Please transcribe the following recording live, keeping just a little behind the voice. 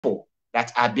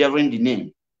that are bearing the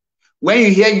name. When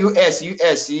you hear US,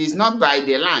 is not by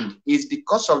the land, it's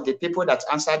because of the people that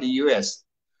answer the US.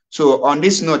 So on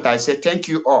this note, I say thank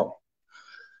you all.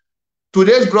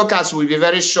 Today's broadcast will be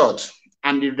very short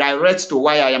and direct to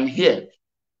why I am here.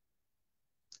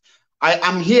 I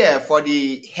am here for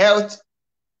the health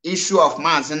issue of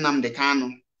Mazi Nnamdi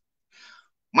Kanu.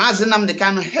 Mazi Nnamdi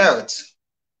Kanu health.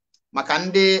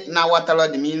 Makande na watalo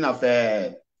the meaning of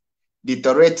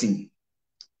deteriorating.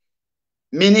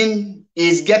 Meaning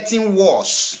is getting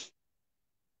worse.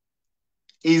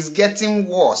 Is getting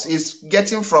worse. Is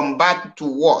getting from bad to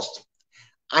worse.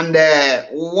 And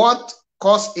what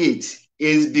caused it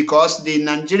is because the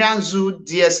Nigerian Zoo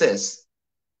DSS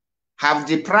have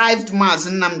deprived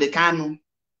Mazi Nnamdi Kanu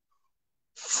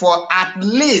for at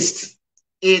least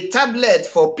a tablet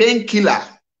for painkiller.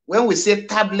 When we say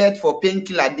tablet for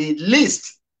painkiller, the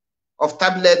list of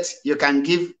tablets you can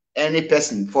give any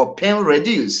person for pain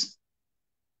reduce.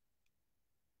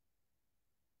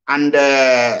 And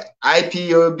the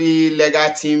IPOB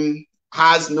legal team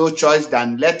has no choice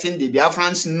than letting the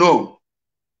Biafrans know.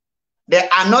 They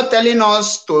are not telling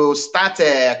us to start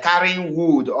carrying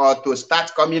wood or to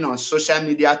start coming on social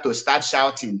media to start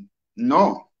shouting.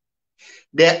 No.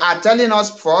 They are telling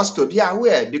us for us to be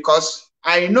aware, because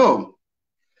I know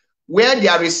where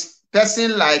there is a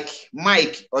person like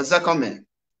Mike Ozakome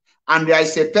and there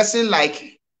is a person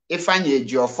like Ifanye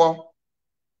Jiofo,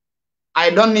 I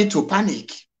don't need to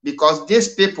panic, because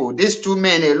these people, these two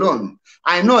men alone,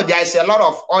 I know there is a lot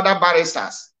of other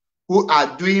barristers who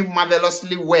are doing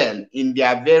marvelously well in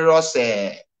their various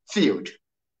field.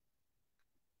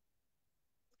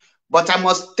 But I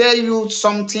must tell you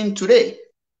something today.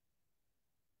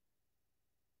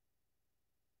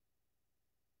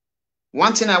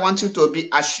 One thing I want you to be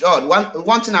assured,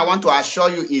 one thing I want to assure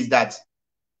you is that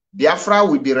Biafra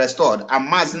will be restored and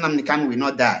Mazi Nnamdi Kanu will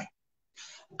not die.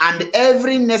 And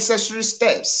every necessary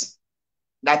steps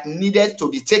that needed to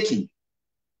be taken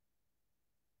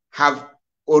have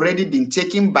already been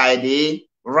taken by the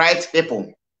right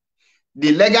people.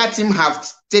 The legal team have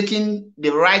taken the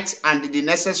right and the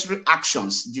necessary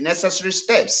actions, the necessary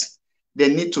steps they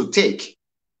need to take.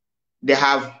 They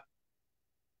have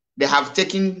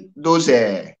taken those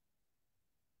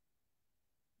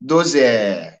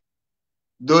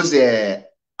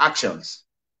actions.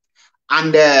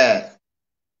 And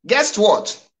guess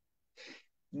what?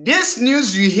 This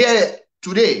news you hear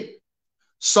today,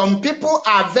 some people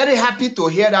are very happy to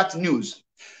hear that news.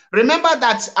 Remember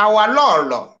that our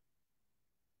law,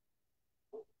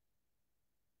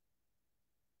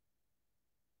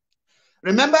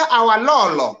 remember our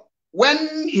law,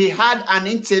 when he had an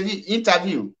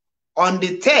interview on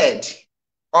the 3rd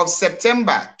of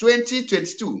September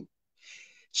 2022,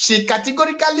 she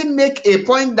categorically make a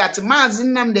point that Mazi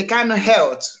Nnamdi Kanu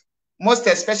health, most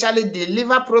especially the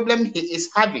liver problem he is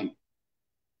having,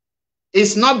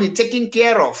 is not be taken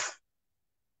care of.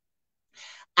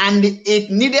 And it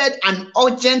needed an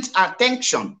urgent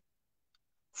attention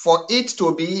for it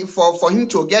to be, for him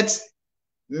to get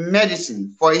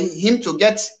medicine, for him to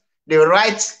get the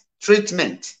right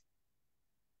treatment.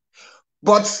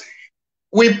 But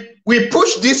we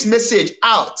push this message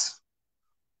out.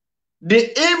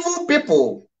 The evil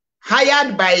people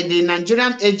hired by the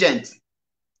Nigerian agent,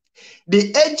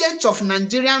 the agent of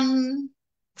Nigerian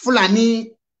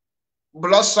Fulani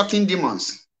blood-sucking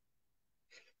demons,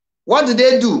 what do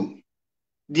they do?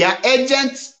 Their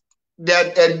agent,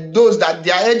 their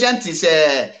agent is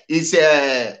a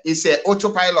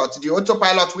autopilot. The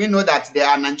autopilot, we know that they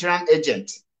are Nigerian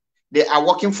agents. They are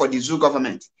working for the zoo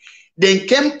government. They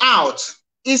came out,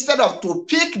 instead of to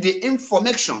pick the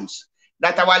informations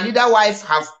that our leader wife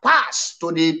have passed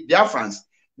to the Biafrans,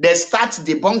 they start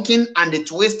debunking and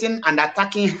twisting and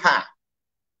attacking her.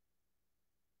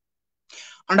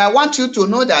 And I want you to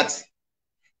know that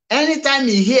anytime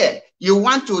you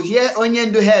want to hear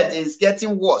Onyendu health is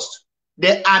getting worse,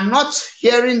 they are not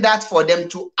hearing that for them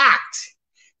to act.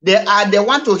 They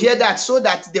want to hear that so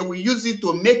that they will use it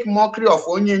to make mockery of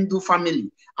Onyendu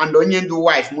family and Onyendu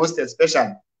wife, most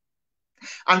especially.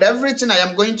 And everything I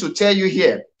am going to tell you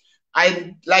here,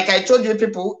 like I told you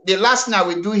people, the last thing I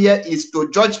will do here is to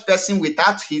judge person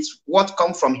without what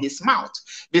comes from his mouth.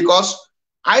 Because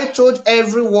I told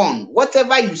everyone,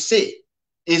 whatever you say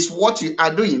is what you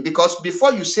are doing. Because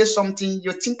before you say something,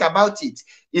 you think about it.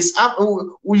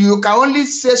 You can only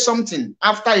say something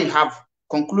after you have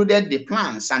concluded the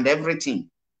plans and everything.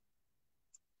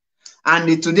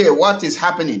 And today, what is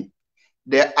happening?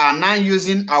 They are now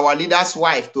using our leader's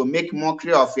wife to make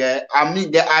mockery of they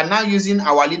are now using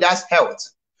our leader's health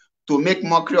to make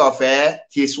mockery of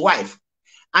his wife.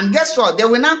 And guess what? They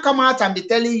will now come out and be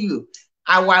telling you,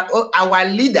 our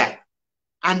leader,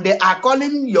 and they are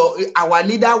calling our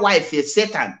leader wife a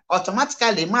Satan.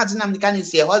 Automatically, Mazi Nnamdi Kanu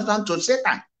is a husband to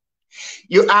Satan.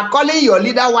 You are calling your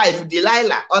leader wife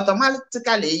Delilah.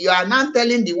 Automatically, you are now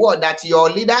telling the world that your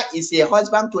leader is a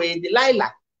husband to a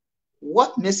Delilah.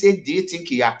 What message do you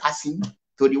think you are passing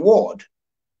to the world?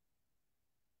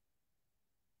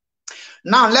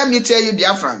 Now, let me tell you,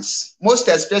 Biafrans, most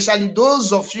especially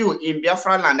those of you in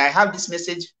Biafra land, I have this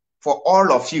message for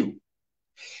all of you.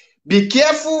 Be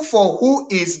careful for who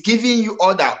is giving you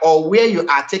order or where you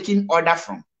are taking order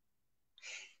from.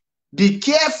 Be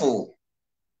careful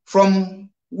from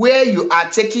where you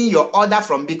are taking your order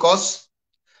from, because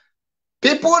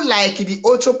people like the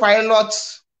autopilot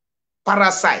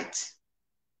parasite,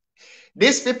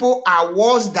 these people are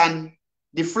worse than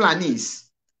the Fulanis.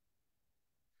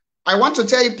 I want to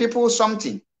tell you people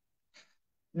something.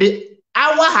 The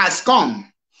hour has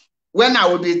come when I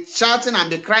will be shouting and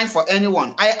be crying for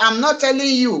anyone. I am not telling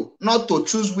you not to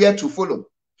choose where to follow.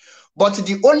 But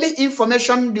the only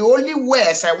information, the only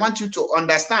words I want you to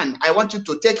understand, I want you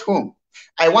to take home,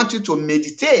 I want you to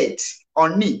meditate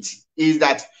on it, is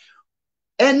that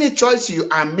any choice you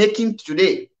are making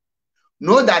today,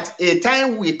 know that a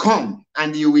time will come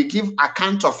and you will give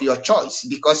account of your choice,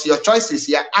 because your choice is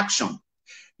your action.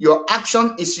 Your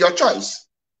action is your choice.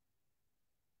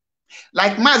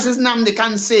 Like Mazi Nnamdi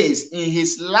Kanu says in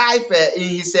his life, in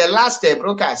his last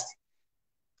broadcast,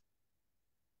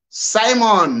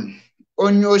 Simon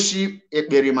Onyoshi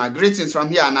Ekberima, greetings from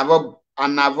here, Anavo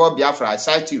Biafra, I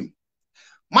cite you.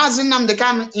 Mazi Nnamdi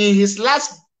Kanu, in his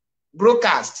last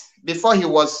broadcast, before he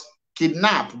was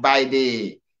kidnapped by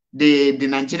the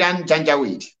Nigerian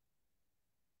Janjaweed,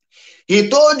 he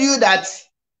told you that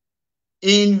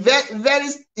in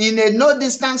a no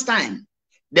distance time,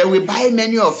 they will buy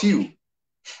many of you.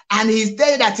 And he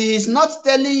said that he is not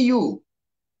telling you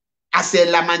as a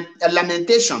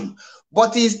lamentation,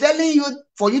 but he is telling you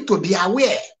for you to be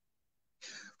aware,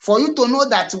 for you to know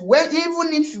that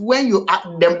when you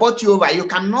them brought you over, you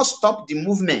cannot stop the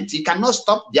movement. You cannot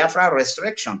stop Biafra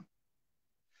resurrection.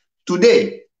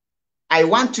 Today, I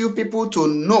want you people to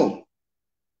know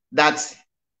that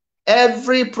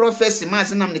every prophecy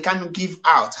Mazi Nnamdi Kanu give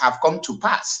out have come to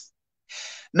pass.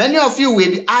 Many of you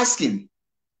will be asking,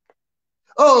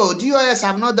 oh, DOS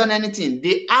have not done anything.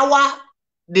 The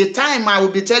time I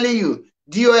will be telling you,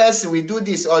 DOS will do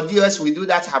this or DOS will do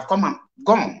that have come and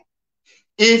gone.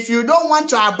 If you don't want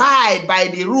to abide by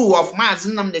the rule of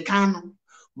Mazi Nnamdi Kanu,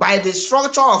 by the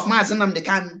structure of Mazi Nnamdi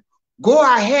Kanu, go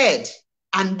ahead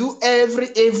and do every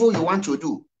evil you want to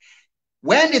do.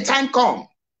 When the time comes,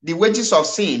 the wages of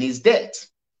sin is death.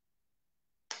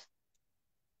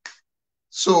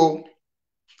 So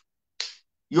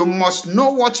you must know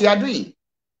what you are doing.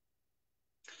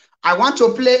 I want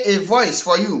to play a voice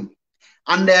for you.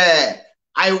 And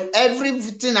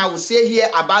everything I will say here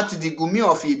about the Gumi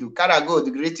of Iduu, Karago,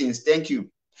 the greetings, thank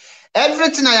you.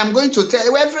 Everything I am going to tell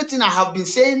you, everything I have been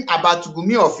saying about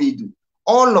Gumi of Iduu,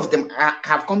 all of them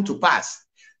have come to pass.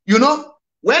 You know,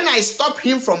 when I stop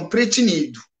him from preaching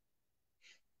Iduu,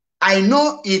 I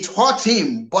know it hurt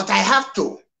him, but I have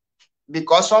to,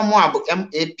 because someone about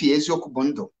MAPS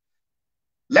Yokubundo.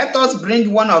 Let us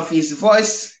bring one of his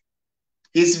voice,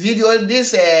 his video.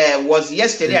 This was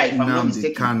yesterday, if I'm not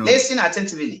mistaken. Kanu listen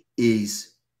attentively.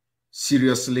 Is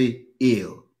seriously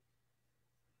ill,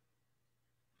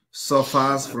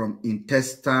 suffers from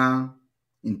intestinal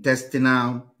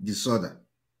disorder.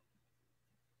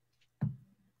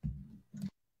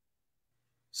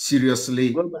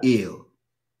 Seriously ill.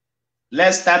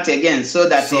 Let's start again so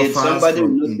that somebody will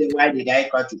know why the guy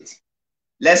cut it.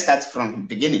 Let's start from the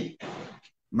beginning.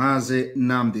 Mazi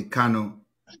Nnamdi Kanu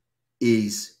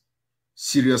is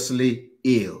seriously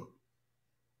ill.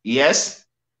 Yes.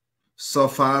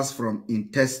 Suffers from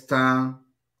intestinal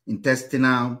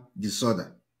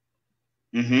disorder.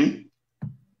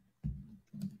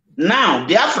 Now,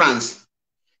 Biafrans,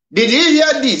 did you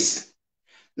hear this?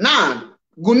 Now,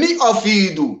 Gumi of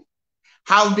Iduu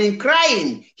have been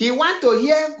crying. He want to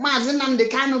hear Mazi Nnamdi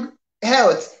Kanu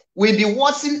health will be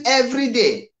worsening every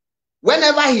day.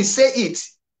 Whenever he say it,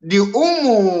 the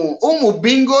umu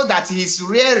bingo that he's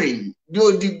rearing, the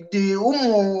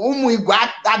umu igwa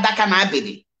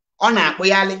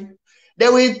they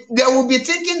will be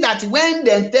thinking that when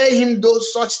they tell him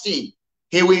those such things,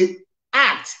 he will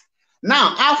act.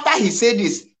 Now, after he said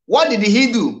this, what did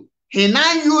he do? He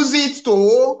now use it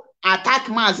to attack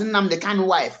Mazi Nnamdi Kanu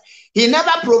wife. He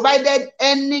never provided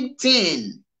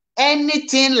anything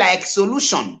like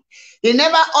solution. He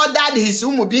never ordered his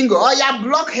Umu Bingo or your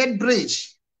blockhead bridge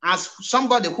as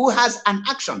somebody who has an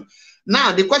action.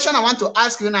 Now, the question I want to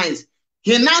ask you now is,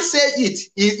 he now said it,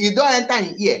 you don't enter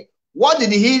in here. What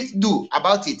did he do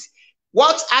about it?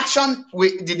 What action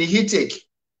did he take?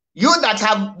 You that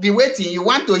have been waiting, you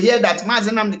want to hear that Mazi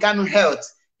Nnamdi Kanu health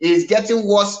is getting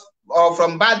worse or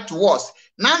from bad to worse.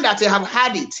 Now that you have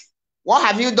had it, what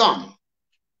have you done?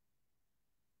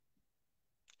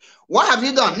 What have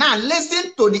you done? Now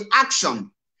listen to the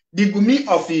action the Gumi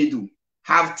of Iduu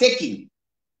have taken.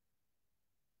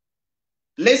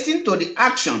 Listen to the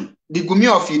action the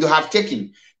Gumi of Iduu have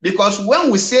taken. Because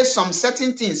when we say some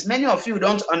certain things, many of you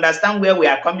don't understand where we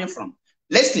are coming from.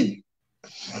 Listen.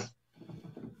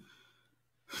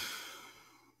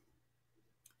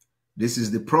 This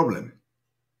is the problem.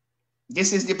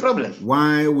 This is the problem.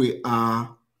 Why we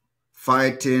are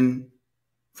fighting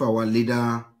for our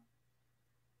leader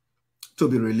to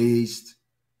be released,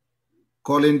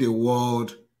 calling the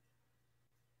world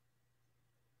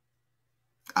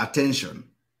attention.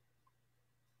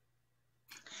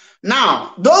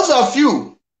 Now, those of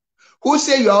you who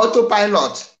say you're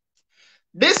autopilot,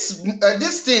 this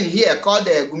thing here called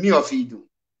the Gumi of Iduu,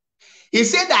 he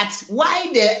said that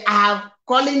why they are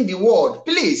calling the world,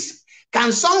 please,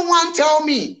 can someone tell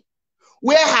me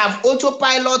where have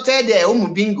autopiloted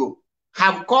Umubingo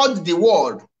have called the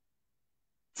world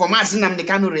for Mazi Nnamdi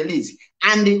Kanu release?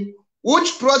 And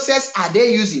which process are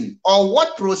they using, or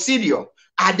what procedure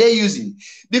are they using?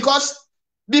 Because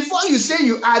before you say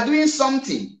you are doing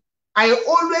something, I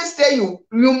always tell you,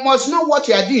 you must know what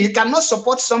you are doing. You cannot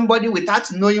support somebody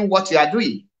without knowing what you are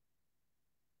doing.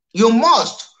 You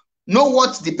must know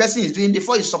what the person is doing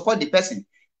before you support the person.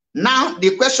 Now,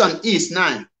 the question is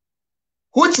now,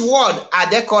 which word are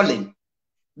they calling?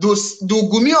 Do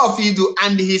Gumi of Iduu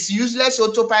and his useless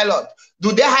autopilot,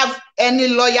 do they have any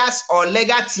lawyers or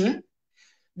legal team?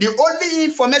 The only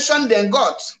information they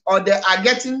got or they are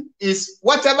getting is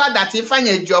whatever that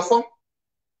Ifeanyi Ejiofor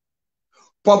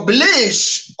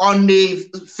publish on the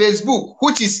Facebook,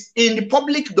 which is in the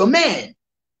public domain.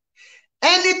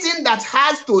 Anything that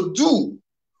has to do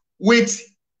with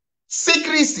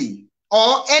secrecy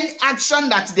or any action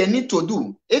that they need to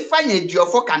do, Ifeanyi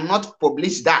Ejiofor cannot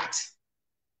publish that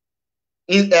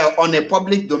on a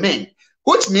public domain,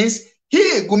 which means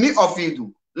he, Gumi of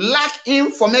Iduu, lack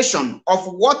information of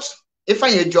what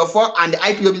Ifeanyi Ejiofor and the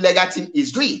IPOB legal team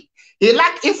is doing. He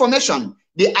lack information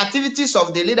the activities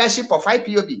of the leadership of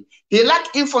IPOB. He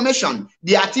lacked information,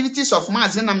 the activities of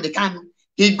Mazi Nnamdi Kanu.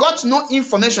 He got no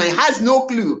information. He has no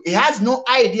clue. He has no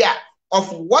idea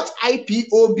of what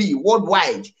IPOB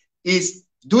worldwide is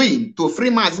doing to free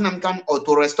Mazi Nnamdi Kanu or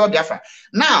to restore Biafra.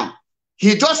 Now,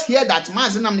 he just heard that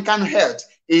Mazi Nnamdi Kanu health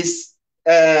is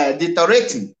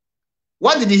deteriorating.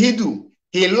 What did he do?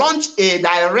 He launched a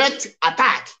direct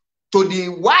attack to the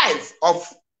wife of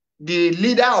the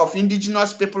leader of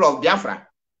indigenous people of Biafra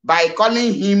by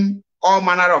calling him all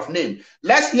manner of names.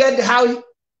 Let's hear how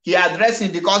he addressed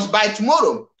him, because by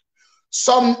tomorrow,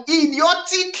 some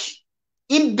idiotic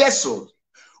imbecile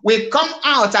will come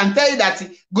out and tell you that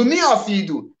Gumi of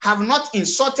Iduu have not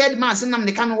insulted Mazi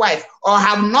Nnamdi Kanu's wife, or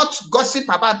have not gossiped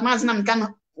about Mazi Nnamdi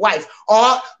Kanu's wife,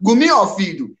 or Gumi of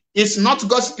Iduu is not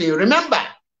gossiping. Remember,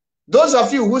 those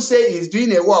of you who say he's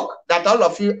doing a work, that all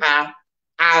of you are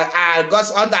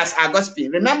others are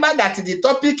gossiping. Remember that the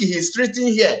topic he's treating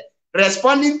here,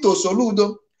 responding to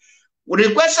Soludo.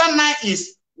 The question now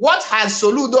is, what has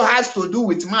Soludo has to do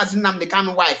with Mazi Nnamdi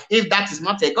Kanu's wife, if that is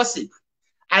not a gossip?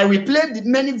 I will play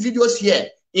many videos here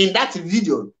in that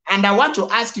video, and I want to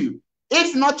ask you,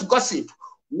 if not gossip,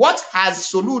 what has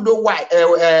Soludo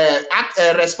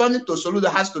responding to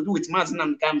Soludo has to do with Mazi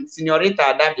Nnamdi Kanu?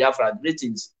 Senorita Ada Biafra,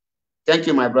 greetings. Thank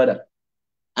you, my brother.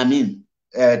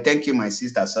 Thank you, my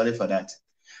sister. Sorry for that.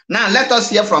 Now, let us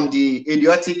hear from the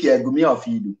idiotic Gumi of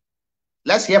Iduu.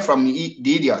 Let's hear from the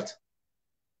idiot.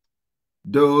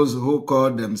 Those who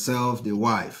call themselves the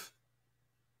wife.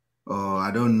 Oh,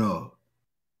 I don't know.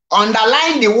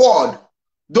 Underline the word,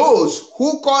 those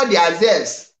who call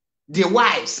themselves the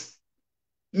wives.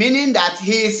 Meaning that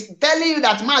he is telling you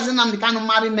that Mazi Nnamdi Kanu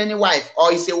marry many wives,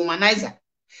 or is a womanizer.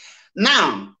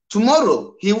 Now,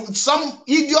 tomorrow, some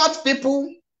idiot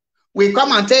people will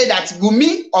come and tell you that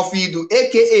Gumi of Iduu,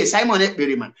 aka Simon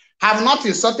Ekperima, have not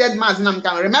insulted Mazi Nnamdi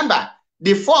Kanu. Remember,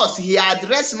 the first he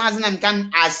addressed Mazi Nnamdi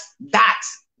Kanu as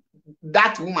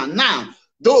that woman. Now,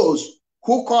 those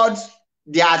who called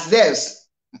themselves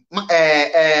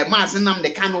Mazi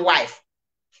Nnamdi Kanu's wife,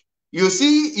 you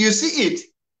see it.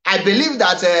 I believe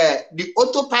that the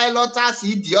autopiloters,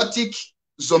 idiotic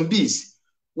zombies,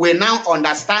 will now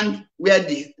understand where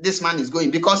this man is going,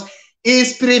 because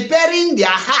he's preparing their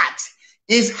heart,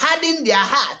 is hardening their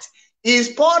heart, is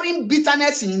pouring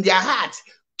bitterness in their heart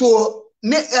to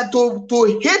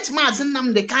hate Mazi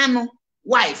Nnamdi Kanu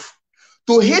wife,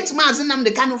 to hate Mazi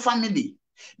Nnamdi Kanu family.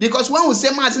 Because when we say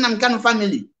Mazi Nnamdi Kanu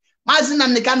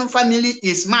family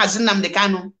is Mazi Nnamdi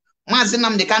Kanu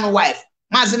wife,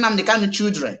 Mazi Nnamdi Kanu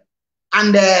children,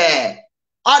 and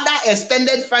other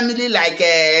extended family like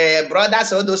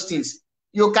brothers, all those things.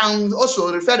 You can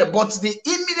also refer to, but the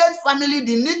immediate family,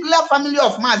 the nuclear family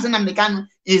of Mazi Nnamdi Kanu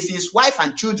is his wife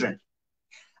and children.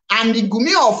 And the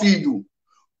Gumi of Iduu,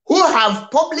 who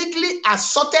have publicly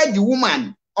assaulted the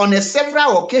woman on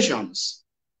several occasions,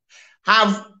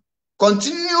 have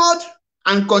continued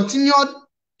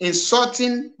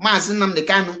insulting Mazi Nnamdi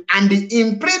Kanu, and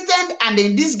in pretend and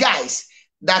in disguise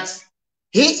that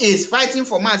he is fighting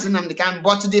for Mazi Nnamdi Kanu.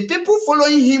 But the people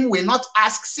following him will not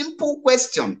ask simple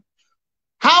question.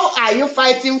 How are you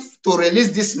fighting to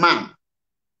release this man?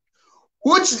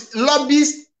 Which lobby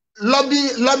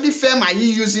firm are you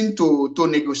using to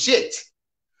negotiate?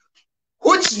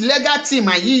 Which legal team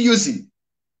are you using?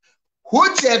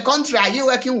 Which country are you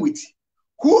working with?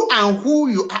 Who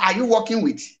are you working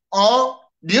with? Or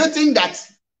do you think that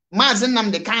Mazi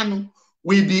Nnamdi Kanu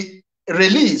will be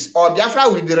released or Biafra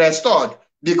will be restored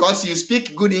because you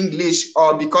speak good English,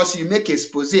 or because you make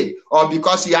expose, or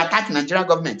because you attack Nigerian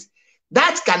government?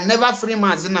 That can never free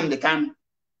Mazi Nnamdi Kanu.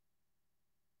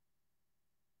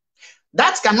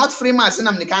 That cannot free Mazi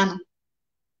Nnamdi Kanu.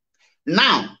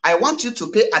 Now, I want you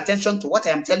to pay attention to what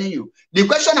I am telling you. The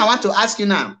question I want to ask you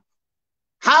now,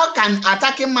 how can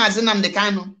attacking Mazi Nnamdi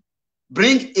Kanu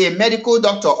bring a medical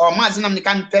doctor or Mazi Nnamdi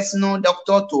Kanu personal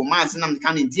doctor to Mazi Nnamdi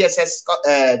Kanu in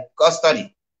DSS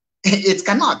custody? It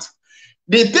cannot.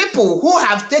 The people who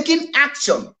have taken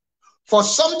action for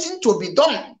something to be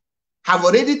done have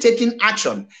already taken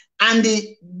action. And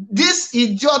this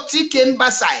idiotic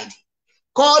imbecile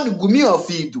called Gumi of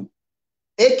Iduu,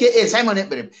 aka Simon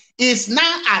Ekperem, is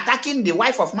now attacking the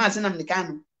wife of Mazi Nnamdi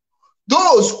Kanu.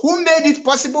 Those who made it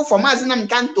possible for Mazi Nnamdi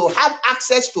Kanu to have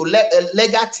access to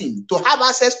legal team, to have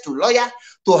access to lawyer,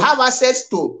 to have access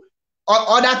to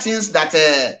other things that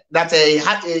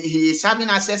he is having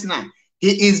access now.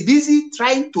 He is busy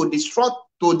trying to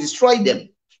destroy them.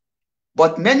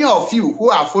 But many of you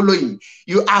who are following,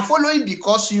 you are following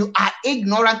because you are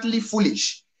ignorantly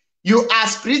foolish. You are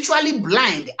spiritually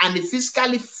blind and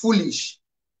physically foolish.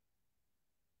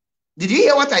 Did you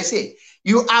hear what I say?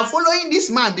 You are following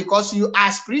this man because you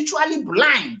are spiritually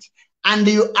blind and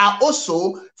you are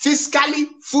also physically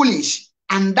foolish.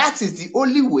 And that is the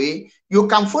only way you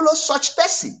can follow such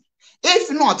person.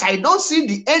 If not, I don't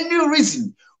see any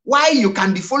reason why you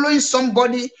can be following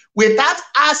somebody without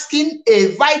asking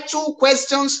a vital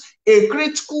questions, a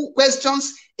critical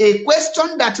questions, a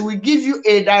question that will give you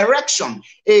a direction,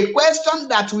 a question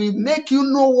that will make you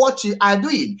know what you are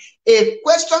doing, a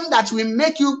question that will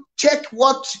make you check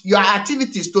what your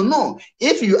activities to know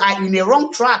if you are in a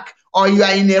wrong track or you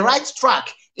are in a right track,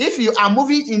 if you are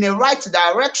moving in a right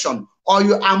direction or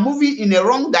you are moving in a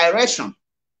wrong direction.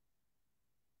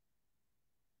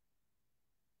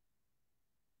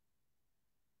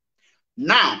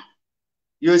 Now,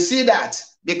 you see that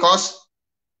because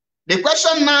the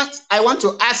question now I want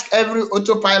to ask every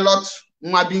autopilot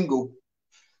Mwabingo,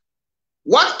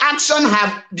 what action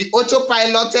have the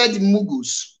autopiloted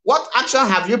Mugus, what action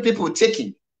have you people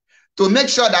taken to make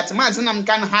sure that Mazi Nnamdi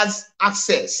Kanu has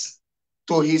access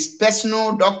to his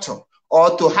personal doctor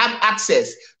or to have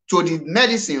access to the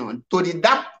medicine, to the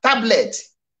tablet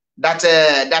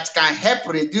that can help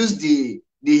reduce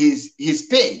his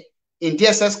pain in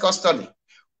DSS custody?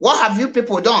 What have you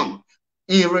people done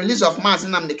in release of Mazi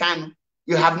Nnamdi Kanu?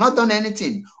 You have not done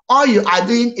anything. All you are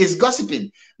doing is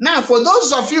gossiping. Now, for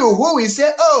those of you who will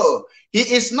say, oh, he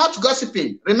is not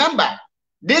gossiping, remember,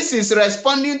 this is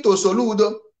responding to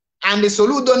Soludo, and the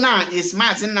Soludo now is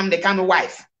Mazi Nnamdi Kanu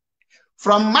wife.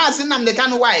 From Mazi Nnamdi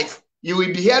Kanu wife, you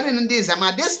will be hearing this.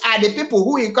 These are the people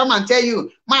who will come and tell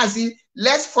you, Mazi,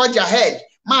 let's forge ahead.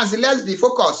 Mazi, let's be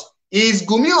focused. Is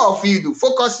Gumi of Iduu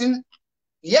focusing?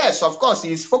 Yes, of course,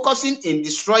 he is focusing in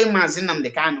destroying Mazi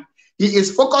Nnamdi Kanu. He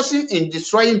is focusing in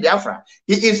destroying Biafra.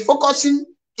 He is focusing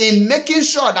in making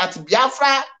sure that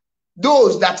Biafra,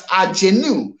 those that are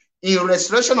genuine in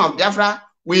restoration of Biafra,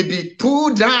 will be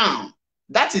pulled down.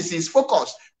 That is his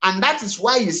focus. And that is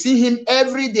why you see him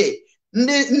every day.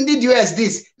 Need US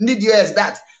this, need US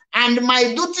that. And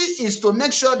my duty is to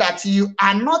make sure that you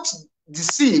are not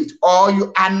deceived or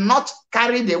you are not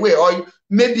carried away, or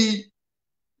maybe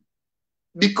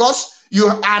because you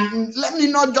are, let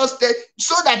me not just say,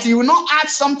 so that you will not add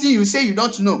something you say you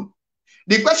don't know.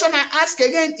 The question I ask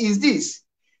again is this: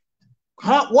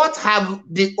 what have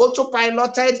the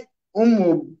autopiloted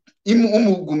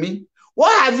Gumi,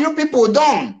 what have you people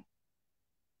done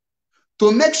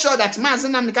to make sure that Mazi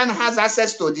Nnamdi Kanu has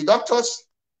access to the doctors,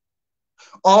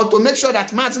 or to make sure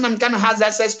that Mazi Nnamdi Kanu has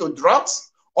access to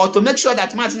drugs, or to make sure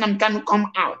that Mazi Nnamdi Kanu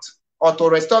come out, or to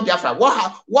restore Biafra?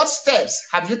 What steps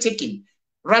have you taken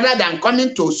rather than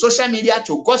coming to social media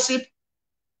to gossip?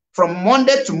 From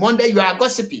Monday to Monday, you are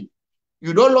gossiping.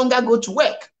 You no longer go to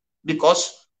work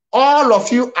because all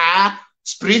of you are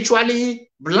spiritually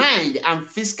blind and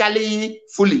physically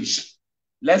foolish.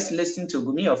 Let's listen to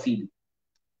Gumi of Iduu.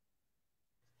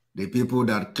 The people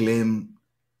that claim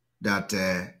that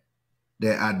they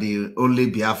are the only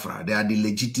Biafra, they are the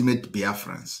legitimate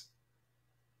Biafrans.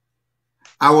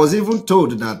 I was even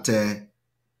told that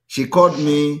she called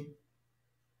me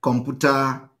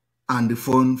computer and the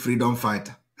phone freedom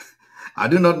fighter. I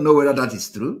do not know whether that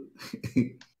is true.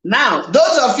 Now,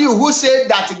 those of you who say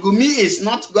that Gumi is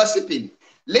not gossiping,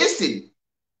 listen.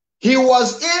 He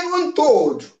was even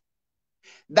told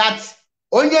that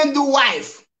Onyendu's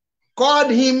wife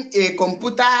called him a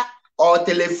computer or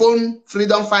telephone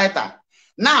freedom fighter.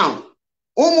 Now,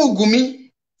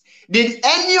 Gumi, did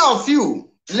any of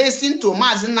you listen to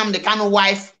Mazi Nnamdi Kanu's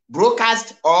wife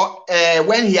broadcast or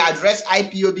when he addressed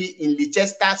IPOB in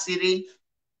Leicester City,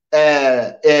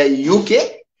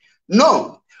 UK?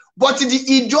 No. But the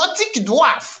idiotic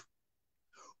dwarf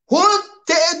who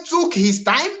took his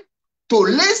time to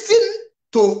listen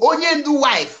to Onyendu's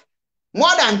wife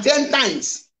more than 10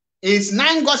 times is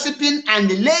now gossiping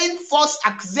and laying false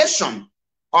accusation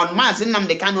on Mazi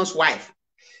Nnamdi Kanu's wife.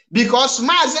 Because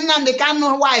Mazi Nnamdi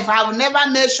Kanu's wife have never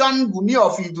mentioned Gumi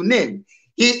of Iduu name.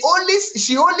 She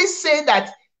only said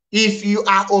that if you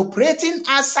are operating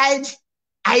outside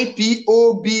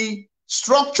IPOB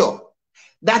structure,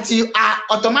 that you are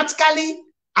automatically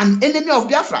an enemy of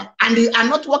Biafra and you are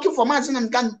not working for Mazi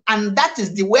Nnamdi Kanu, and that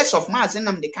is the worst of Mazi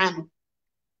Nnamdi Kanu.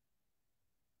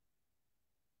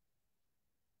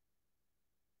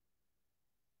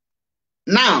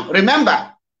 Now,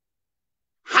 remember,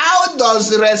 how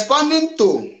does responding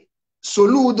to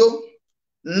Soludo,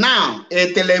 now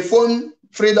a telephone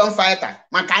freedom fighter,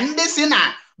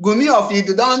 Makandesina, Gumi of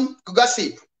Iduu don't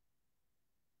gossip?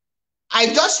 I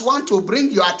just want to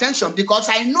bring your attention because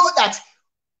I know that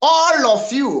all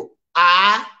of you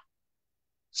are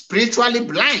spiritually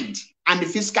blind and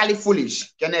physically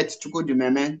foolish. Kenneth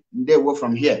Chukudumeme, they were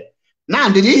from here. Now,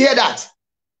 did you hear that?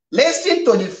 Listen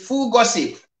to the full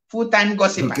gossip, full-time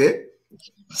gossip. Okay.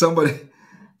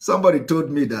 Somebody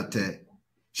told me that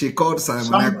she called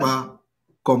Simon Ekpa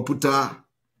computer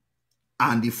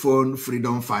and the phone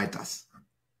freedom fighters.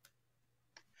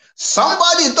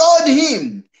 Somebody told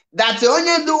him that the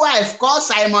Onyendu's wife called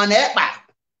Simon Ekpa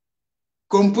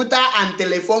computer and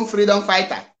telephone freedom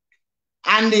fighter.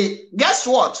 And guess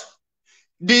what?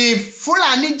 The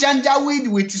Fulani Janjaweed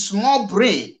with small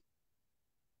brain,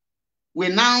 we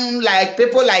now like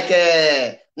people like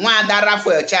Mwadara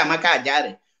for Chamaka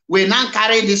Ajare, we now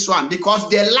carry this one because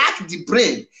they lack the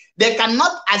brain. They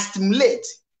cannot assimilate.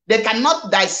 They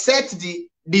cannot dissect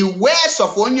the words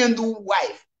of Onyendu's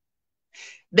wife.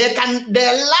 They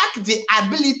lack the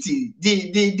ability,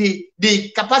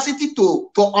 the capacity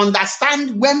to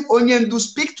understand when Onyendu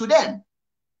speak to them.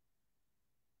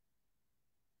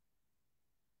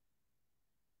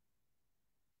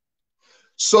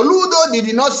 Soludo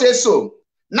did not say so.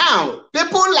 Now,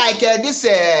 people like this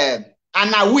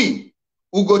Anawi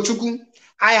Ugochukwu,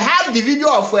 I have the video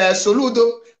of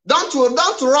Soludo.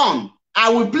 Don't run. I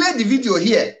will play the video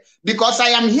here because I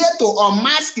am here to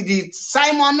unmask the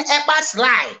Simon Ekpa's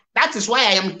lie. That is why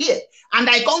I am here. And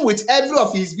I come with every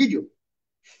of his video.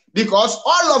 Because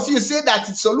all of you say that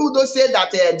Soludo said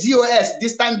that DOS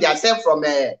distanced themselves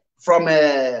from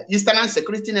Eastern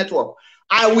Security Network.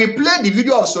 I will play the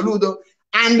video of Soludo.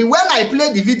 And when I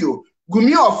play the video,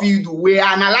 Gumi of Iduu will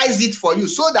analyze it for you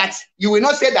so that you will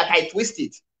not say that I twist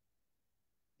it.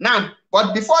 Now,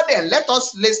 but before then, let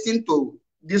us listen to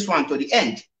this one to the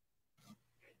end.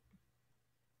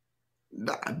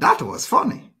 That was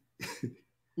funny.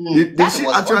 Did she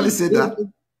actually funny. Say that?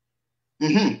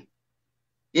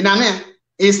 Mm-hmm. Iname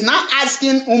is now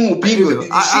asking Umubigo.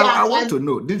 I want to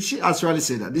know, did she actually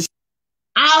say that?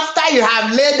 After you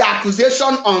have laid the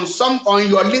accusation on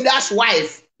your leader's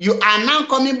wife, you are now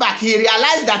coming back. He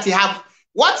realized that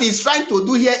what he's trying to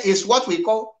do here is what we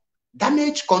call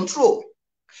damage control.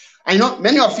 I know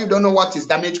many of you don't know what is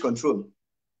damage control.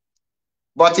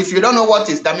 But if you don't know what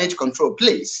is damage control,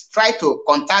 please try to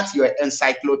contact your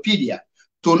encyclopedia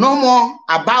to know more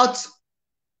about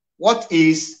what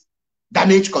is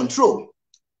damage control.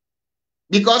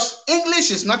 Because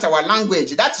English is not our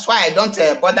language. That's why I don't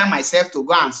bother myself to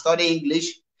go and study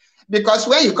English. Because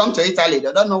when you come to Italy,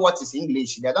 they don't know what is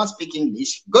English. They don't speak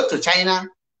English. Go to China,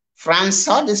 France,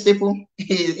 all these people,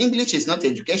 English is not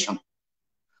education.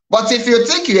 But if you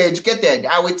think you're educated,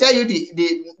 I will tell you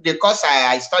the course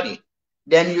I studied.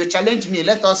 Then you challenge me.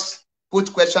 Let us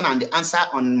put question and the answer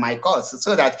on my course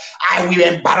so that I will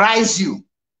embarrass you.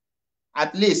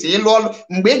 At least, linear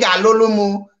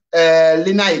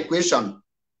equation,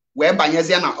 where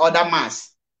banyesia na other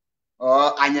mass,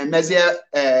 or anyemesia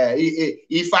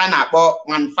if I about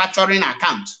manufacturing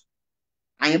account,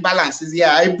 and you balance is here,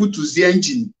 I put to the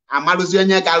engine, I'm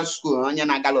Malusionia Gal School, Onion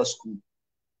Galo School.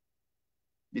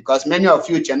 Because many of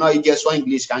you know you just one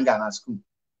English can go to school.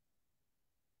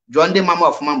 John the mama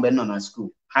of man went on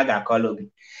school.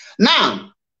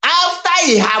 Now, after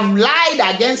he have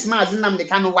lied against Mazi Nnamdi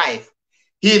Kanu wife,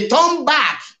 he turned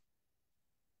back.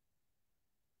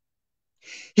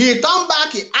 He turned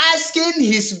back asking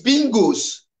his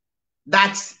bingos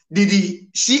that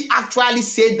she actually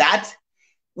say that?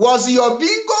 Was your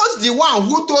bingos the one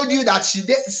who told you that she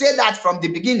said that from the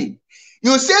beginning?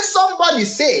 You say somebody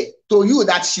say to you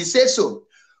that she said so.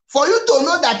 For you to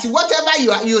know that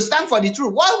whatever you stand for the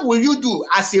truth, what will you do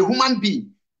as a human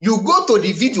being? You go to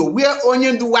the video where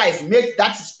Onyendu wife make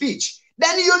that speech.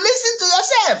 Then you listen to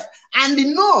yourself and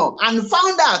know and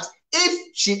found out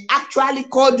if she actually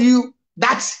called you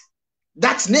that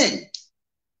name.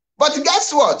 But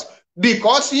guess what?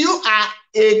 Because you are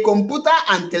a computer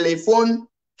and telephone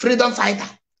freedom fighter,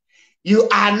 you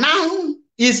are now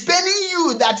is paining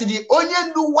you that the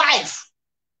Onyendu wife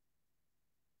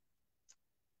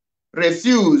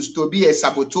refused to be a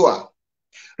saboteur,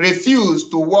 refused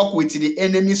to work with the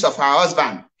enemies of her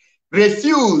husband,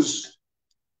 refused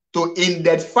to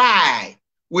identify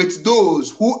with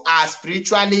those who are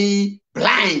spiritually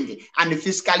blind and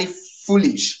physically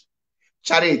foolish.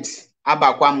 Charity,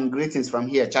 Abakwam, greetings from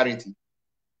here, Charity.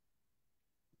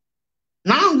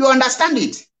 Now you understand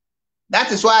it.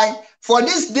 That is why for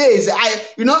these days,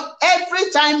 every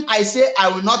time I say I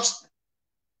will not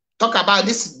talk about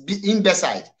this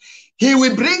imbecile, he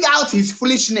will bring out his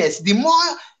foolishness. The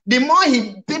more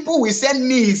people will send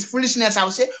me his foolishness, I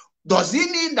will say, does it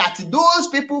mean that those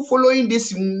people following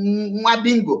this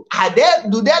Mwabingo,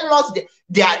 do they lost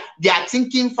their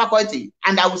thinking faculty?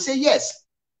 And I will say, yes.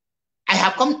 I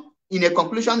have come in a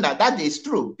conclusion that is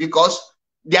true, because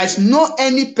there's no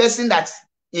any person that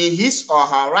in his or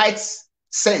her right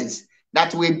sense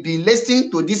that will be listening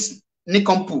to this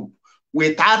nincompoop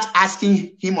without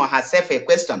asking him or herself a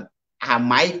question.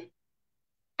 Am I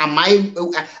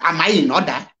in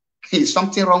order? Is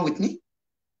something wrong with me?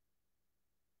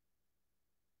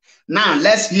 Now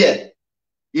let's hear.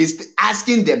 He's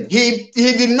asking them. He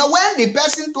didn't know when the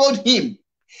person told him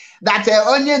that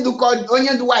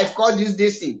Onyendu wife called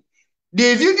this thing.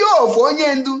 The video of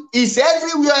Onyendu is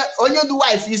everywhere. Onyendu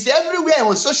wife is everywhere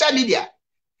on social media.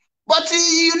 But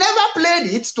you never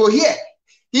played it to hear.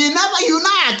 You now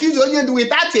accuse Onyendu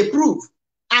without a proof.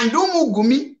 And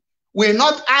Umugumi will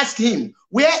not ask him,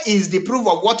 where is the proof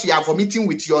of what you are vomiting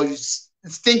with your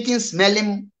stinking,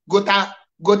 smelling gota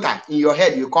in your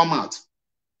head? You come out.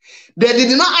 They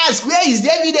did not ask, where is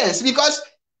the evidence? Because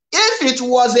if it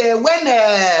was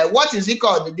what is it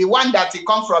called? The one that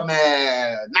come from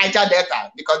Niger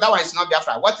Delta, because that one is not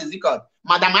Biafra. What is it called?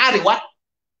 Madam Ariwa.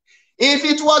 If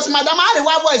it was Madam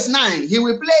Ariwa voice 9, he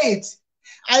will play it.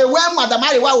 And when Madam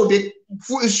Ariwa will be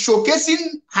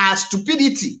showcasing her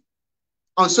stupidity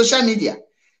on social media,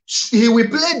 he will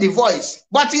play the voice.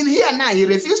 But in here now, he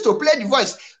refused to play the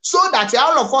voice, so that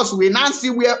all of us will now see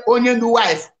where Onyendu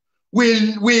wife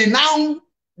will now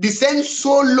descend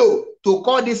so low to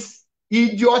call this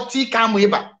idiotic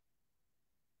amoeba.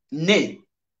 Nay.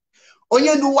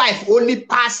 Onyendu wife only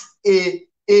passed a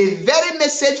very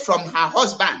message from her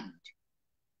husband.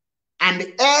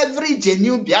 And every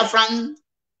genuine Biafran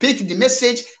pick the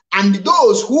message, and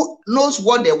those who knows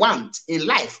what they want in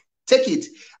life, take it.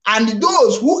 And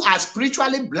those who are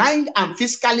spiritually blind and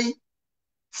physically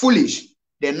foolish,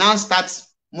 they now start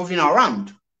moving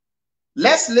around.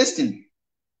 Let's listen.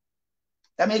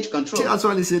 Damage control. She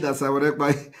actually said that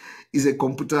Sawarekba is a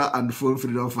computer and phone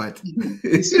freedom fight.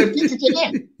 Let's repeat it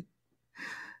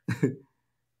again.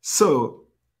 So,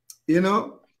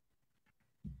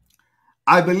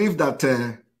 I believe that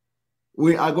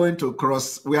we are going to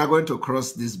cross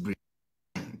this bridge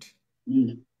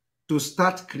to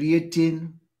start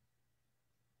creating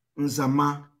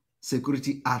Nzama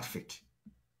security outfit.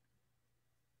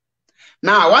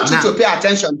 Now, I want you to pay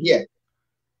attention here.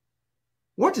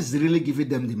 What is really giving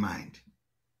them the mind?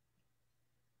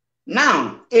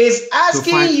 Now, is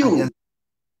asking you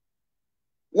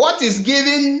what is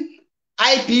giving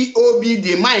IPOB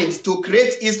the mind to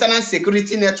create Eastern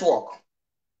Security Network?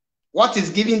 What is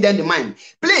giving them the mind?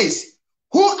 Please,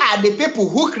 Who are the people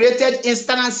who created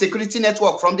Internal Security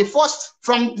Network from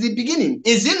the beginning?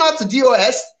 Is it not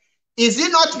DOS? Is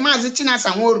it not Mazi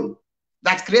Sanwo-Olu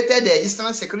that created the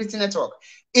Internal Security Network?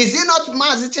 Is it not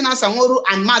Mazi Sanwo-Olu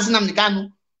and Mazi Nnamdi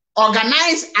Kanu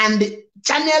organize and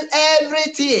channel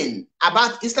everything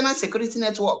about Internal Security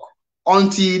Network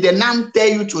until the NAM tell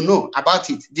you to know about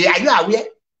it? Are you aware?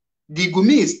 The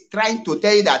Gumi is trying to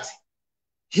tell you that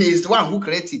he is the one who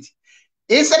created it.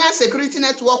 Internal Security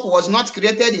Network was not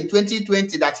created in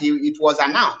 2020 that it was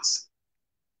announced.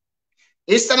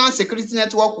 Internal Security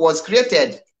Network was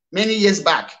created many years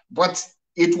back, but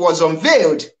it was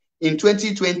unveiled in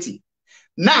 2020.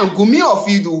 Now, Gumi of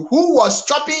Iduu, who was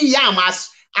chopping yam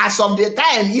as of the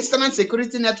time Internal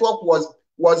Security Network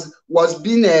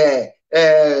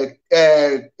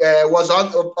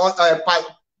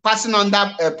passing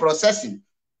under processing,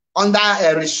 under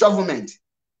reshufflement.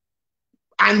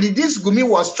 And this Gumi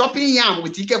was chopping yam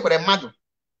with Ike Kweremadu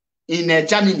in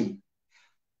Germany.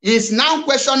 He's now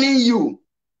questioning you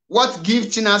what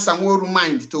gives China Sanwo-Olu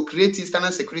mind to create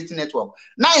Internal Security Network.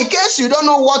 Now, in case you don't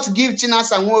know what gives China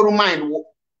Sanwo-Olu mind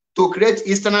to create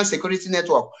Internal Security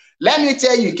Network, let me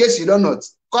tell you, in case you don't know,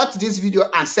 cut this video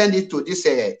and send it to this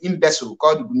imbecile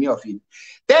called Gumi of Iduu.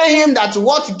 Tell him that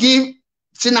what gives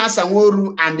China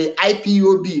Sanwo-Olu and the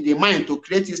IPOB the mind to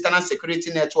create Internal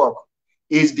Security Network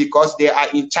is because they are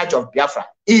in charge of Biafra.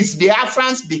 It's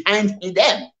Biafrans behind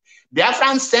them.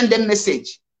 Biafrans send them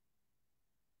message.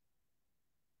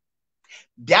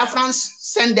 Biafrans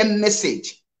send them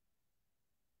message.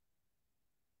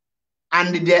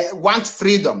 And they want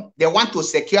freedom. They want to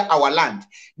secure our land.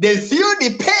 They feel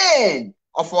the pain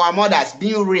of our mothers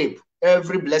being raped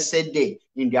every blessed day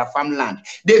in their farmland.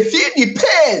 They feel the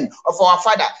pain of our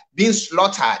father being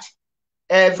slaughtered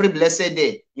every blessed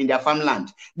day in their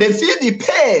farmland. They feel the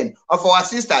pain of our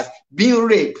sisters being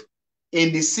raped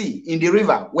in the sea, in the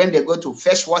river, when they go to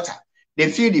fetch water. They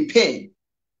feel the pain.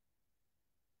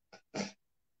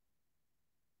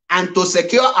 And to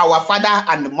secure our father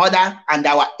and mother and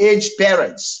our aged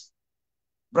parents,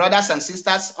 brothers and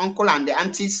sisters, uncle and the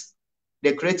aunties,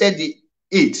 they created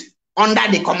it under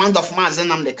the command of Mazi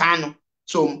Nnamdi Kanu.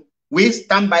 So we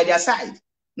stand by their side.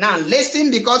 Now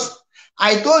listen, because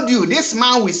I told you, this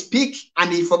man will speak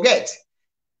and he forget.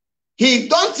 He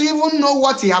don't even know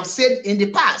what he have said in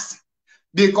the past,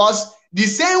 because the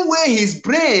same way his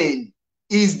brain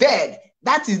is dead,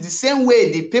 that is the same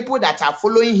way the people that are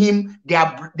following him, they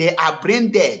are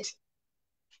brain dead.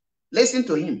 Listen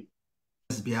to him.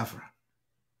 Biafra,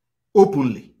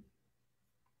 openly.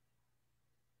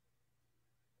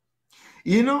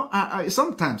 You know,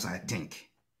 sometimes I think,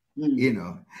 you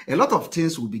know, a lot of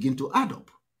things will begin to add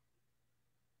up.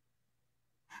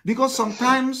 Because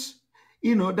sometimes,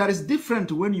 you know, that is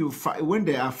different when when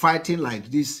they are fighting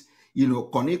like this, you know,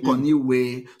 Koni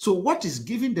way. So what is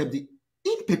giving them the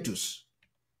impetus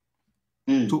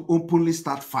to openly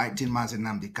start fighting Mazi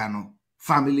Nnamdi Kanu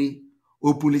family,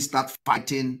 openly start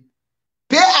fighting?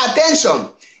 Pay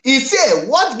attention. He said,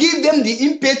 what gives them the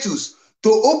impetus to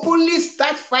openly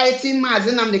start fighting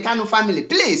Mazi Nnamdi Kanu family?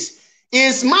 Please,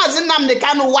 is Mazi Nnamdi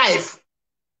Kanu wife?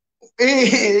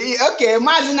 Okay,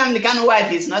 Mazi Nnamdi Kanu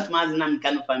wife is not Mazi Nnamdi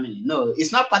Kanu family. No,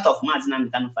 it's not part of Mazi Nnamdi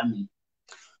Kanu family.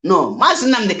 No, Mazi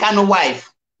Nnamdi Kanu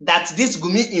wife that this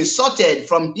Gumi insulted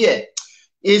from here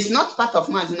is not part of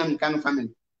Mazi Nnamdi Kanu family.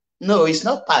 No, it's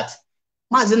not part.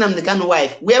 Mazi Nnamdi Kanu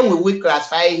wife, where will we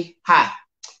classify her?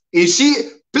 Is she,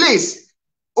 please,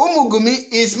 Gumi,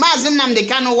 is Mazi Nnamdi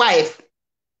Kanu wife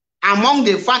among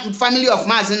the family of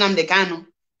Mazi Nnamdi Kanu?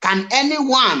 Can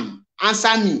anyone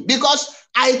answer me? Because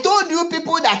I told you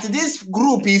people that this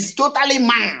group is totally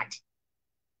mad.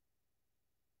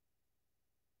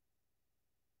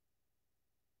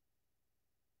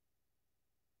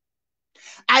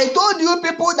 I told you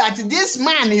people that this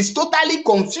man is totally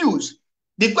confused.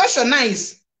 The question now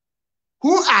is,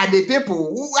 who are the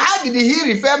people? How did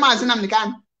he refer Mazi Nnamdi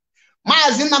Kanu?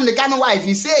 Mazi Nnamdi Kanu wife,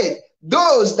 he said,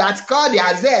 those that call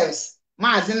themselves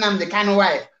Mazi Nnamdi Kanu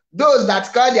wife, those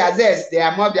that call themselves, they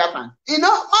are more Biafran. You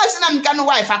know, Mazi Nnamdi Kanu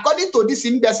wife, according to this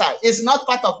imbecile, is not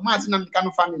part of Mazi Nnamdi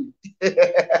Kanu family.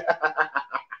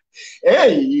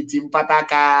 Hey, itim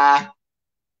pataka.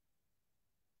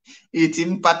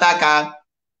 Itim pataka.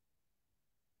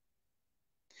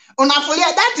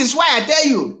 That is why I tell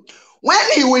you, when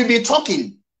he will be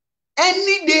talking,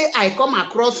 any day I come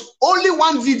across only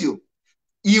one video,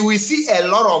 you will see a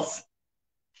lot of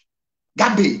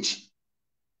garbage.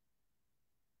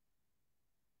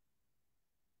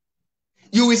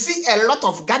 You will see a lot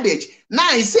of garbage. Now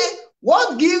he said,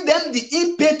 what gives them the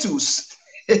impetus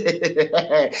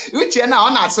Which are now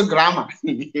on so grammar.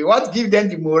 What give them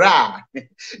the morale,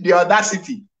 the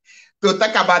audacity to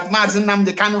talk about Mazi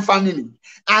Nnamdi Kanu family?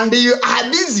 And you are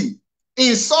busy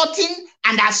insulting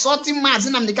and assaulting Mazi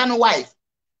Nnamdi Kanu wife.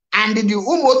 And the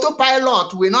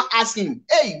Autopilot will not ask him,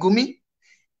 hey, Gumi,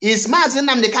 is Mazi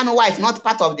Nnamdi Kanu wife not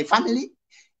part of the family?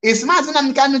 Is Mazi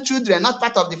Nnamdi Kanu children not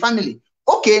part of the family?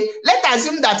 Okay, let's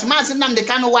assume that Mazi Nnamdi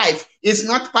Kanu wife is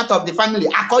not part of the family,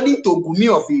 according to Gumi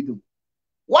of Iduu.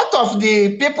 What of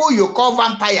the people you call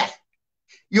vampire?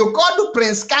 You called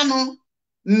Prince Kanu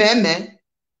Meme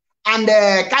and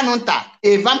Kanunta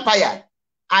a vampire.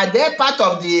 Are they part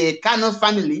of the Kanu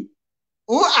family?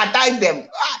 Who attacked them?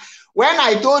 When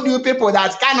I told you people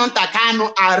that Kanunta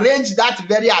Kanu arranged that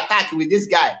very attack with this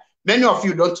guy, many of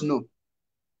you don't know.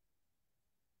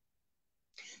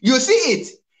 You see it.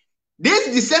 This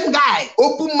is the same guy,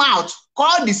 open mouth,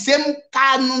 called the same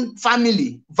Kanu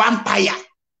family vampire.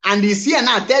 And he's here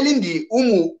now telling the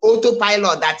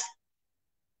Autopilot that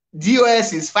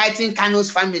DOS is fighting Kanu's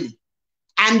family.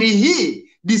 And he,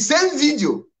 the same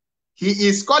video, he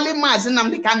is calling Mazi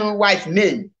Nnamdi Kanu's wife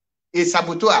name, a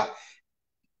saboteur.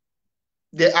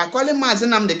 They are calling Mazi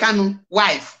Nnamdi Kanu's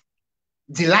wife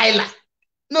Delilah.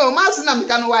 No, Mazi Nnamdi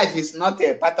Kanu's wife is not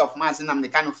a part of Mazi Nnamdi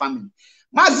Kanu's family.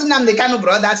 Mazi Nnamdi Kanu's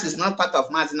brothers is not part of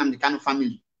Mazi Nnamdi Kanu's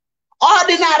family.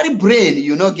 Ordinary brain,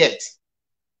 you know, get.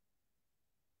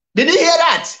 Did you hear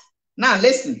that? Now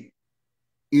listen.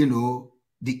 You know,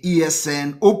 the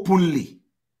ESN openly,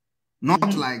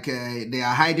 not like they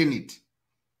are hiding it.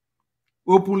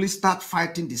 Openly start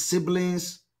fighting the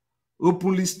siblings.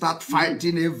 Openly start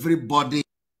fighting everybody.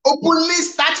 Openly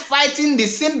start fighting the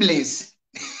siblings.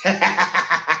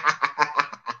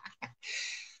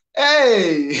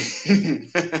 Hey.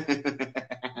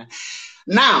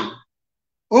 Now,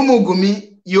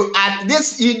 Umugumi, you at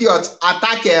this idiot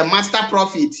attack a master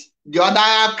prophet, the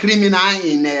other criminal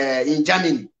in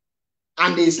Germany,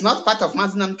 and it's not part of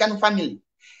Mazi Nnamdi Kanu family.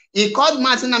 He called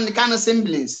Mazi Nnamdi Kanu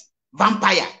siblings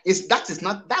vampire.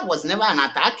 That was never an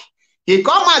attack. He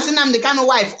called Mazi Nnamdi Kanu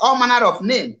wife all manner of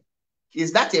name.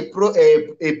 Is that a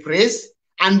praise?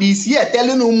 And he's here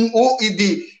telling him,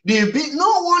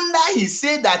 no wonder he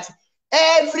said that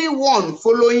everyone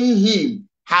following him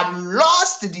have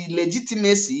lost the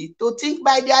legitimacy to think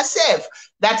by themselves,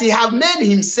 that he have made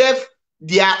himself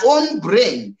their own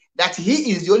brain, that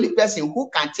he is the only person who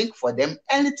can think for them.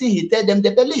 Anything he tell them,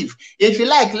 they believe. If you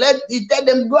like, let he tell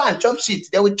them go and chop shit,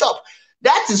 they will chop.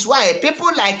 That is why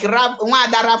people like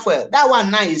Rapture, that one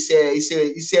now is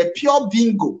a pure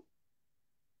bingo.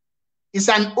 It's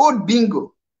an old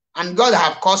bingo, and God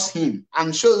have cursed him,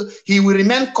 and so he will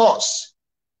remain cursed.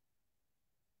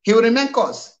 He will remain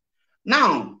cursed.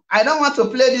 Now, I don't want to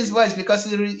play this voice because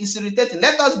it's irritating.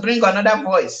 Let us bring another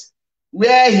voice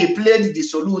where he played the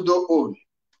Soludo own.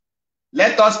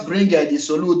 Let us bring the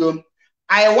Soludo.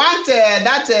 I want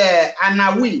that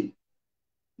Anawi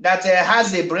that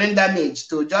has a brain damage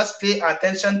to just pay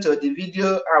attention to the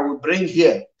video I will bring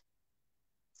here.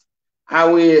 I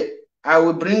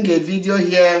will bring a video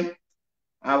here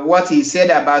of what he said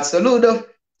about Soludo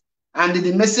and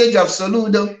the message of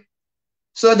Soludo,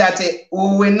 so that we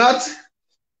will not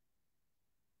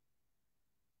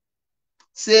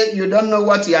say you don't know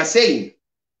what you are saying.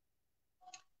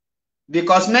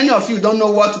 Because many of you don't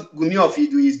know what Gumi of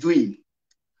Iduu is doing.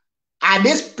 At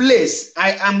this place,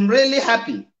 I am really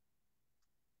happy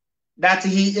that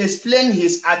he explained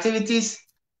his activities.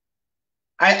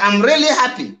 I am really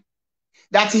happy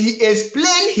that he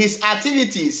explained his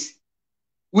activities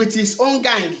with his own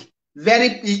gang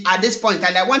at this point.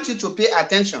 And I want you to pay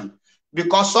attention,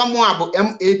 because someone about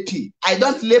MAP, I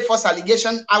don't lay false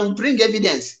allegation. I will bring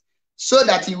evidence so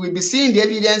that you will be seeing the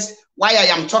evidence while I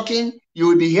am talking. You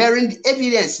will be hearing the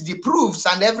evidence, the proofs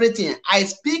and everything. I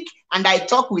speak and I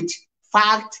talk with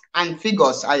facts and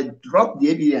figures. I drop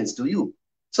the evidence to you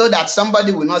so that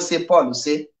somebody will not say, Paul will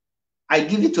say, I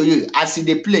give it to you as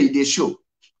they play, they show.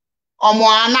 Now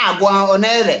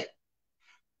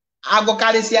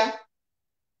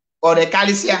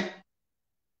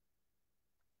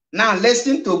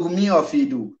listen to Gumi of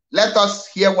Iduu. Let us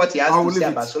hear what he has to say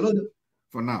about Soludo.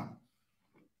 For now.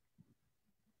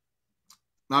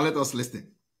 Now let us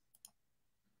listen.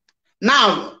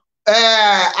 Now,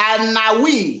 I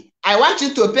want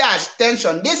you to pay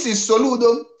attention. This is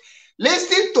Soludo.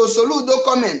 Listen to Soludo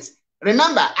comments.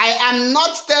 Remember, I am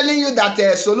not telling you that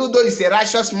Soludo is a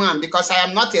righteous man, because I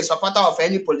am not a supporter of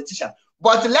any politician.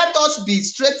 But let us be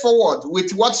straightforward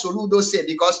with what Soludo said,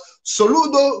 because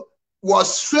Soludo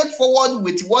was straightforward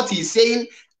with what he's saying,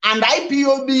 and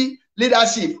IPOB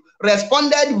leadership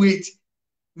responded with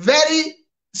very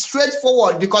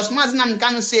straightforward because Mazi Nnamdi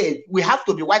Kanu said we have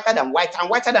to be whiter than white and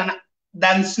whiter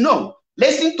than snow.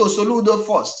 Listen to Soludo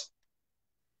first.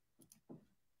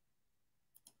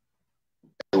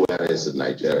 Where is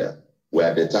Nigeria? We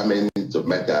are determined to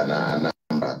make an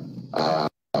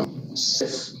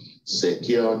safe,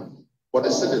 secure for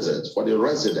the citizens, for the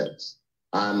residents,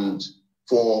 and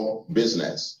for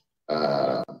business.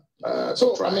 So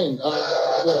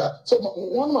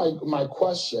one of my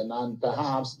question, and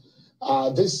perhaps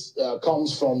this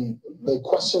comes from the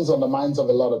questions on the minds of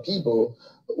a lot of people,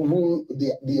 who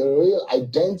the real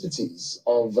identities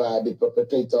of the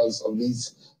perpetrators of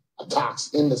these attacks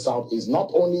in the South is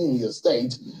not only in your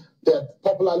state, they're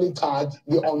popularly tagged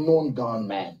the unknown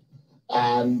gunmen.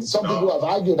 And some people have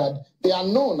argued that they are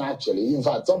known actually. In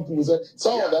fact, some people say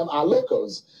some of them are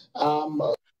locals.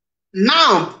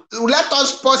 Now, let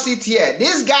us pause it here.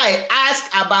 This guy asked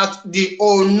about the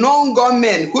unknown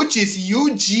gunmen, which is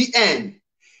UGN.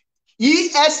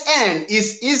 ESN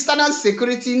is Eastern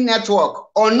Security Network.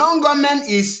 Unknown gunmen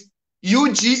is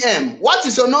UGM. What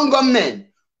is unknown gunmen?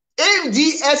 If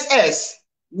DSS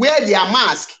wear their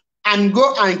mask and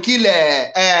go and kill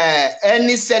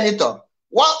any senator,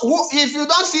 if you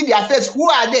don't see their face, who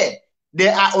are they? They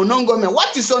are unknown gunmen.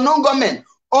 What is unknown gunmen?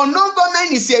 Unknown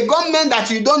gunmen is a gunmen that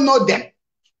you don't know them.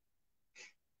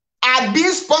 Are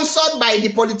being sponsored by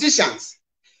the politicians,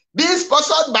 being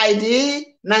sponsored by the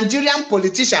Nigerian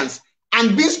politicians,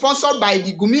 and being sponsored by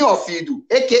the Gumi of Iduu,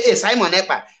 aka Simon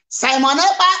Ekpa. Simon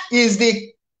Ekpa is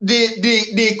the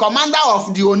commander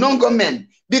of the unknown gunmen.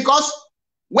 Because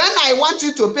when I want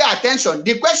you to pay attention,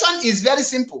 the question is very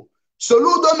simple.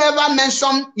 Soludo never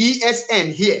mentioned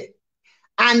ESN here.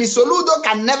 And Soludo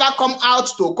can never come out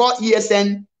to call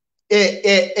ESN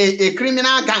a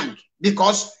criminal gang,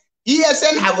 because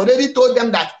ESN have already told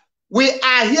them that we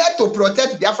are here to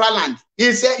protect Biafra land.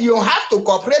 He said you have to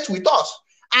cooperate with us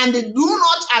and do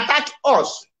not attack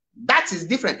us. That is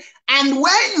different. And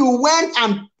when you went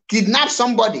and kidnapped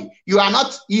somebody, you are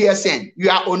not ESN, you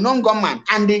are unknown gunman.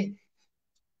 And being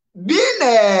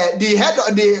the head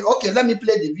of the, okay, let me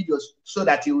play the videos so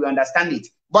that you will understand it.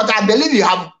 But I believe you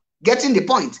have getting the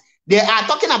point. They are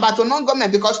talking about unknown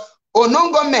gunmen because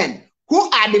unknown gunmen,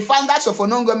 who are the founders of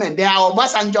unknown gunmen? They are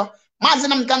Obasanjo. Mazi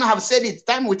Nnamdi Kanu have said it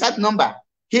time without number.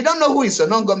 He don't know who is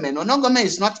unknown gunmen. Unknown gunmen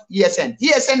is not ESN.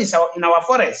 ESN is in our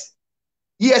forest.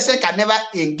 ESN can never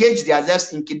engage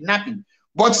themselves in kidnapping.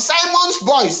 But Simon's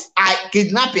boys are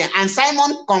kidnapping, and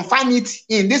Simon confirmed it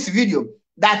in this video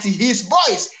that his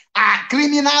boys are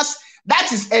criminals.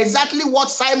 That is exactly what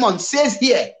Simon says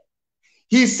here.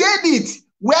 He said it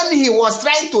when he was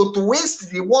trying to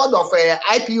twist the word of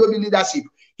IPOB leadership.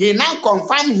 He now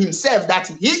confirmed himself that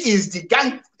he is the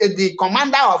gang, the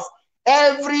commander of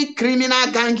every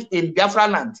criminal gang in Biafra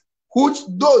land. Which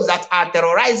those that are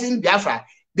terrorizing Biafra,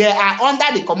 they are under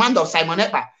the command of Simon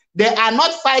Ekpa. They are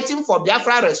not fighting for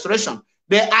Biafra restoration.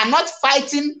 They are not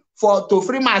fighting to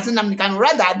free Mazi Nnamdi Kanu.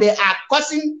 Rather, they are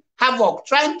causing havoc,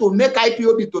 trying to make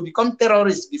IPOB to become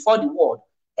terrorists before the world.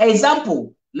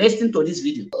 Example, listen to this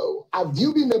video. Have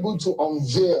you been able to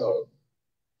unveil,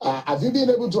 have you been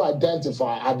able to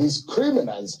identify, are these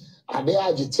criminals, are they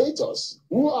agitators?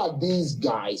 Who are these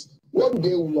guys? What do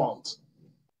they want?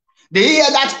 Do you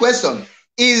hear that question?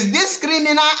 Is this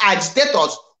criminal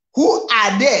agitators? Who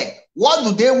are they? What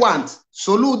do they want?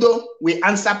 Soludo will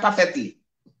answer perfectly.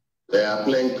 They are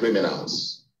playing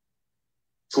criminals.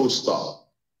 Full stop.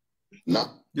 No.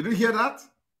 Did you hear that?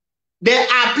 They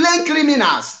are playing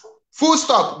criminals. Full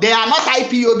stop. They are not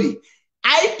IPOB.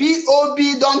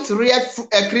 IPOB don't react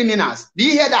criminals. Do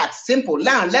you hear that? Simple.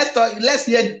 Now let's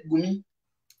hear Gumi.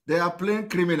 They are playing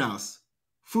criminals.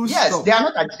 Full yes, stop. They are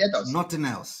not agitators. Nothing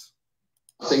else.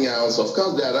 Nothing else. Of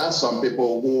course, there are some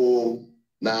people who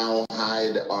now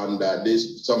hide under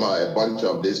this, a bunch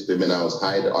of these criminals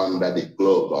hide under the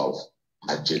cloak of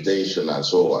agitation and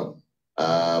so on.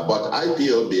 But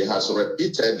IPOB has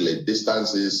repeatedly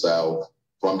distanced itself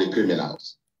from the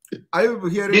criminals. Are you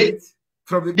hearing it?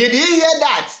 Did you hear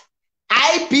that?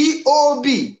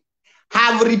 IPOB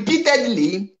have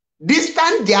repeatedly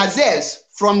distanced themselves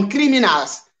from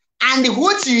criminals. And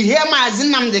what you hear Mazi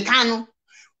Nnamdi Kanu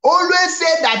always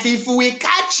say that if we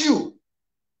catch you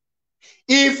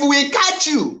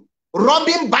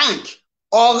robbing bank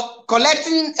or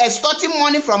extorting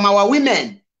money from our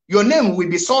women, your name will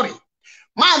be sorry.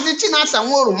 Mazi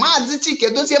Chinasanworu, Mazi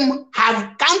Chikedosim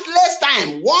have countless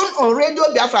times warned on Radio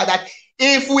Biafra that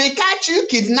if we catch you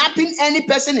kidnapping any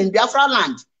person in Biafra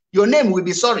land, your name will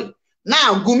be sorry.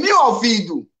 Now, Gumi of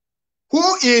Iduu,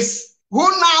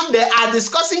 who now they are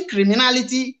discussing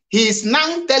criminality, he is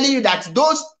now telling you that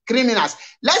those criminals,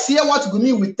 let's hear what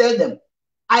Gumi will tell them.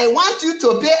 I want you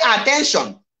to pay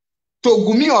attention to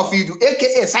Gumi of Iduu,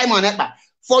 aka Simon Ekpa,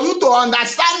 for you to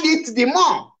understand it the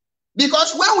more.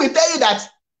 Because when we tell you that,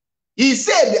 he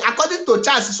said, according to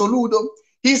Charles Soludo,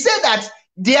 he said that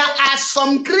there are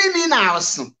some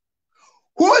criminals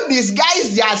who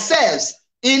disguise themselves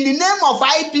in the name of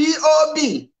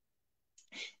IPOB,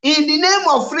 in the name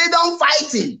of freedom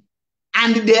fighting,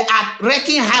 and they are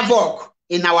wreaking havoc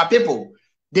in our people.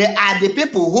 They are the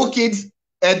people who killed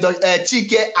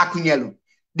Chike Akunyelu,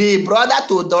 the brother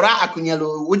to Dora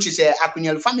Akunyelu, which is a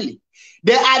Akunyelu family.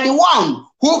 They are the one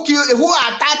who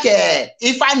attacked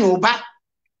Ifeanyi Uba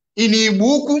in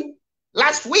Ibuku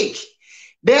last week.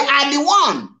 They are the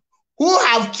one who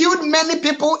have killed many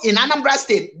people in Anambra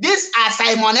State. These are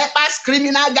Simon Ekpa's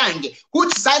criminal gang,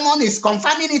 which Simon is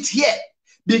confirming it here.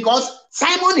 Because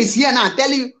Simon is here now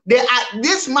telling you,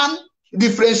 this man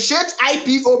differentiates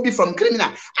IPOB from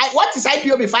criminal. What is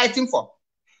IPOB fighting for?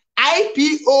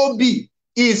 IPOB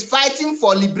is fighting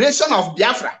for liberation of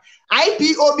Biafra.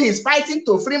 IPOB is fighting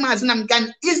to free Mazi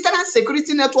Nnamdi. Eastern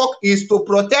Security Network is to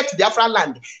protect Biafra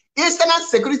land. Eastern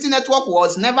Security Network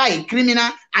was never a criminal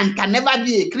and can never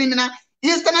be a criminal.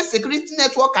 Eastern Security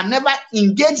Network can never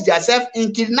engage themselves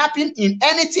in kidnapping in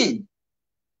anything.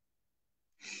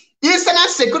 Eastern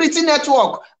Security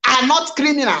Network are not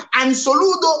criminal. And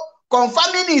Soludo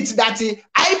confirming it that the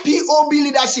IPOB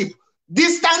leadership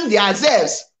distance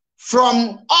themselves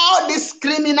from all these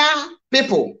criminal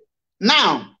people.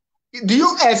 Now, do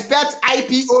you expect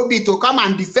IPOB to come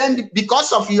and defend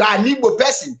because of you are an Igbo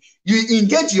person? You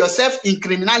engage yourself in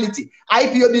criminality.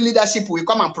 IPOB leadership will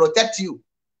come and protect you.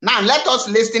 Now let us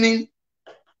listening.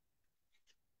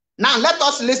 Now let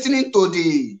us listening to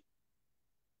the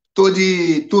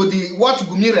what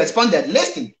Gumi responded.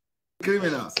 Listen.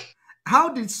 Criminals. How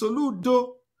did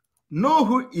Soludo know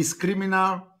who is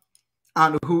criminal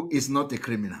and who is not a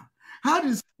criminal? How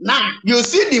does now you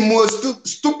see the most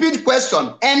stupid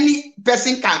question any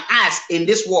person can ask in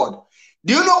this world?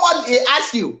 Do you know what they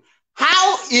ask you?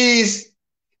 How is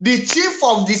the chief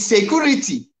of the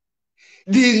security,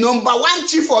 the number one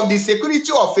chief of the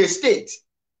security of a state,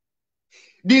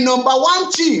 the number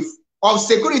one chief of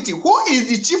security, who is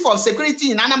the chief of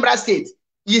security in Anambra State,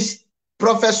 is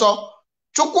Professor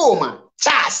Chukwuma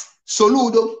Charles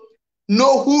Soludo,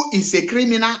 know who is a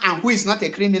criminal and who is not a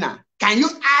criminal? Can you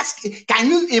ask, can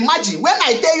you imagine when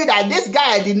I tell you that this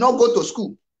guy did not go to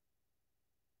school?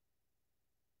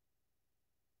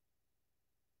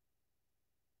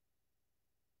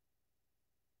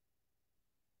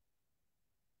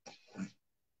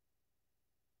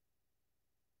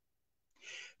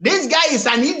 This guy is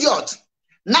an idiot.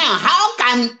 Now, how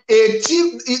can a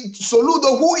chief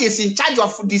Soludo, who is in charge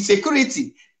of the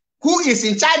security, who is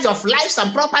in charge of lives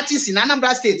and properties in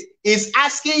Anambra State, is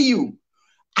asking you,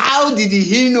 how did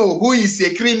he know who is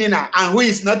a criminal and who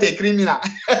is not a criminal?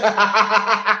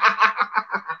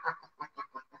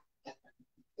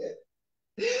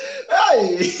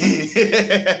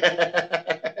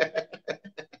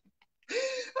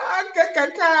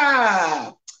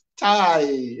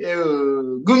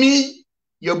 Gumi,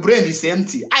 your brain is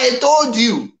empty. I told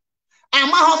you.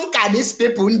 Amahomka, these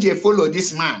people follow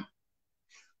this man.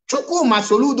 Chukwuma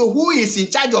Soludo, who is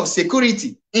in charge of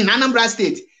security in Anambra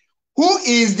State, who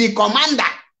is the commander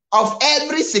of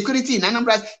every security in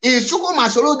Anambra, is Chukwuma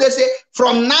Soludo say,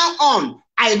 from now on,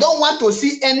 I don't want to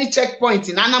see any checkpoint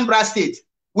in Anambra State.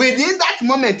 Within that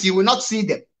moment, you will not see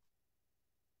them.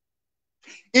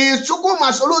 Is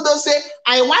Chukwuma Soludo say,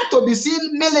 I want to be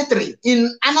seen military in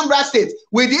Anambra State.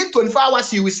 Within 24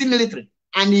 hours, you will see military.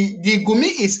 And the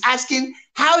Gumi is asking,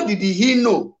 how did he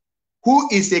know who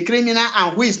is a criminal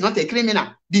and who is not a criminal?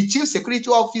 The chief security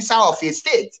officer of a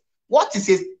state. What is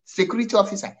a security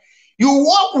officer? You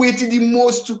work with the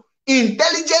most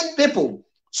intelligent people.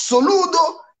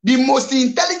 Soludo, the most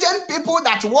intelligent people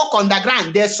that work on the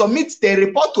ground, they submit the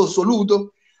report to Soludo.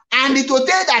 And it will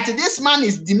tell that this man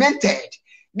is demented.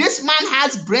 This man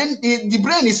has brain, the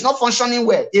brain is not functioning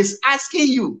well. He's asking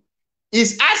you,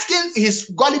 he's asking his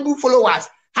gullible followers,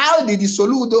 how did the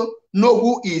Soludo know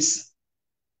who is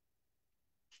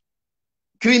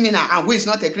criminal and who is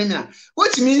not a criminal?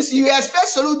 Which means you expect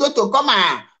Soludo to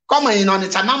come in on the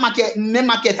Channel market, main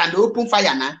market and open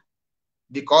fire now,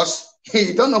 because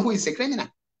you don't know who is a criminal.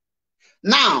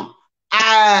 Now,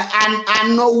 I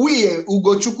know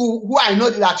Ugochukwu, who I know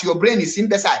that your brain is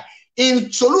imbecile. In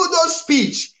Soludo's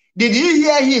speech, did you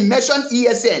hear him mention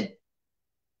ESN?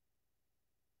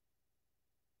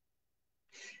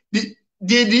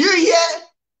 Did you hear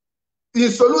in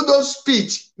Soludo's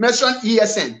speech mention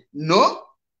ESN? No.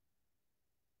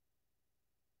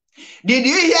 Did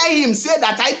you hear him say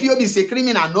that IPOB is a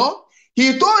criminal? No.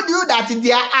 He told you that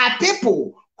there are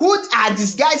people who are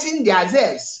disguising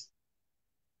themselves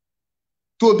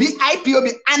to be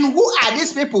IPOB. And who are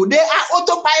these people? They are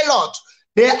Autopilot.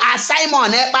 They are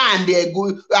Simon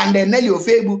Epa and Nelly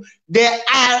Ofebu. They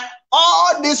are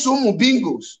all these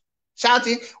Umubingos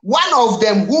shouting. One of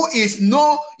them who is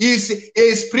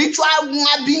a spiritual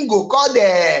bingo called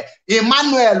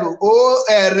Emmanuel or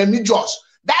Remigius.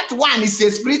 That one is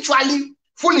a spiritually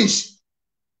foolish.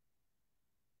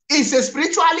 Is a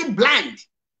spiritually blind.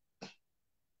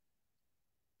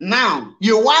 Now,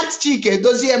 you want Chike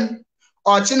Doziem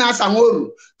or China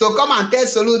Samoru to come and tell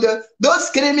Soludo, those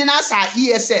criminals are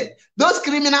ESN. Those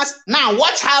criminals, now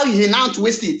watch how he now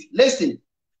twist it.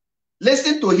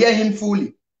 Listen to hear him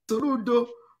fully. Soludo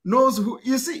knows who,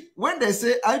 you see, when they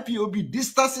say IPOB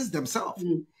distances themselves,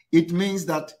 it means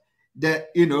that they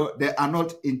are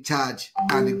not in charge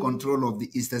and in control of the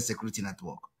Eastern Security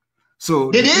Network.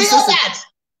 So did you hear that?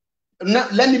 No,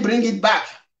 let me bring it back.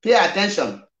 Pay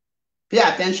attention. Pay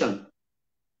attention.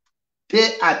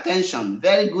 Pay attention.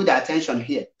 Very good attention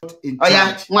here. In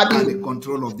charge and the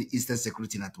control of the Eastern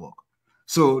Security Network.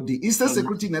 So the Eastern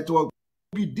Security Network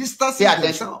be distancing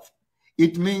themselves.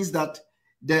 It means that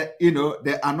they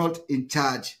are not in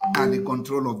charge and in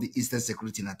control of the Eastern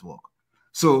Security Network.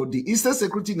 So the Eastern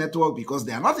Security Network, because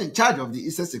they are not in charge of the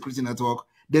Eastern Security Network,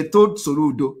 they told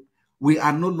Soludo, we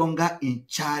are no longer in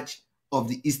charge of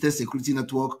the Eastern Security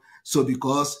Network. So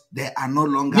because they are no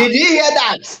longer... Did you hear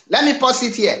that? Let me pause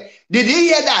it here. Did you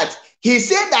hear that? He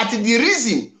said that the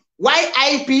reason why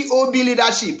IPOB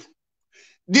leadership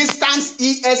distance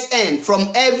ESN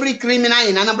from every criminal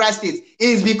in Anambra State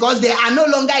is because they are no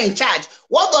longer in charge.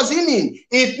 What does it mean?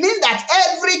 It means that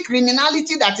every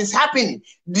criminality that is happening,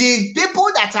 the people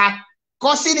that are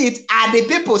causing it are the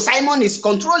people Simon is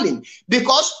controlling,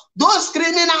 because those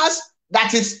criminals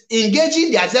that is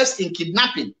engaging themselves in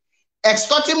kidnapping,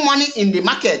 extorting money in the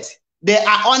market, they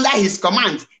are under his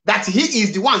command, that he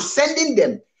is the one sending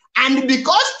them. And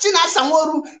because China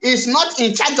Samoru is not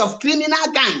in charge of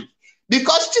criminal gang,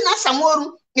 because China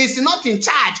Samoru is not in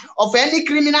charge of any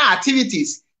criminal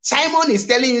activities, Simon is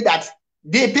telling you that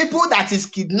the people that is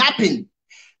kidnapping,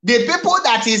 the people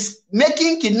that is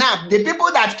making kidnap, the people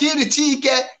that kill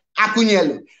Chike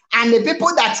Akunyelu, and the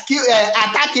people that kill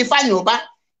attack Ifanyoba,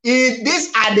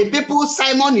 these are the people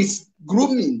Simon is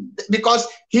grooming, because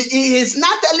he is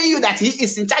not telling you that he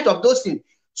is in charge of those things.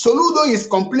 Soludo is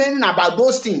complaining about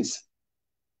those things.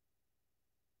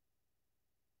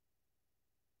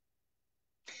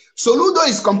 Soludo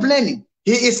is complaining.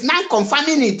 He is now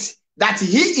confirming it, that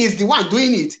he is the one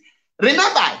doing it.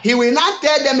 Remember, he will not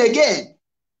tell them again.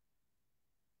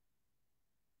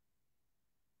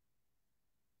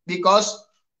 Because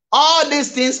all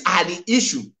these things are the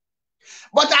issue.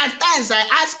 But at times I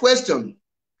ask question,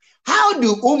 how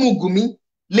do Umugumi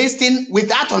listen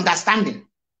without understanding?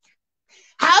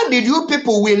 How did you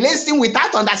people will listen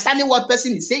without understanding what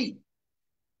person is saying?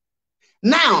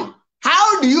 Now,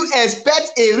 how do you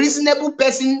expect a reasonable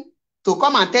person to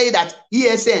come and tell you that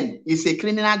ESN is a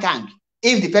criminal gang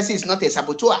if the person is not a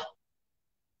saboteur?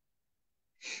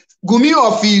 Gumi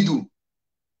of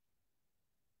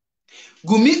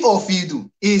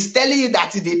Iduu is telling you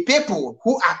that the people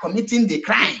who are committing the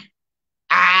crime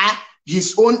are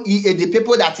his own, the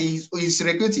people that he is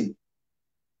recruiting.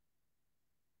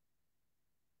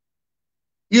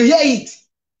 You hear it?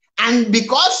 And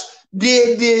because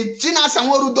the China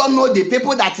Samoru don't know the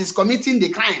people that is committing the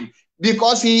crime,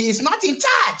 because he is not in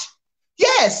charge.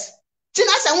 Yes,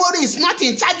 China Samoru is not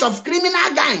in charge of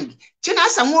criminal gang. China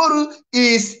Samoru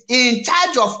is in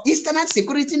charge of Eastern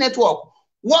Security Network,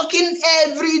 working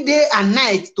every day and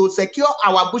night to secure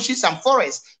our bushes and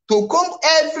forests, to comb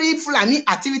every Fulani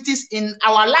activities in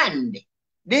our land.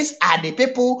 These are the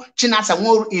people China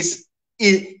Samoru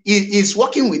is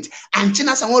working with, and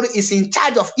China Samoru is in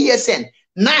charge of ESN.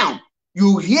 Now,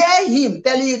 you hear him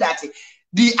telling you that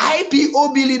the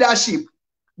IPOB leadership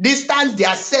distance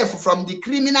themselves from the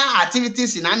criminal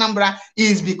activities in Anambra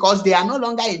is because they are no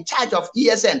longer in charge of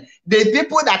ESN. The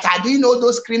people that are doing all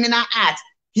those criminal acts,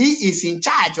 he is in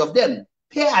charge of them.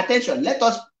 Pay attention. Let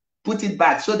us put it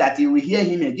back so that you will hear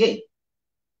him again.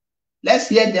 Let's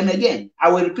hear them again. I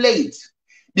will play it.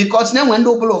 Because now when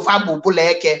when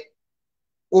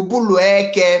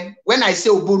I say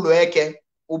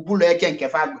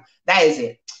that is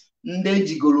it.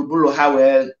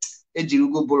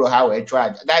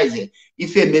 That is it.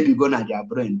 If it maybe go to their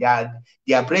brain,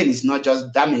 their brain is not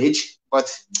just damaged, but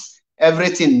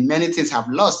everything, many things have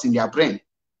lost in their brain.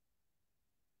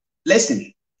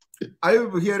 Listen. Are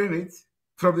you hearing it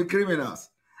from the criminals?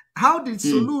 How did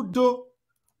Soludo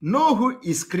know who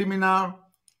is criminal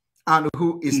and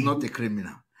who is not a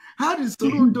criminal? How does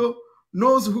Soludo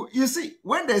knows who? You see,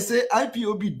 when they say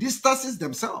IPOB distances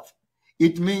themselves,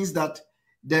 it means that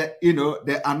they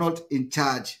are not in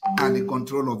charge and in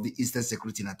control of the Eastern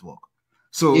Security Network.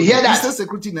 So the Eastern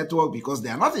Security Network, because they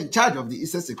are not in charge of the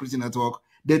Eastern Security Network,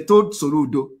 they told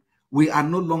Soludo, we are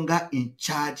no longer in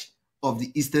charge of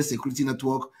the Eastern Security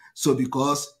Network, so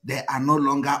because they are no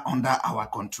longer under our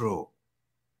control.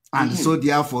 And so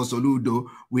therefore, Soludo,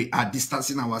 we are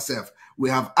distancing ourselves. We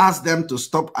have asked them to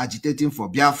stop agitating for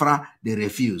Biafra, they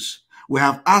refuse. We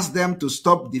have asked them to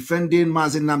stop defending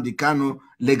Mazi Nnamdi Kanu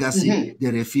legacy, they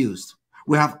refused.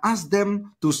 We have asked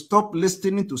them to stop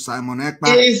listening to Simon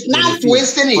Ekpa. It's not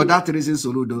listening. For that reason,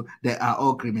 Soludo, they are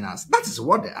all criminals. That is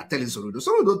what they are telling Soludo.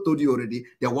 Soludo told you already,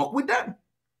 they work with them.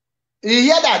 You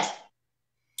hear that?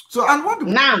 So, and what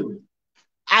now,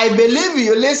 I believe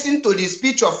you listen to the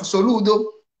speech of Soludo,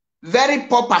 very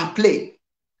pop and play,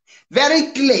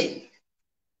 very clean.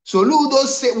 Soludo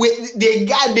say,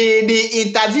 the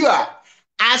interviewer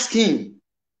asked him,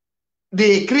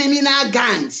 the criminal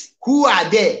gangs, who are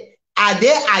there? Are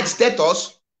they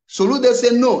agitators? Soludo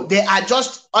said, no, they are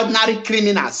just ordinary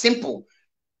criminals, simple.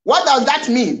 What does that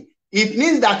mean? It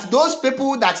means that those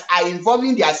people that are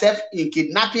involving themselves in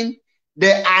kidnapping,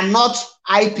 they are not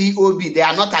IPOB, they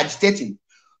are not agitating.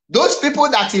 Those people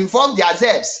that involve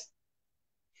themselves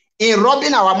in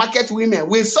robbing our market women,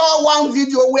 we saw one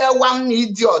video where one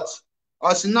idiot,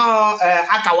 or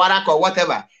Akawarak or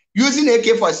whatever, using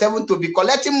AK-47 to be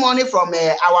collecting money from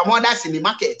our mothers in the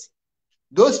market.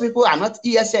 Those people are not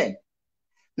ESN.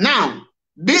 Now,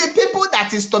 the people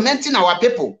that is tormenting our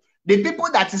people, the people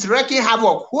that is wreaking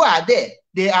havoc, who are there?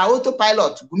 They are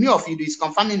autopilot. Gumi of Iduu is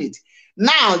confirming it.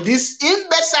 Now, this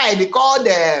imbecile called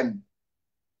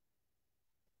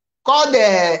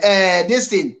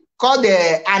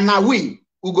Anawi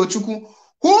Ugochukwu,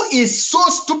 who is so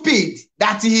stupid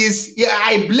that he is,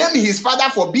 I blame his father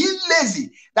for being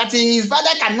lazy, that his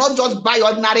father cannot just buy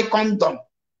ordinary condom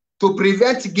to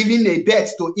prevent giving a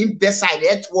birth to imbecile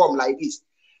earthworm like this.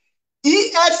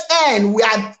 ESN,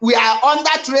 we are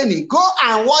under training. Go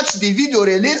and watch the video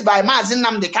released by Mazi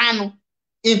Nnamdi Kanu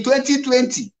in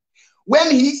 2020 when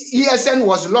ESN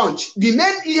was launched. The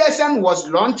name ESN was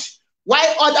launched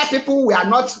while other people were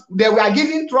not. They were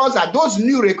giving trousers. Those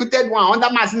new recruited one under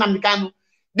Mazi Nnamdi Kanu.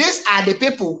 These are the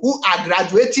people who are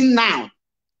graduating now.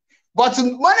 But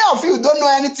many of you don't know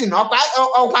anything.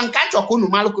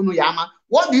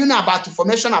 What do you know about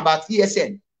information about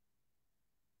ESN?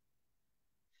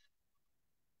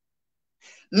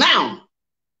 Now,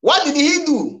 what did he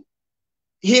do?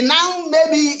 He now,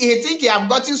 maybe he think he have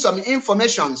gotten some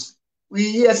informations with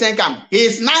ESN camp. He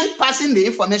is now passing the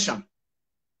information.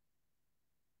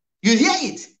 You hear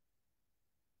it?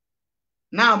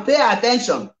 Now pay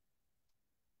attention.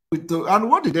 And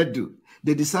what did they do?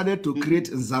 They decided to create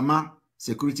Nzama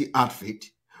security outfit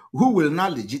who will now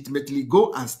legitimately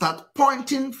go and start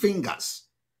pointing fingers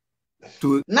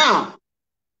to. Now,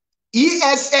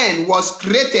 ESN was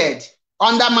created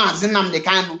under Mazi Nnamdi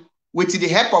Kanu with the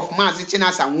help of Mazi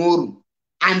Chinasa Nworu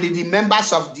and the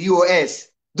members of DOS,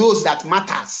 those that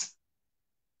matters.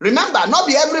 Remember, not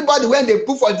be everybody when they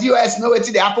put for DOS know what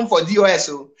they happen for DOS.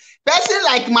 So, person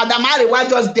like Madam Ariwa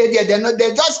just did there,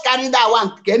 they just carry that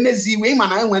one.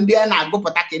 When they are go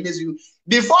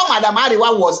before Madam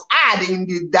Ariwa was added in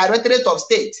the Directorate of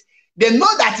State, they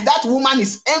know that that woman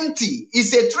is empty,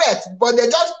 is a threat, but they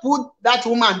just put that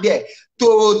woman there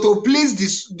to please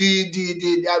this.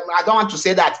 I don't want to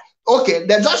say that. Okay,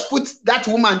 they just put that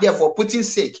woman there for putting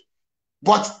sake,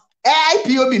 but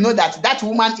IPOB know that that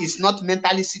woman is not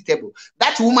mentally suitable.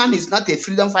 That woman is not a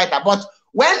freedom fighter. But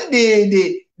when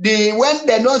they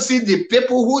don't see the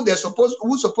people who supposed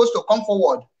to come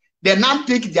forward, they now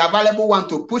pick the available one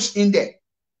to push in there.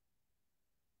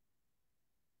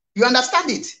 You understand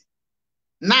it?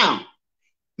 Now,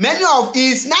 many of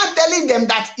is now telling them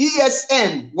that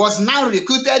ESN was now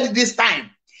recruited this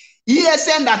time.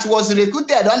 ESN that was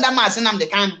recruited under Mazi Nnamdi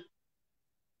Kanu.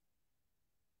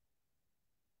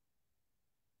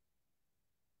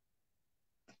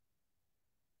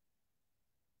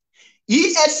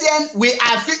 ESN, we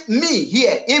are me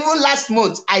here. Even last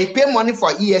month, I pay money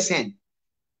for ESN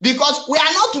because we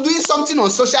are not doing something on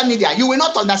social media. You will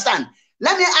not understand.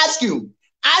 Let me ask you.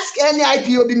 Ask any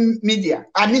IPOB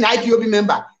IPOB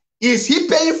member, is he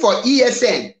paying for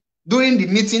ESN during the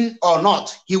meeting or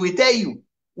not? He will tell you,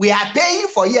 we are paying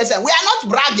for ESN. We are not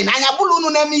bragging.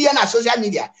 On social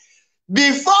media.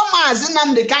 Before Mazi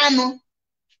Nnamdi Kanu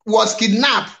was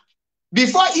kidnapped,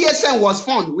 before ESN was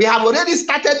formed, we have already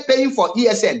started paying for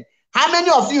ESN. How many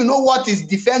of you know what is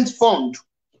defense fund?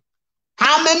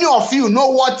 How many of you know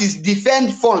what is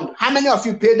defend fund? How many of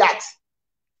you pay that?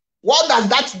 What does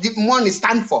that money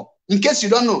stand for? In case you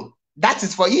don't know, that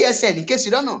is for ESN. In case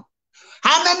you don't know,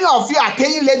 how many of you are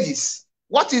paying ladies?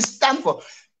 What is stand for?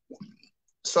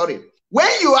 Sorry, when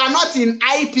you are not in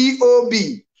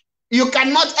IPOB, you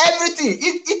cannot everything.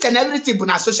 Each and everything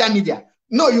on social media.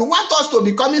 No, you want us to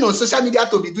be coming on social media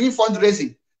to be doing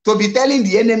fundraising, to be telling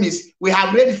the enemies we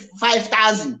have raised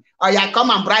 5,000, or you come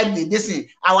and bribe this thing.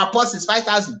 Our post is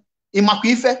 5,000. In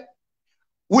Makuife,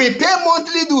 we pay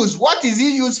monthly dues. What is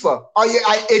it used for? Or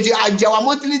our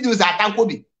monthly dues are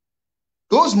Tankobi.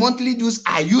 Those monthly dues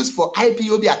are used for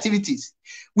IPOB activities.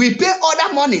 We pay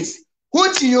other monies,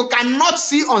 which you cannot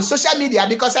see on social media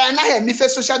because I am not here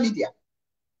social media.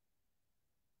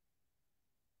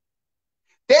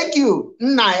 Thank you,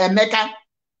 Nna Emeka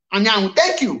Anyanwu.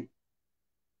 Thank you.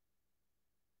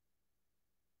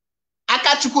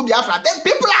 Akachuku Biafra. Then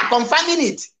people are confirming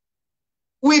it.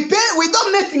 We pay, we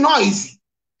don't make noise.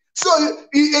 So,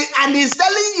 and he's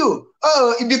telling you,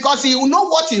 oh, because he will know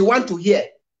what you want to hear.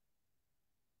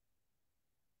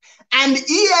 And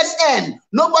ESN,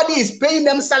 nobody is paying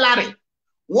them salary.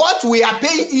 What we are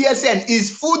paying ESN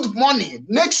is food money.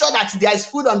 Make sure that there is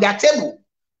food on their table.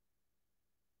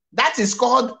 That is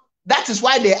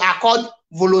why they are called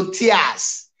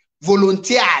volunteers.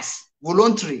 Volunteers,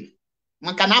 voluntary.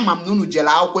 You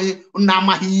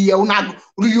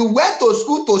went to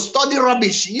school to study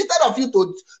rubbish instead of you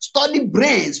to study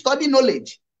brain, study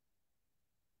knowledge.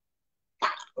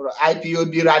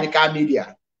 IPOB Radical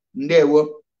Media.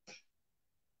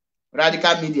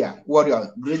 Radical Media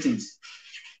Warrior, greetings.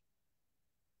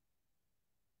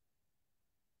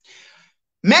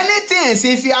 Many things,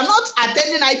 if you are not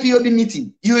attending IPOB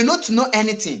meeting, you will not know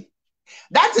anything.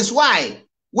 That is why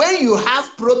when you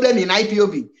have problem in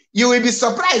IPOB, you will be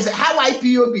surprised how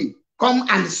IPOB come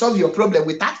and solve your problem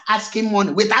without asking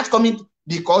money, without coming,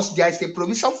 because there is a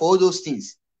provision for all those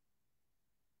things.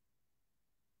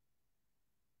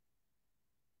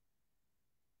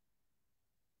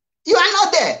 You are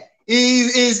not there. He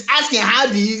is asking how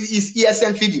is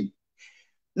ESN feeding.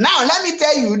 Now, let me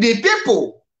tell you, the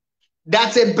people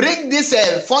that bring this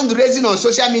fundraising on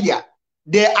social media,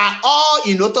 they are all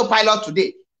in autopilot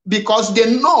today because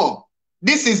they know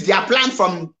this is their plan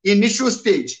from initial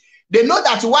stage. They know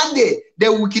that one day they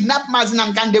will kidnap Mazi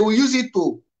and they will use it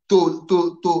to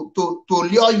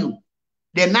lure you.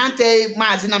 They now tell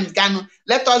Mazi and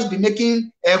let us be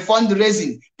making a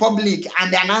fundraising public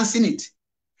and announcing it.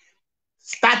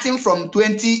 Starting from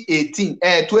 2015,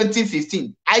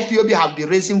 IPOB have been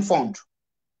raising fund.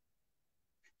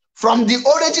 From the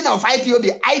origin of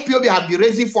IPOB have been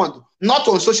raising fund, not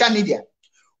on social media.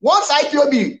 Once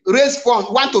IPOB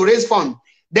want to raise fund,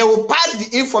 they will pass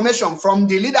the information from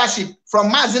the leadership, from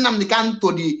Mazi Nnamdi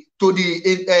to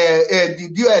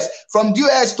the US, from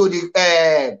US to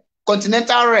the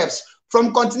continental reps,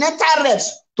 from continental reps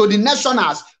to the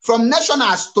nationals, from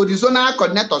nationals to the zonal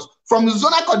coordinators, from the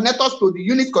zonal coordinators to the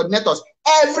unit coordinators.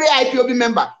 Every IPOB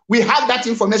member, we have that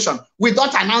information. We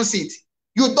don't announce it.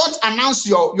 You don't announce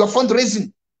your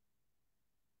fundraising.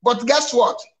 But guess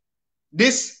what?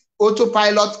 This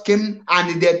autopilot came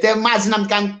and they tell Mazi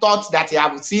Nnamdi thought that he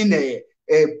have seen a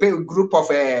group of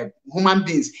human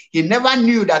beings. He never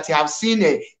knew that he have seen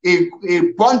a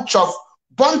bunch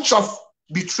of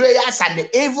betrayers and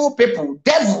evil people,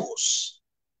 devils.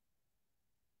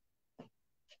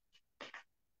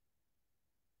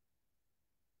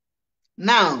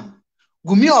 Now,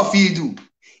 Gumi of Iduu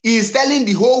is telling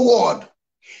the whole world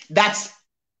that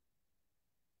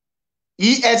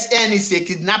ESN is a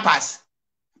kidnappers.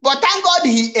 But thank God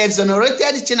he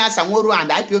exonerated China Sanwo-Olu and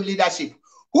IPOB leadership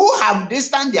who have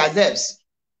distanced themselves.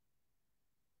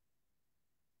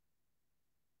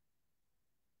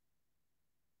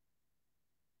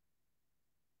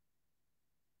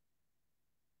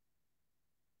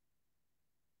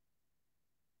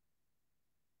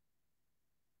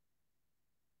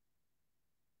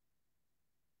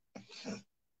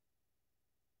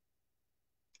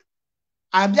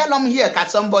 I'm here at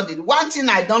somebody. One thing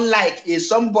I don't like is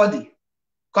somebody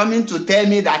coming to tell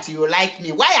me that you like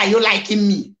me. Why are you liking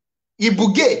me?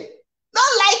 Ibuge.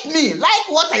 Don't like me. Like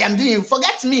what I am doing.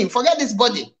 Forget me. Forget this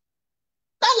body.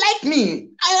 Don't like me.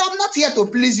 I am not here to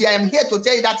please you. I am here to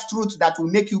tell you that truth that will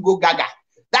make you go gaga.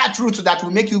 That truth that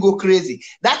will make you go crazy.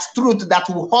 That truth that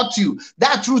will hurt you.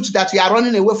 That truth that you are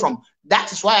running away from.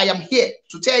 That is why I am here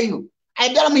to tell you. I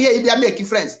am here if you are making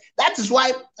friends. That is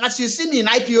why, as you see me in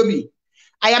IPOB,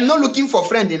 I am not looking for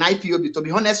friend in IPOB, to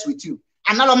be honest with you.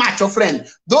 I'm not a macho friend.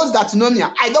 Those that know me,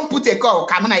 I don't put a call,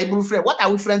 come on, I friend. What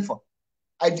are we friends for?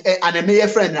 And a mayor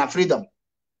friend and freedom.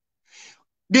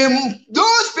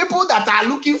 Those people that are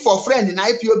looking for friend in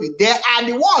IPOB, they are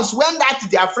the ones when that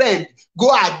their friend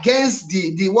go against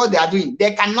the what they are doing.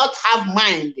 They cannot have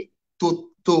mind to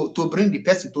bring the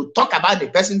person, to talk about the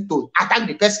person, to attack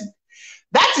the person.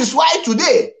 That is why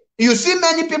today you see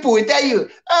many people will tell you,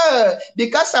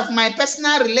 because of my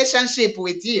personal relationship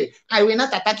with you, I will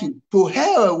not attack you. To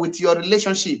hell with your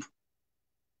relationship.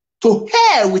 To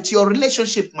hell with your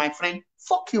relationship, my friend.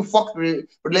 Fuck you, fuck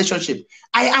relationship.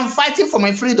 I am fighting for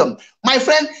my freedom. My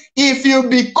friend, if you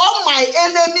become my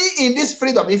enemy in this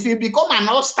freedom, if you become an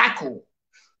obstacle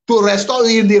to restore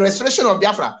in the restoration of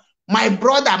Biafra, my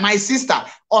brother, my sister,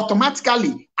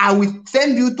 automatically, I will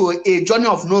send you to a journey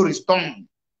of no return.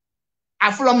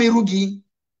 Aflomi rugi.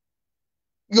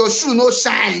 Your shoe no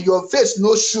shine, your face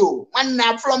no show. One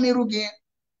aflomi rugi.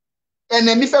 And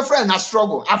then if a friend has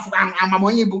struggle, I'm a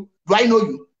monyibu. Do I know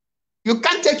you? You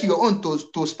can't take your own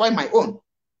to spoil my own.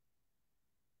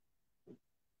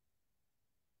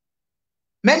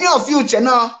 Many of you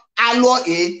channel allo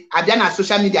A, Abiana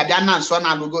social media, Abiana so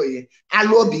na logo A,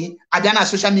 allo B, Abiana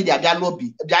social media, Abiana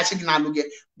B,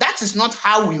 that is not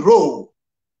how we roll.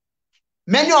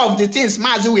 Many of the things,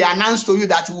 Mazi, we announced to you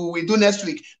that we will do next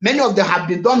week. Many of them have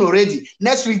been done already.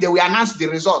 Next week, they will announce the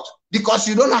result because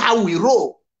you don't know how we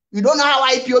roll. You don't know how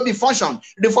IPOB function.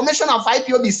 The formation of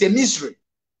IPOB is a mystery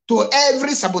to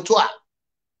every saboteur.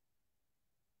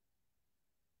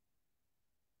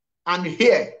 And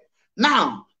here,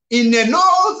 now, in the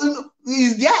north,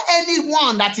 is there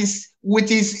anyone that is with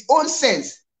his own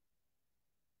sense?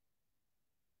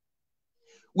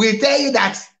 We tell you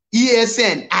that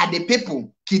ESN are the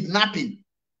people kidnapping.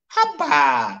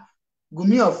 Haba,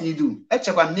 Gumi of Iduu,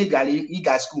 Echekwa Negali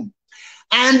Iga school.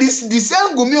 And this the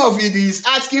same Gumi of Iduu is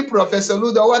asking Professor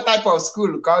Ludo what type of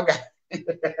school Koga.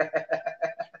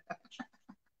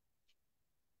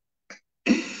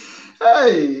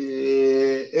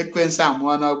 Hey, Ekwensa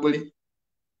Mwanabuli.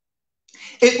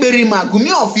 Ekperima,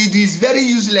 Gumi of Iduu is very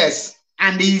useless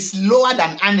and is lower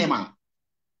than animal.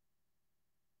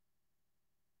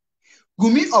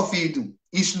 Gumi of Iduu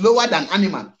is lower than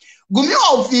animal. Gumi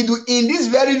of Iduu in this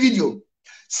very video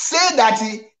said that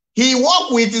he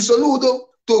worked with Soludo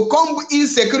to combat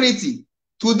insecurity.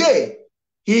 Today,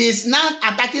 he is now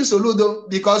attacking Soludo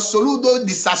because Soludo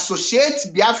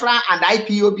disassociates Biafra and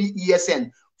IPOB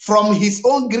ESN from his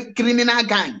own criminal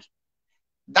gang.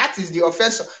 That is the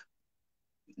offense.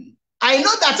 I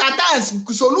know that at times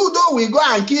Soludo will go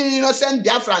and kill innocent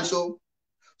Biafrans. So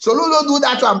Soludo do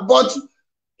that one, but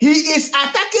he is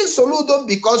attacking Soludo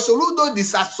because Soludo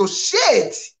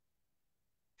disassociates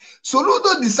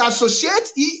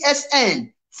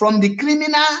ESN from the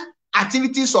criminal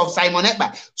activities of Simon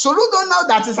Ekpa. Soludo know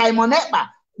that Simon Ekpa,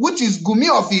 which is Gumi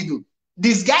of Iduu,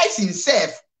 disguised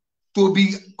himself to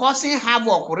be causing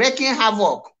havoc, wreaking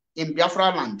havoc in Biafra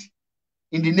land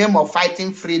in the name of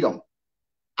fighting freedom.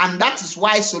 And that is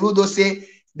why Soludo say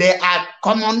they are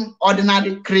common,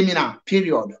 ordinary criminal,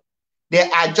 period. They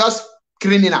are just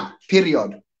criminal,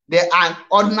 period. They are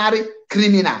ordinary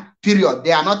criminal, period.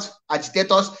 They are not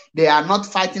agitators. They are not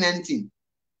fighting anything.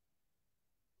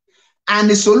 And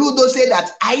the Soludo say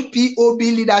that IPOB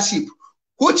leadership,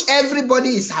 which everybody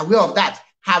is aware of that,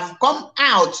 have come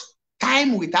out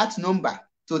time without number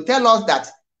to tell us that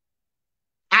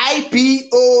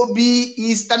IPOB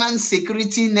Eastern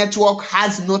Security Network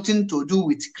has nothing to do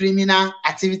with criminal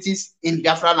activities in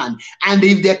Biafra land. And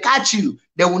if they catch you,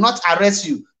 they will not arrest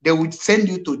you. They will send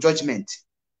you to judgment.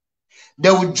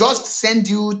 They will just send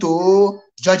you to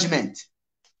judgment.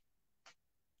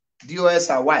 DOS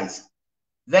are wise.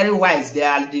 Very wise. They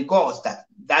are the gods.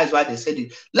 That's why they said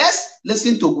it. Let's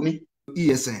listen to Gumi.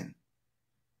 ESN.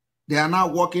 They are now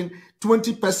working.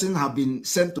 20 persons have been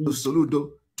sent to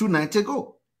Soludo 2 nights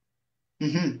ago.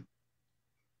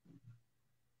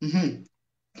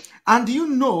 And you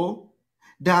know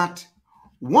that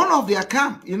one of their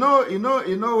camp, do you know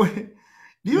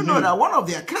that one of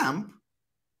their camp,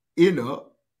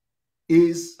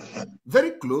 is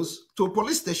very close to a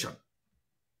police station.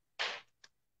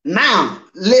 Now,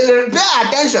 pay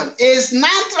attention. It's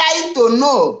now trying to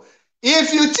know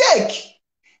if you check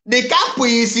the camp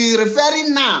he is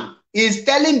referring now is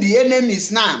telling the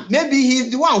enemies now. Maybe he's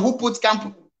the one who put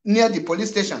camp near the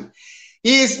police station.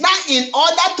 He is now in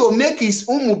order to make his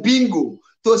own bingo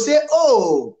to say,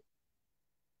 oh,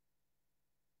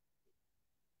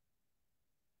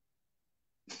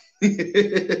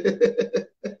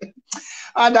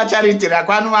 that charity, I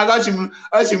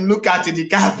got him look at the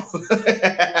camp.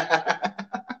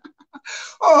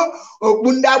 Oh,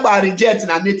 Bundaba reject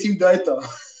a native daughter.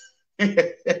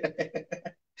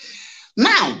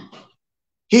 Now,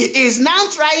 he is now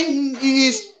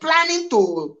planning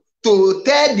to to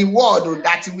tell the world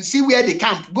that we see where they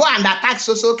camp. Go and attack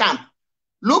social camp.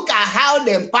 Look at how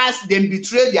them pass, them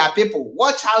betray their people.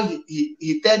 Watch how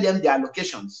he tell them their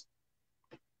locations.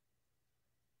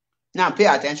 Now pay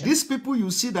attention. These people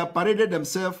you see that paraded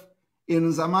themselves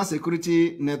in Zama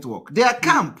security network, their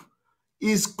camp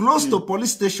is close to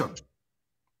police station.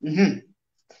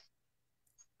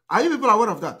 Are you people aware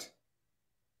of that?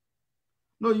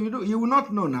 No, you will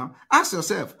not know now. Ask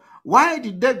yourself, why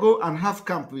did they go and have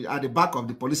camp at the back of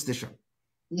the police station?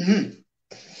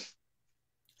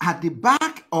 At the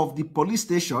back of the police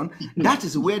station, that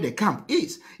is where the camp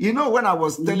is. You know, when I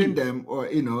was telling them, or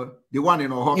you know, the one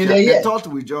in Ohio, they thought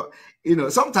we just, you know,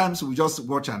 sometimes we just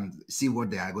watch and see what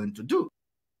they are going to do.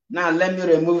 Now let me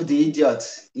remove the idiot.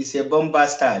 He's a bomb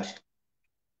bastard.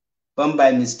 Bomb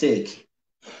by mistake.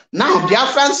 Now,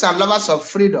 Biafrans and lovers of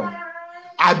freedom,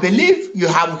 I believe you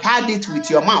have had it with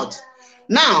your mouth.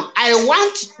 Now, I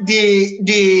want the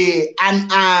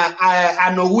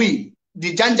Anowi,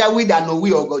 the Janjaweed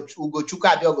Anowi Ugochukwu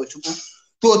Ogochukwu,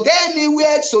 to tell me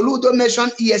where Soludo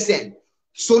mentioned ESN.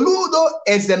 Soludo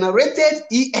exonerated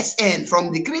ESN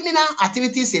from the criminal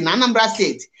activities in Anambra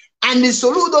State. And the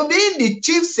Soludo, being the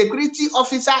chief security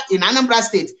officer in Anambra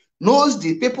State, knows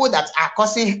the people that are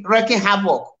wreaking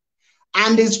havoc.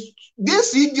 And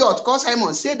this idiot, called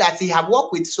Simon, said that he have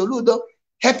worked with Soludo,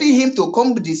 helping him to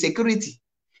comb the security.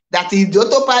 That is the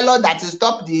autopilot that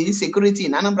stopped the insecurity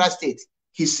in Anambra State.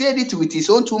 He said it with his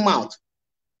own two mouths.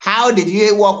 How did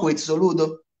he work with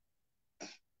Soludo?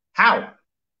 How?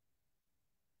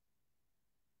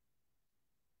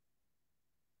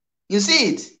 You see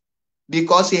it?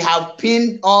 Because he have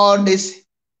pinned all this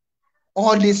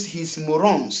his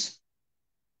morons.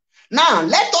 Now,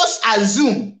 let us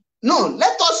assume, no,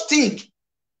 let us think,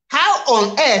 how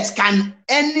on earth can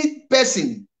any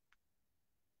person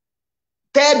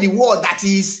tell the world that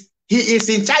he is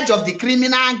in charge of the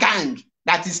criminal gang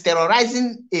that is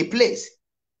terrorizing a place?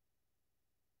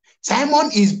 Simon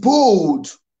is bold.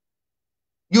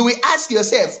 You will ask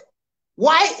yourself,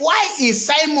 why is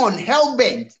Simon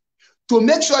hell-bent to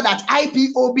make sure that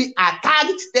IPOB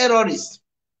attacked terrorists?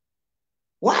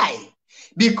 Why?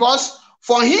 Because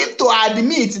for him to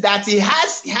admit that he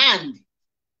has hand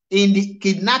in the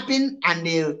kidnapping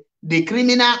and the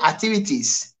criminal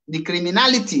activities, the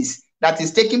criminalities that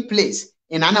is taking place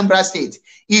in Anambra State,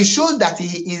 it shows that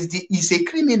he is a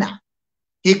criminal.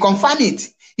 He confirmed it.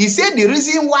 He said the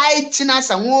reason why China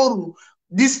Sanworu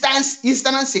distance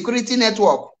Eastern Security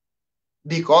Network,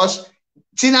 because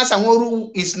China Sanworu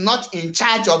is not in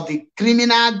charge of the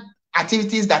criminal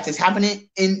activities that is happening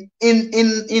in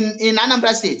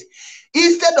Anambra State.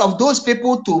 Instead of those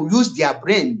people to use their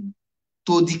brain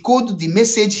to decode the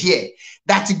message here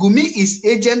that Gumi is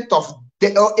agent of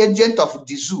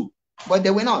the zoo, but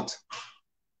they will not.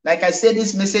 Like I said,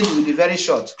 this message will be very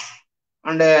short,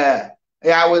 and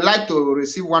I would like to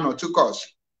receive 1 or 2 calls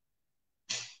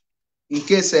in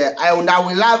case I would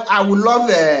love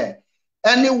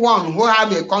anyone who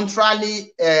have a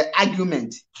contrary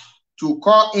argument to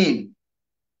call in,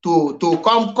 to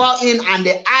call in and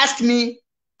they ask me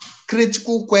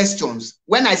critical questions.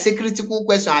 When I say critical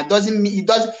questions, it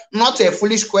does not a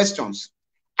foolish questions.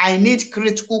 I need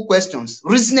critical questions,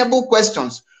 reasonable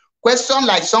questions, question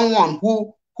like someone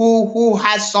who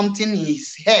has something in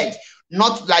his head,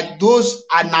 not like those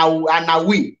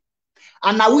Anawi.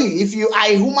 Anawi, if you are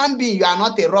a human being, you are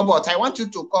not a robot. I want you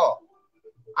to call.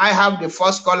 I have the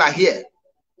first caller here.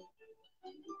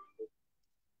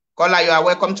 Caller, you are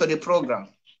welcome to the program.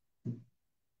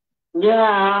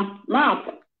 Yeah, Mark,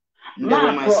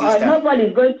 nobody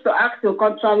is going to ask your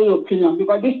contrary opinion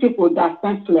because these people are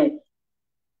senseless.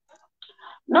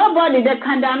 Nobody, they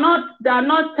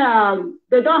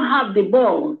don't have the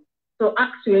balls to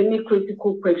ask you any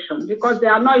critical question because they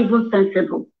are not even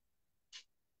sensible.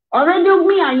 Already,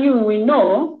 me and you, we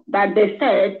know that they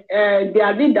said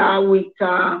their leader with.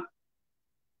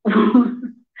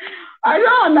 I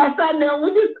don't understand them.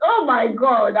 Oh my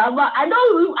God! I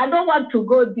don't want to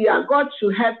go there. God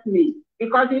should help me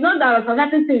because you know there are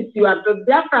certain things the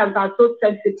Biafrans are so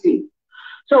sensitive.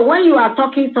 So when you are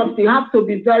talking something, you have to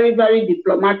be very, very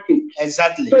diplomatic.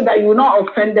 Exactly. So that you will not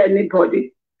offend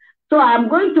anybody. So I'm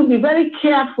going to be very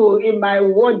careful in my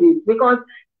wording because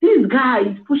this guy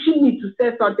is pushing me to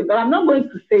say something, but I'm not going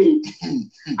to say it.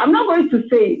 I'm not going to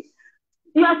say it.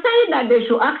 You are saying that they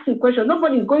should ask you questions.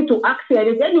 Nobody is going to ask you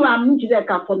anything. Anyway, I'm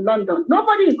Njideka from London.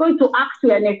 Nobody is going to ask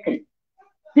you anything.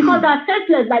 Because they're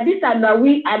senseless like this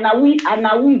Anawi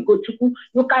Gochukwu.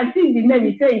 You can see the name,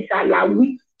 he says it's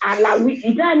Alawi. Alawi.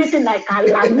 Is there anything like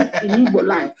Alawi in Igbo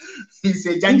land? It's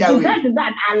a Janjaweed.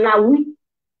 That Alawi.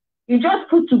 You just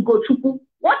put to Gochukwu.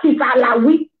 What is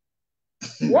Alawi?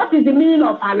 What is the meaning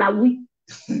of Alawi?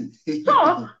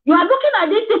 So you are looking at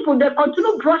these people, they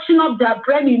continue brushing up their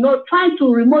brain, you know, trying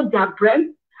to remove their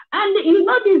brain. And you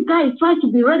know, this guy is trying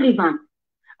to be relevant.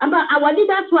 And our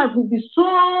leader's wife will be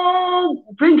so,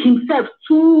 bring himself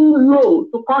too low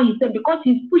to call his name, because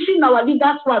he's pushing our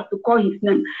leader's wife to call his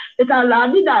name. But our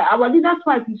leader's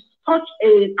wife is such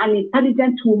an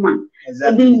intelligent woman.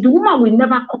 Exactly. The woman will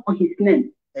never call his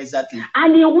name. Exactly.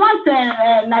 And he wants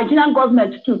the Nigerian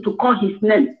government to call his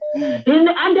name. And they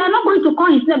are not going to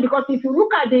call his name, because if you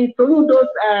look at the Soludo's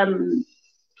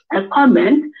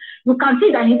comment, you can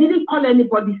see that he didn't call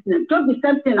anybody's name. Just the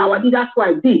same thing our leader's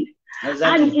wife did.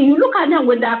 Exactly. And you look at them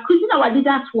when they're accusing our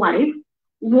leader's wife,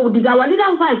 did our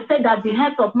leader's wife say that the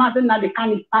health of Mazi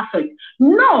Nnamdi is perfect?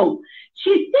 No.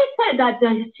 She still said that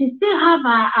she still have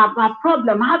a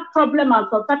problem, and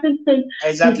for certain things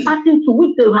exactly. passing to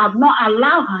which they have not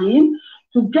allowed him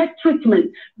to get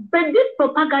treatment. But this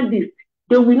propagandists,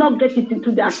 they will not get it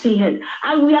into their head.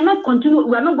 And we are not going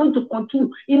to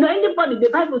continue. You know, anybody, the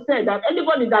Bible says that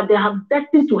anybody that they have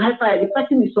destined to hellfire, the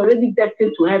person is already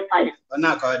destined to hellfire.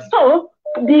 So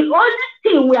the only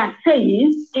thing we are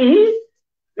saying is,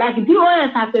 like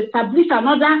DOS has established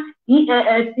another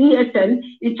ESN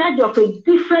in charge of a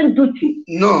different duty.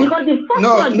 No, because the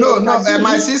first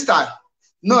my sister.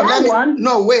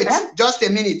 No, wait, just a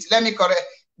minute. Let me correct.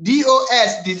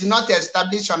 DOS did not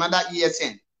establish another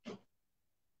ESN.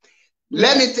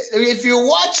 If you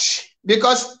watch,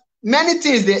 because many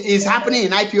things is happening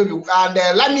in IPOB, and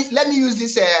let me use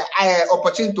this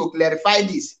opportunity to clarify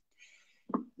this.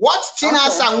 What Tina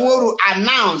Sanwo-Olu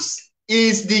announced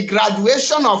is the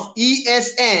graduation of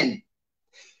ESN,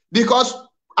 because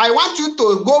I want you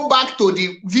to go back to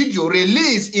the video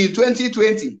released in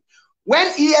 2020.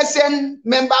 When ESN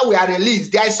members were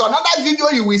released, there is another video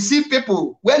you will see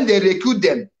people when they recruit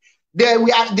them. Their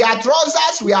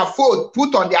trousers were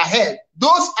put on their head.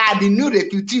 Those are the new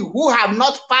recruitees who have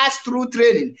not passed through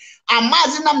training. And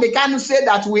Mazi Nnamdi said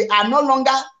that we are no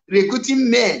longer recruiting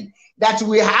men, that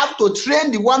we have to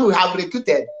train the one we have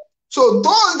recruited. So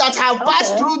those that have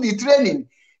passed through the training,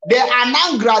 they are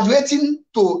now graduating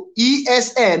to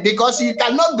ESN, because he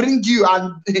cannot bring you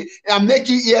and make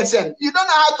you ESN. You don't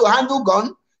know how to handle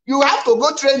gun. You have to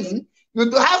go training.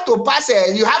 You have to pass.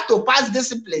 You have to pass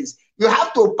disciplines. You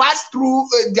have to pass through.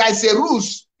 There's a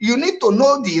rules. You need to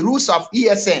know the rules of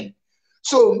ESN.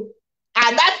 So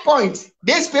at that point,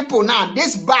 these people now,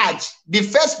 this badge, the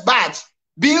first badge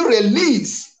being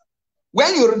released,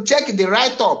 when you check the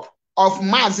write-up of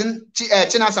Mazi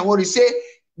Tina Sanwo-Olu, say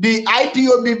the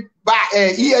IPOB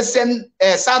ESN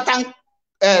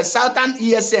Southern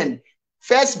ESN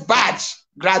first badge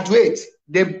graduate,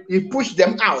 he pushed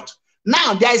them out.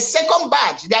 Now there is second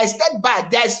badge, there is third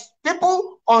badge, there is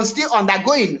people still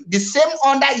undergoing the same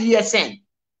under ESN,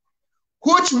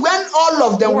 which when all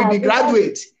of them will be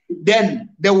graduate, then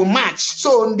they will match.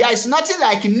 So there is nothing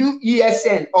like new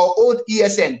ESN or old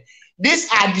ESN. These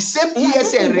are the same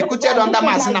ESN recruited under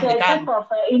Mazi Nnamdi.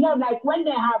 You know, like when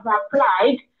they have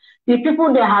applied, the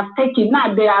people they have taken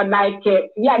now, they are like, the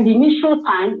initial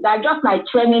time, they're just like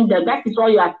training them. That is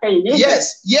what you are saying.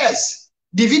 Yes, yes.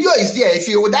 The video is there. If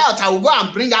you doubt, I will go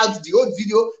and bring out the old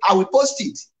video. I will post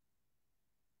it.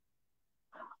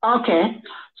 Okay.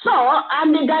 So,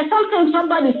 and there's something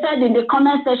somebody said in the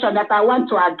comment section that I want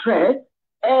to address.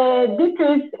 This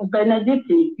is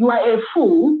Benedicti. You are a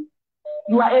fool.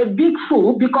 You are a big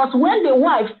fool, because when the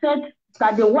wife said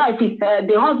that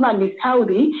the husband is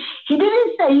healthy, he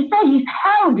didn't say, he said he's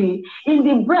healthy in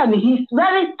the brain, he's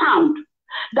very sound.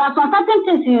 There are some certain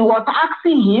things he was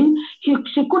asking him,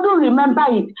 she couldn't remember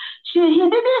it. She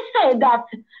didn't say that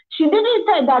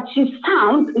he's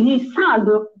sound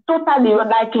totally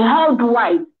like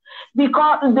health-wise,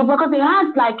 because he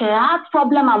has like a heart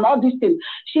problem and all these things.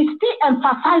 She still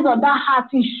emphasized on that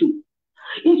heart issue.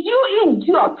 If you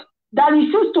idiot that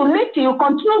refuse to listen, you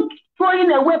continue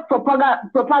throwing away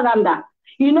propaganda.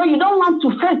 You know, you don't want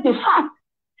to face the fact.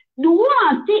 The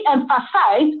woman still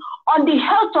emphasized on the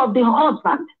health of the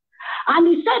husband. And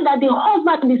he said that the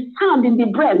husband is sound in the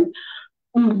brain.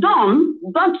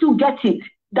 Don't you get it?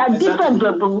 That different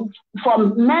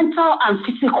from mental and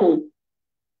physical.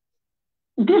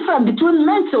 Different between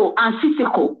mental and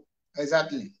physical.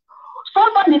 Exactly.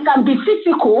 Somebody can be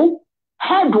physical,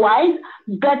 head-wise,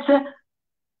 but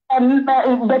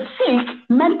sick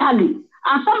mentally.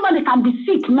 And somebody can be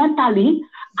sick mentally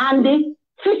and the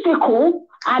physical,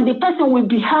 and the person will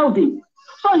be healthy.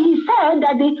 So he said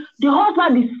that the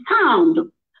husband is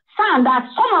sound, that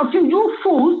some of you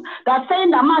fools that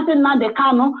saying that Mazi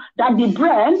Nnamdi, that the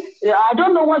brain, I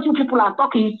don't know what you people are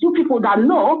talking, it's you people that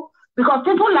know, because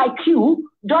people like you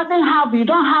you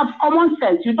don't have common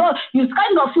sense. You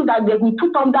kind of feel that they will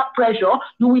put under pressure.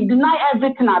 You will deny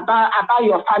everything about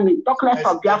your family. Talk less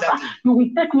of Biafra. You will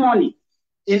take money.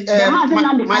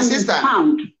 My sister,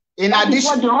 in addition,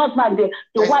 what the husband,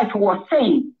 the wife was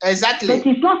saying. Exactly. But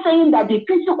he's not saying that the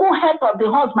physical health of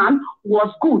the husband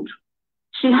was good.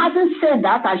 She hasn't said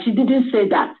that, and she didn't say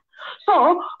that.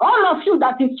 So all of you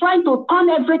that is trying to turn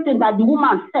everything that the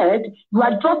woman said, you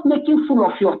are just making fool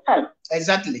of yourself.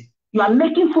 Exactly. You are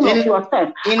making fool of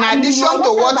yourself. In addition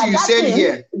to what you said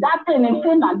here. That thing in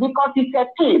Finland, because it's a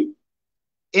thing.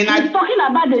 He's talking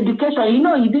about education. You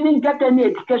know, he didn't get any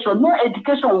education. No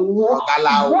education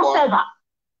whatsoever.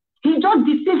 He just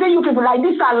deceiving you people like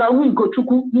this.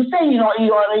 You say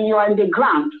you are in the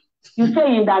ground. You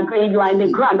say you are in the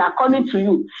ground according to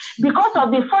you. Because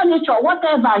of the furniture,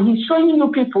 whatever he's showing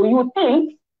you people, you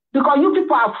think, because you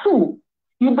people are fool.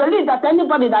 You believe that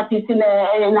anybody that is in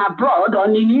abroad or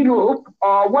in Europe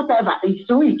or whatever is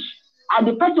rich, and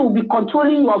the person will be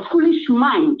controlling your foolish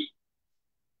mind.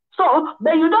 So,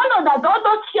 but you don't know that all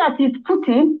those chairs is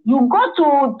putting, you go to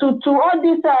all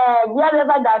this,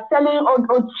 wherever they're selling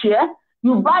old chair,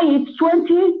 you buy it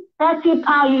 20, 30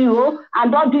 €,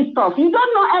 and all this stuff. You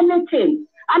don't know anything.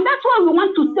 And that's why we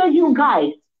want to save you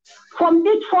guys from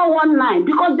this 419,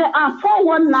 because there are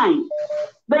 419.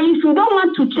 But if you don't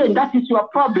want to change, that is your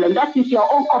problem. That is your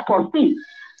own cup of tea.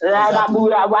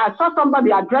 Exactly. I saw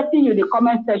somebody addressing you in the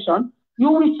comment section. You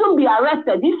will soon be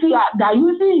arrested if they're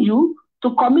using you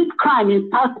to commit crime in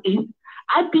Southeast.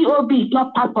 IPOB is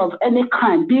not part of any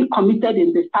crime being committed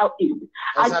in the Southeast.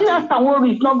 Exactly. Atila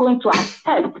Sanwo-Olu is not going to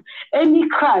accept any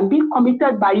crime being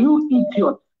committed by you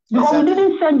idiots. Because we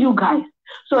didn't send you guys.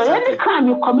 So any crime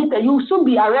you committed, you will soon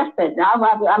be arrested.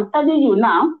 I'm telling you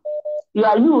now, you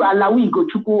are Alawi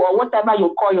Gochuku or whatever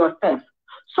you call yourself.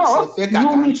 So you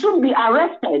will soon be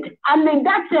arrested. And in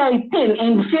that thing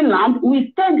in Finland,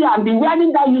 we stay there and be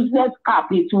wearing that useless cap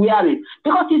it's wearing.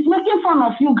 Because it's making fun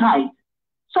of you guys.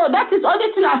 So that is the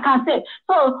only thing I can say.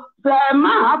 So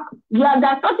Mark,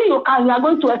 there's something you are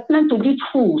going to explain to these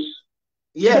fools.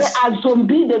 Yes. They are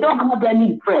zombies, they don't have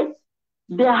any brain.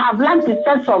 They have learned the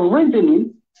sense of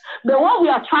reasoning. But what we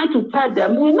are trying to tell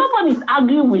them, nobody's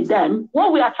arguing with them.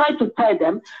 What we are trying to tell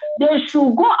them, they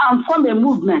should go and form a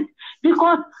movement.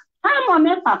 Because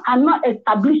Simon Ekpa cannot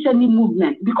establish any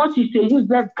movement because he's a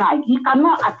useless guy. He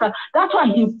cannot. That's why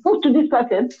he put to this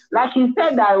person, like he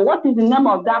said, what is the name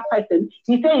of that person?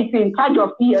 He said he's in charge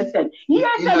of ESN.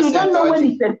 ESN, you don't know when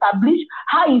it's established,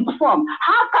 how it's formed.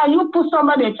 How can you put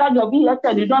somebody in charge of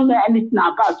ESN you don't know anything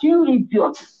about? You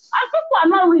idiot. And people are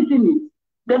not reasoning.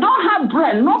 They don't have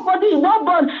brain. Nobody. You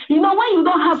know, when you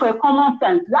don't have a common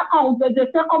sense, they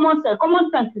say common sense. Common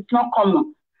sense is not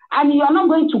common. And you are not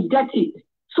going to get it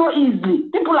so easily.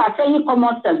 People are saying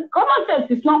common sense. Common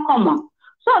sense is not common.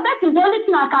 So that is the only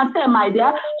thing I can say, my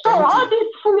dear. So all these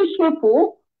foolish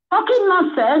people talking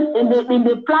nonsense in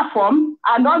the platform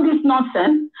and all this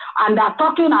nonsense, and they're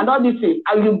talking and all this thing,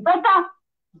 and you better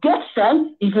get sense.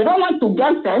 If you don't want to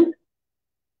get sense,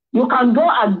 you can go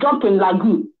and jump in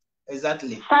lagoon.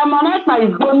 Exactly. Simon Ekpa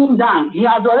is going down. He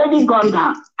has already gone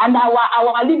down. And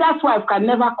our leader's wife can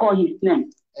never call his name.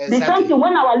 Exactly. The same thing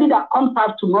when our leader comes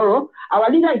out tomorrow, our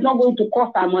leader is not going to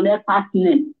call Simon Ekpa's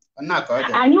name.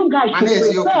 And you guys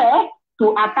should prepare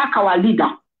to attack our leader.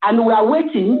 And we are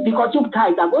waiting because you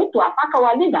guys are going to attack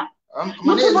our leader.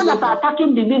 You people that are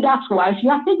attacking the leader's wife, you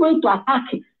are still going to attack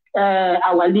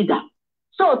our leader.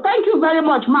 So thank you very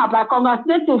much, Mark. I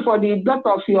congratulate you for the death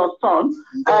of your son.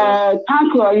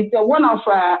 Thank you. It's one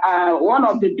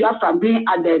of the Biafra being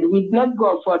added. We bless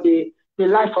God for the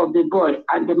life of the boy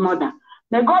and the mother.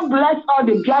 May God bless all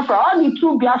the Biafra, all the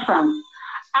true Biafrans.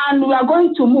 And we are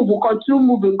going to move. We'll continue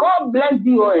moving. God bless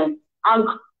the and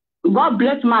God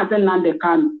bless Mazi and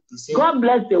Kanu. God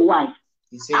bless the wife.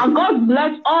 And God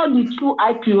bless all the true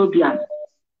IPOBians.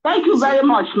 Thank you very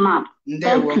much, Mark.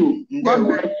 Thank you. God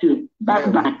bless you.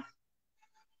 Bye-bye.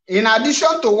 In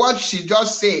addition to what she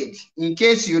just said, in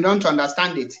case you don't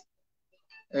understand it,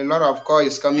 a lot of call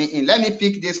is coming in. Let me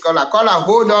pick this caller. Caller,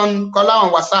 hold on. Caller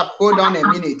on WhatsApp, hold on a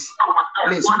minute.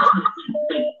 Please.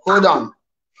 Hold on.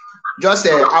 Just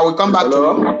I will come back to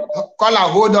you.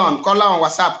 Caller, hold on. Caller on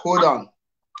WhatsApp, hold on.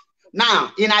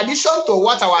 Now, in addition to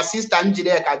what our sister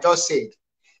Njideka just said,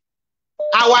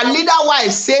 our leader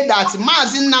wife said that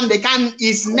Mazi Nnamdi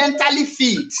is mentally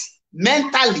fit,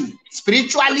 mentally,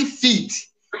 spiritually fit.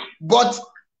 But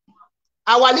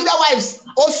our leader wives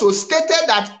also stated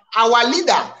that our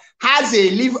leader has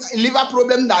a liver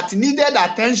problem that needed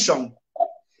attention.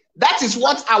 That is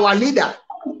what our leader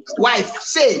wife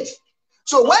said.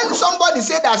 So when somebody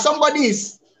said that somebody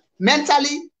is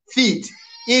mentally fit,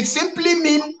 It simply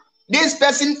means this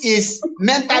person is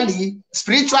mentally,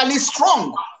 spiritually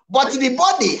strong, but the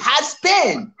body has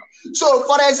pain. So,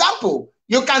 for example,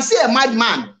 you can see a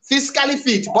madman, physically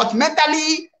fit, but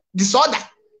mentally disorder.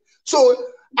 So,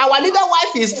 our leader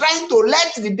wife is trying to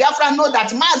let the Biafra know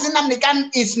that Mazi Nnamdi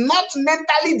is not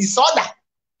mentally disorder.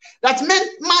 That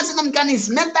Mazi Nnamdi is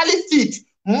mentally fit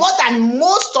more than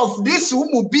most of this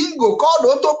Umu Bingo called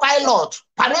Autopilot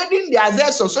parading their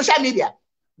address on social media.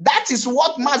 That is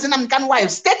what Mazi Nnamdi wife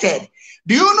stated.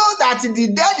 Do you know that the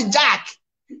dead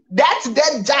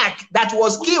Jack, that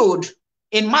was killed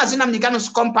in Mazi Nnamdi's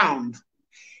compound,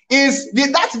 is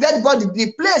that dead body,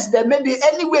 the place that maybe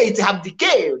anyway it have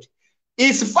decayed,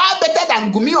 is far better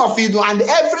than Gumi of Iduu and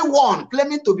everyone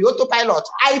claiming to be Autopilot.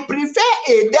 I prefer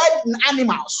a dead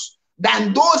animals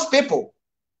than those people.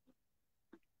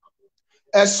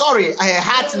 Sorry,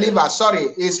 heart liver.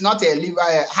 Sorry, it's not a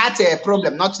liver. Heart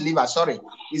problem, not liver. Sorry,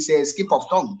 it's a slip of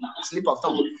tongue.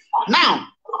 Now,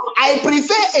 I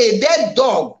prefer a dead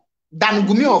dog than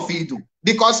Gumi of Iduu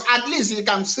because at least you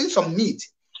can see some meat.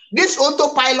 This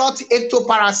Autopilot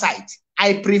ectoparasite,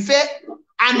 I prefer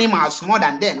animals more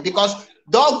than them because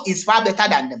dog is far better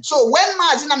than them. So when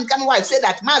Mazi Nnamdi wife said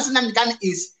that Mazi Nnamdi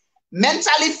is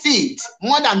mentally fit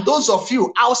more than those of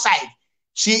you outside,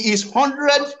 she is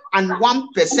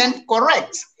 101%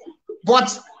 correct.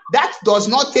 But that does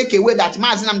not take away that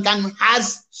Mazi Nnamdi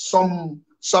has some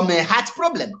heart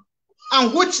problem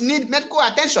and which need medical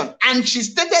attention. And she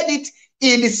stated it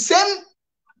in the same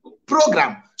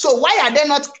program. So why are they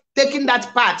not taking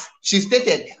that part she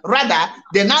stated? Rather,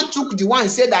 they now took the one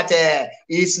and said that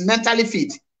is mentally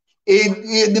fit.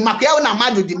 The Makiao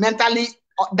Namadu, the mentally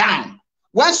down.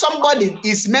 When somebody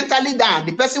is mentally down,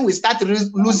 the person will start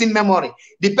losing memory.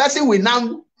 The person will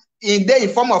now in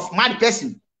form of mad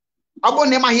person.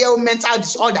 Here mental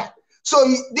disorder. So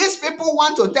these people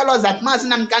want to tell us that Mazi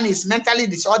Nnamdi is mentally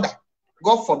disorder.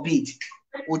 God forbid.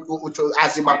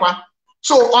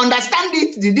 So understand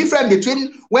it, the difference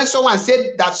between when someone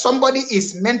said that somebody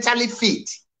is mentally fit.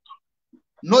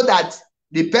 Know that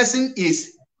the person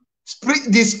is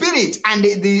the spirit and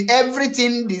the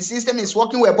everything, the system is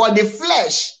working well, but the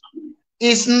flesh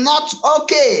is not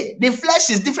okay. The flesh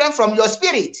is different from your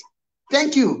spirit.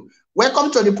 Thank you.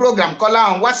 Welcome to the program. Caller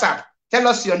on WhatsApp. Tell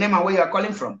us your name and where you are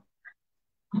calling from.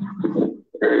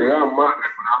 Yeah, Mazi,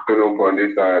 good afternoon on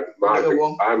this side.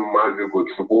 I'm Mazi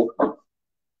Gutsubu.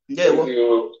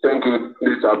 Thank you.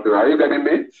 This afternoon. Are you getting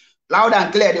me? Loud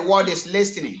and clear. The word is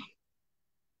listening.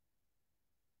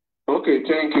 Okay,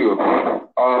 thank you.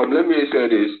 Let me say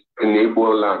this in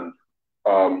Igbo land.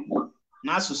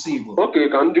 Okay,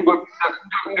 can you go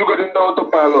in the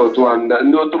autopilot one? The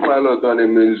autopilot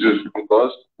one means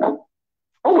because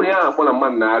oh yeah, I'm a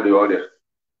man now the other.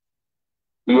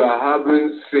 You are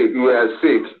having sick. You are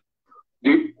sick.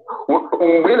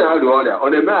 When are the other?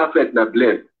 On the matter affect the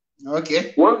blame.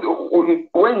 Okay. When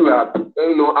you are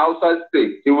outside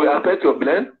state, it will affect your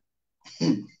blend.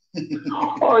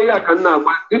 Oh yeah, but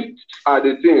these are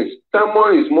the things.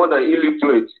 Someone is more than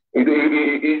illiterate.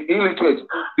 Illiterate.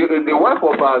 The wife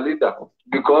of our leader,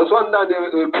 because one day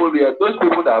those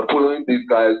people that are following these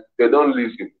guys, they don't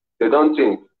listen. They don't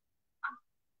think.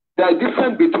 There are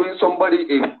difference between somebody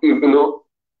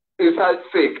inside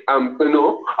sick and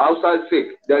outside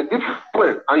sick. They are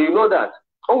different, and you know that.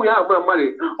 Oh yeah,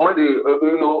 money, what is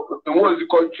the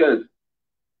conscience?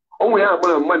 Oh yeah,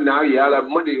 money now,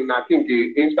 money, and I think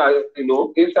inside,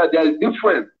 inside there is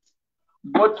different,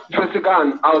 both physical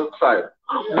and outside.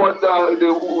 But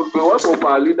the wife of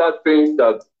our leader saying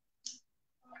that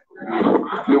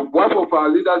the wife of our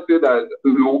leader said that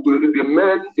the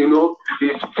man, is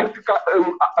physical,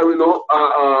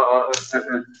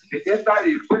 inside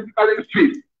is physically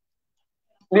fit.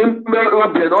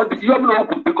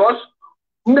 Because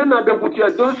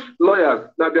those lawyers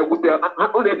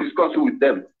only discuss with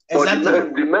them. Exactly.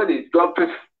 But the man is just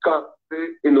physical,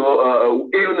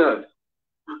 illness.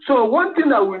 So one thing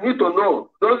that we need to know,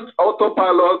 those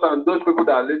autopilots and those people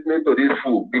that are listening to this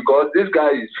fool, because this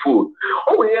guy is fool.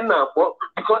 Oh yeah, now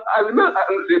because I remember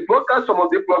the broadcast, some of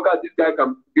the broadcasts this guy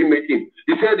can be making.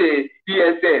 He said the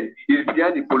ESN is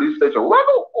behind the police station. What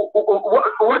do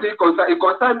you concern? It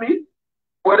concern me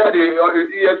whether the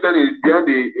ESN is behind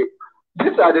the.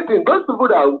 These are the things. Those people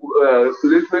that are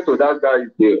listening to that guy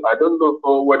is there. I don't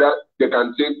know whether they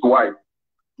can think twice.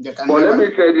 But let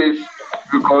me say this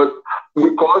because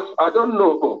I don't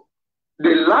know.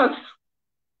 The last,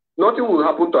 nothing will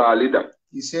happen to our leader.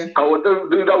 You see? Our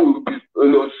leader will be,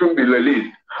 soon be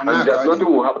released, and nothing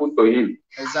will happen to him.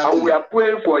 Exactly. And we are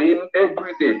praying for him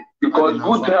every day because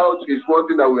good health is one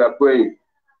thing that we are praying.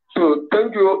 So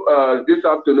thank you this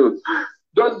afternoon.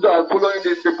 those that are following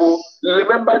these people,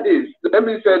 remember this. Let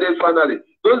me say this finally.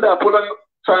 Those that are following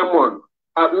Simon,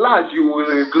 at last you will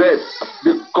regret,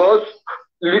 because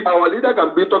our leader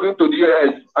can be talking to the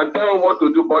US and tell them what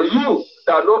to do, but you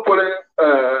that are not following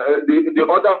the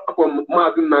order from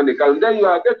Mazi Nnamdi, and then you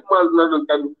are getting Mazi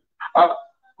Nnamdi.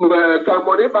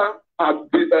 Simon Eba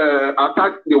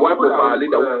attacked the wife of our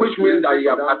leader, which means that he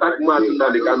have attacked Mazi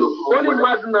Nnamdi. Only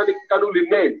Mazi Nnamdi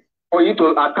remain for him to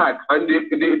attack, and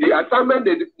the assignment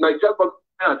the Nigerian government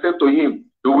has sent to him,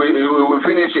 he will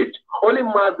finish it. Only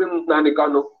Mazi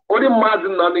Nnamdi. Only Mazi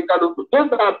Nnamdi. Those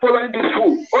that are following this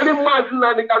fool, only Mazi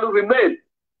Nnamdi remain,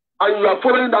 and you are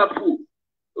following that fool.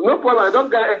 No problem. I don't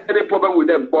get any problem with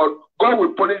them, but God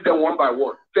will punish them one by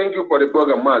one. Thank you for the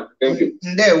program, Mazi. Thank you.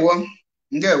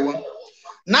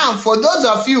 Now, for those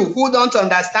of you who don't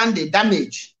understand the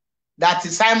damage that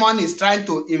Simon is trying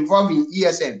to involve in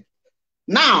ESN,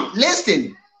 now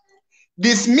listen.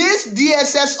 Dismissed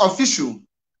DSS official,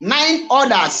 9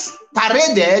 others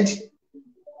paraded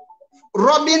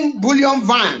robbing bullion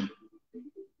van.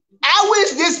 I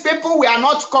wish these people were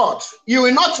not caught. You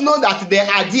will not know that they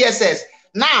are DSS.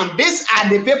 Now, these are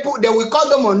the people, they will call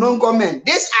them unknown government.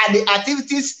 These are the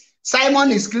activities Simon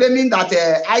is claiming that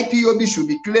IPOB should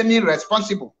be claiming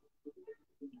responsible.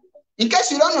 In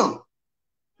case you don't know,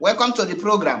 welcome to the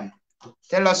program.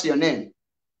 Tell us your name.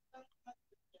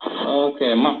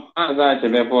 Okay,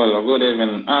 Mazi Paul. Good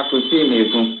evening.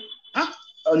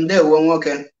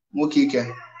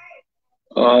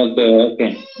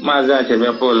 Okay.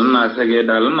 Mazi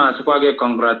Paul,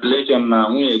 congratulations na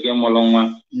nwunye gị mụrụ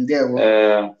nwa.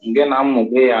 Nge na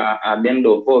mmụgo ya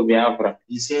adendo po Biafra.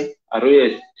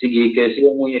 Arụye sigi ike si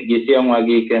nwunye gị si nwa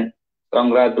gị ike.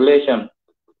 Congratulations.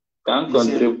 Can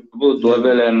contribute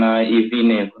obele na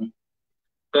evening.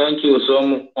 Thank you so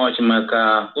much,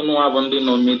 maka unu abụ ndị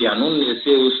no media na unu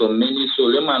na-esi so many so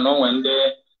le ma no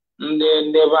nwende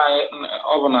ndị ba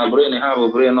ọ bụ na brain ha bụ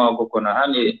brain ọkụkọ na ha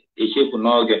na-echefu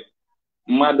n'oge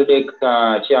mmadụ dị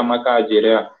ka Chiamaka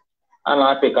jiri a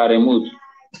na-apịka remote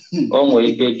o nwere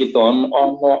ike kịta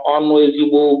ọnụ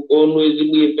ezigbo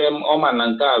ife ọma na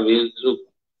nke a bụ eziokwu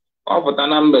ọ pụta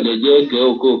na mgbede ji ege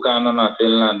okooko anọ na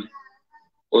Finland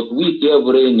otu wiki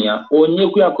brain ya onye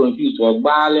kwa ya confuse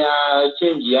ọgbalịa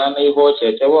change ya na ihe ọcha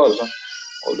echebe ọzọ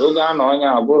odoga na onye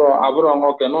abụrụ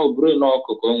nwoke na brain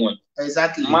ọkụkọ onwe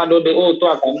mmadụ dị otu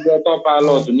aka ndị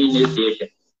autopilot niile si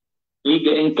eche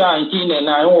ige nke a nke ine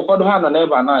na ụfọdụ ha nọ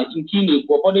n'ebe na nke ị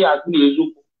na-ekwu ụfọdụ ya akụ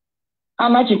na-ezukwu ha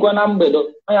nachikwa na mgbede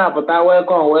onye apụta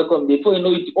welcome before you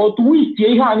know it otu wiki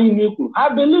ihe a niile kwuru ha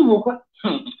believe kwa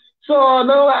so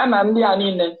no na ndị a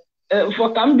niile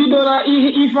for ka m bido na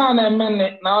ife a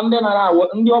na-eme na ndị nara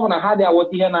ndị ọ bụla ha dị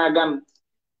awọta ihe na-aga m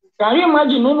can you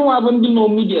imagine unu wa bụ ndị no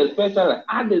media especially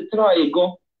a destroy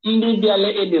go ndị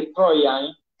bịala destroy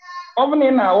anyị ọ bụ na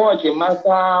ị na-awọchị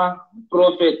masa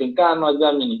prophet nke anọ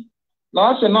Germany na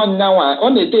ọ sị nọ nyanwa ọ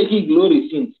na-eteki glory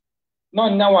since nọ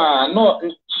nyanwa nọ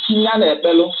chinya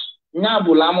na-ekpelu nya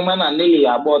bụla amụma na Nelly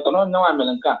agba ọtọ nọ nyanwa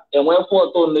mere nke a enwefu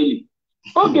ọtọ Nelly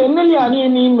oge Nelly anyị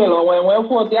n'imere onwe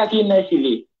enwefu ọtọ ya ka ị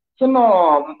na-echili si nọ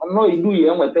Iduu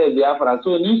ya enweta Biafra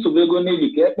so na isobego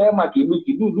Nelly ka ekpe maka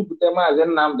Iduu dupụta Maazị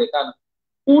Nnamdi Kanu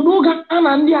udo ga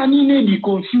na ndị a niile dị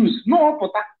confused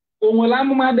n'ọpụta onwere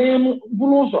amụma dị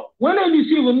bụrụ ụzọ wee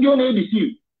na-edeceive ndị ọ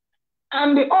na-edeceive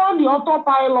and all the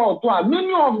autopilot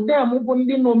many of them bụ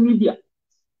ndị no media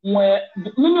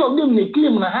many of them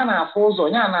na-claim na ha na-afụ ụzọ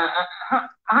ya na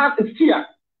ha fear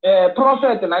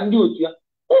prophet na ndị otu ya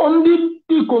ndị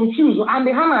dị confused and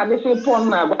ha na-adịsị pọn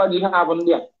na-agwa gị ha bụ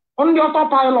ndị a ndị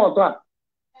autopilot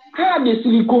ha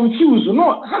dịsịrị confused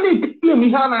no ha na-claim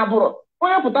ihe a na-abụrụ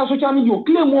onye pụta social media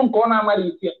claim nke ọ na-amara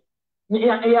isi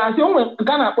ya si onwe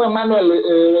nke a na-akpọ Emmanuel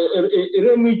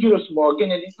Remigius ma ọ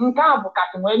gịnị nke a bụ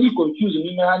kasị nwee dị confuse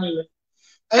n'ime ha niile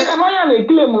aka na onye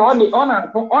na-claim na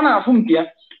ọ na-afụ mpi ya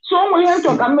so o nwere ihe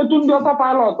nchọ ka mmetụ ndị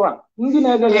autopilot a ndị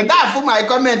na-ege afụ my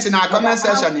comment na comment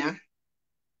section ya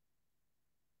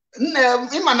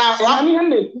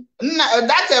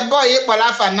that boy ịkpọrọ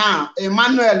afa now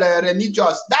Emmanuel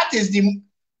Remigius that is the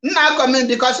nna comment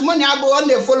because money abụ ọ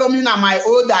na-follow me na my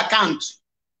old account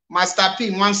Master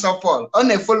P one support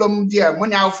on a follow me there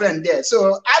money our friend there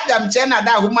so Adam Chena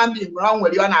that human being wrong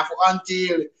with you on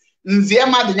until nzie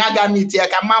madu nyaga meet here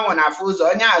ka manwo na fuzo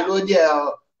onye alo there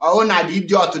or na the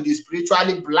idiot to the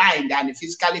spiritually blind and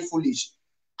physically foolish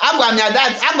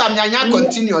Agbamnya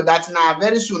continue that now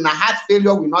very soon a heart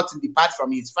failure will not depart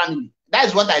from his family. That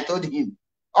is what I told him.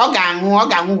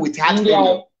 Ogangu with heart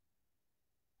failure.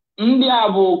 ndị a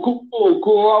bụ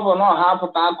okoko ọ bụ na ọha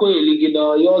pụta akụ eligide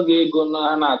ya oge ego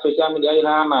na soshal midia ihe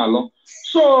ha na-alụ.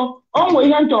 So ọ nwere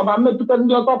ihe nchọba mmetụta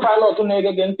ndị autopilot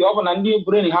na-ege ntị ọ bụ na ndị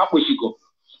brain ha kpochiko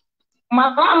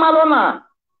maka amalụ na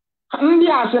ndị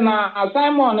a sị na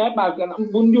Simon Ekpa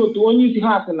bụ ndị otu onye isi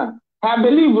ha sị na ha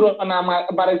belivro na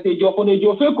barịsta Ejiofor na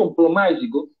Ejiofor compromise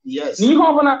go na ihe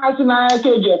ọbụla ha sị na aka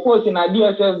Ejiofor si na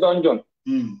DSS dungeon.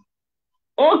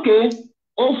 Oke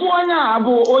ofu onye a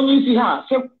bụ onye isi ha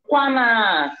sịkwa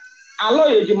na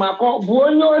Aloy Ejimakor bụ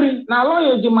onye ori na Aloy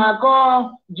Ejimakor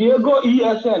ji ego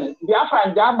ESN Biafra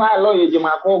ji agba Aloy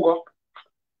Ejimakor ụgwọ.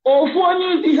 Ofu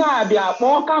onye isi ha bịa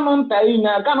kpọọ Kanu nta ime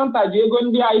Kanu nta ji ego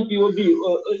ndị IPOB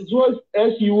zuo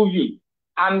SUV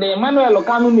and Emmanuel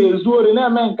Kanu na-ezu ori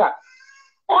na-eme nka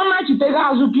ọ na-achiteghị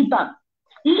azụ kịta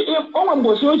onwe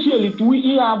mgbochi ochie litu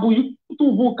ihe abụ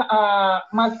tubu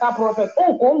Master Prophet ka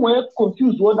o nwee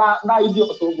confuse na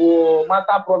idiot bụ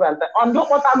Master Prophet ndị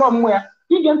ọkpọtago mmụ ya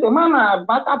ige ntị ma na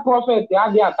Master Prophet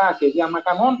adịghị atak ya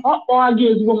maka na ọ kpọọ gị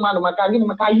ezigbo mmadụ maka gịnị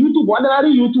maka YouTube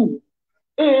ọdịnarị YouTube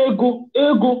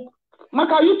ego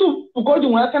maka YouTube ka o ji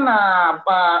nwee sị na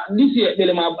disi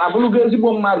ekpere ma abụrụgo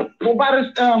ezigbo mmadụ bụ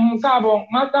barịsta nke a bụ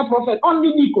Master Prophet ọ ndị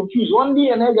dị confuse ọ ndị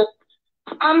ya na-ege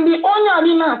and onye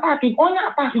adị na-ataki onye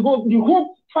atakigo the whole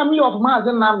family of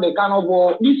Mazi Nnamdi Kanu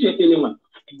bụ disi ekpere ma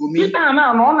Peter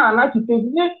na ọ na-anachite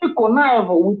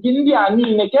n'ekonive wuti ndị a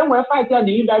niile ka e nwee fight ya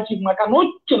dị leadership maka na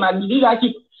oche na dị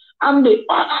leadership and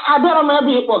abịara m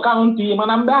ebe ịkpọ Kanu nta ihe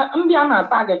mana mgbe ndị a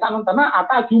na-ataki Kanu nta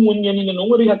na-ataki ụmụnne niile na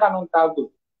onwere ihe Kanu nta bụ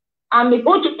and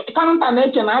oche Kanu nta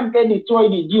na-eche na aga destroy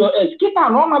the DOS kịta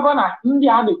na ọmago na ndị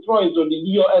a destroy the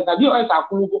DOS na DOS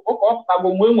akwụrụgo ụka ọpụtago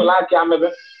mgbe e nwere aka amebe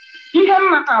ihe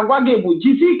m na-agwa gị bụ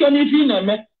jisi ike n'ife ị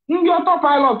na-eme ndị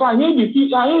autopilot anyị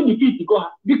edifitigo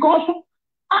ha because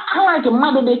ha like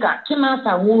mmadụ dịka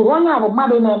Chinasa Nwuru onye a bụ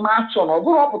mmadụ na-eme achọ na ọ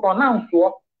bụrụ ọpụta na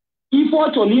mfụọ ife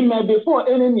ọ chọrọ ime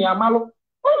before enemy amalụ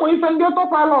ụmụ ife ndị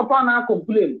autopilot a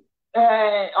na-complain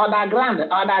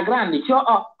underground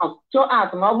show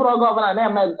art na ọ bụrụ gọvanọ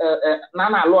na-eme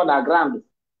na-alụ underground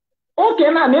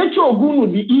oke na-eche ogunu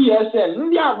dị ESN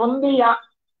ndị a bụ ndị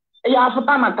ya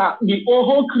afụta maka the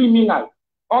whole criminal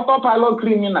autopilot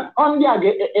criminal ndị a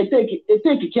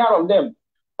ga-etake care of them.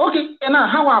 Okay, na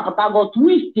ha wapụtago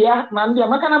twist ya na ndị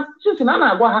maka na sisi na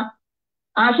na-agwa ha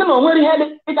asị na onwere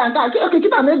ihe dịka nke a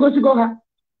kịta na-egosigo ha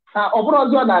ka ọ bụrụ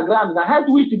ọzọ underground na ha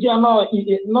twist ji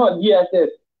nọ DSS.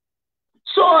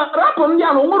 So rapụ ndị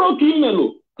a na onwere oke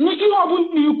imelu ihe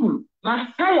ọbụla ikwuru na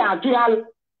ha ya atụgharị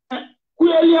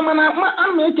kwuelie mana a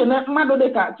na-ekene mmadụ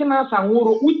dịka Chinasa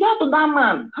Nwuru without that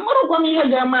man amarụkwa m ihe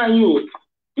ga-eme anyị o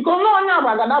biko na onye abụ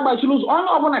agada agbachiri ụzọ onye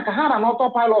ọbụla ka ha ra na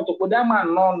autopilot kpụda man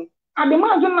n'ọnụ adị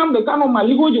Mazi Nnamdi Kanu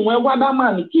maligo ji nwee gwa that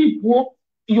man keep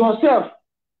yourself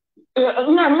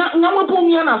nya nwepụ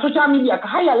onwe ya na social media ka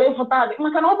ha yala ịfụta adị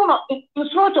maka na ọ bụ na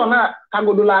instruction na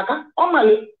kagodola aka ọ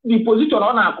mali the position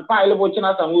ọ na-akụpa bụ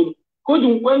Chinasa Nwuru ka o ji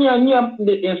nkwenye ya nye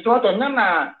the instruction ya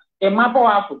na ịmapụ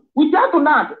afọ without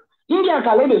that ndị a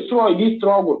ka destroy this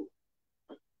struggle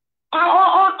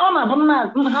ọ na-abụ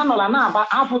na ha nọla na-aba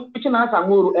afọ Chinasa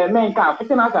Nwuru eme nke afọ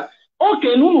Chinasa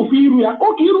oke na ụmụ iru ya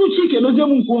oke iru Chike n'ozie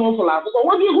m nke ụnụ fụla akụkọ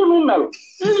nweghị ihu na umerụ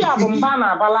ndị a bụ mba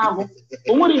na-abala agụ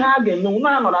o nwere ihe a ga-eme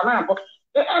na anọra na-abụ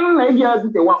na-eji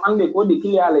azite nwanne ka ọ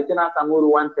dịkili ya le Chinasa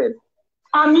Nwuru wanted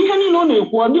and ihe niile ọ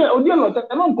na-ekwu ụdị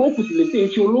lọtara nke o kwụsịrị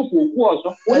echi olofu okwu ọzọ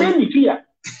onye dịki ya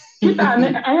kịta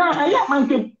anyị akpa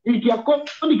nke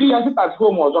dịkili ya sitat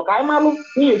home ọzọ ka anyị malụ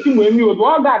ihe esi wee mie otu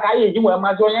ọ ga-aka anyị eji wee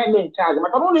mazi onye eme nchaazị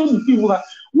maka na ọ na-ebute iwu ha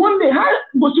one ha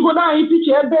gosigodo anyị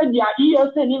picha ebe dị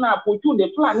ESN na-apụchu the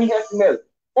plan herdsmen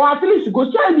or at least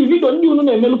gosi anyị the video ndị unu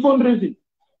na-emelu fundraising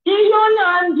ihe onye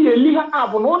a ji eli ha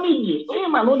bụ na ọ na-eji onye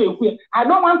ma na ọ na-ekwu ya I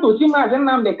don't want to see Mazi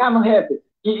Nnamdi Kanu health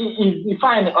is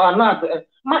fine or not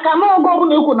maka na oge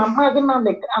ọbụla ekwu na Mazi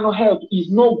Nnamdi Kanu health is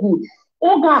no good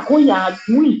oge akụ ya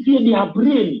nwisi dị ya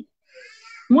brain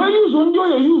nwee yuzu ndị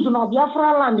onye yuzu na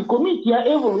Biafra land komiti ya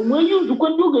evil nwee yuzu kwe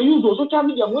ndị oge yuzu social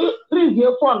media nwee raise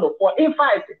fund for a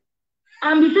fight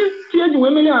and the eji wee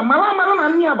mere ya mara na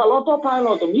ndị abalị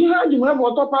autopilot bụ ihe a ji nwee bụ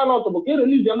autopilot bụ ka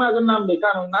erelize Mazi Nnamdi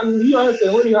Kanu na ndị ọhịa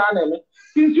enwere ihe a na-eme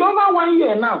since over 1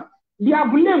 year now they are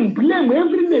blame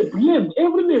every day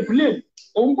blame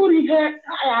ogburu ihe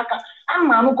ya aka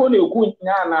ama anụkọ na-ekwu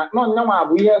ya na nọnyanwa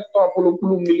bụ ihe stọpụrụ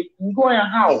mkpụrụ mmiri ngụọ ya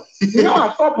how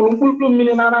nyanwa stọpụrụ mkpụrụ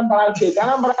mmiri na Anambra steeti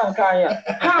Anambra nke anya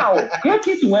how ka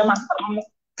ekiti nwee maka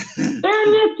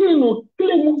anything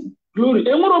claim glory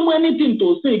enwere m anything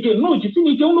to say again no jisi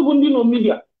n'ike unu bụ ndị no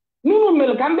media unu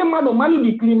mere ka ndị mmadụ malụ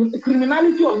the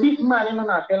criminality of this man nọ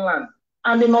na Finland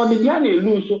and n'ọdịdị ya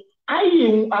na-elu nso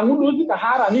anyị anwụrụ ozi ka ha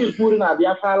ara na-ekwu ori na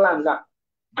Biafra land a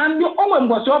And the woman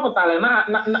was opposite na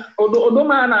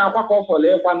Odoma na Aqua for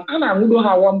one, and I would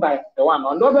have one by the one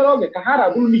on the other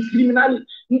Kahara will be criminal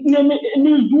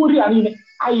new jury and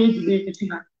I hate to see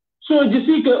her. So you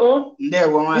see, oh,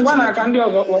 there one I can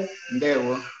do there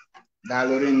were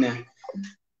Dalorine.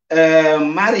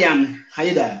 Mariam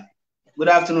Haida, good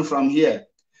afternoon from here.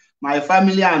 My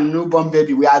family and newborn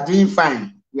baby, we are doing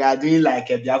fine. We are doing like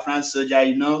a Biafran soldier,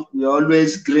 you know, we're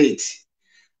always great.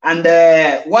 And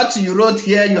what you wrote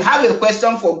here, you have a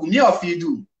question for Gumi of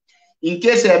Iduu. In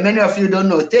case many of you don't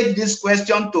know, take this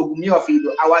question to Gumi of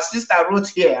Iduu. Our sister wrote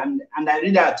here, and I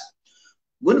read that.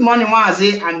 Good morning,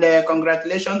 Mazi, and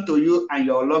congratulations to you and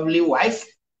your lovely wife,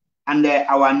 and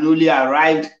our newly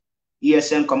arrived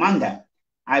ESN commander.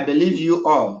 I believe you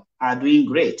all are doing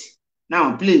great.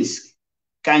 Now, please,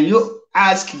 can you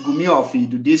ask Gumi of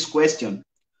Iduu this question?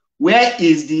 Where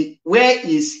is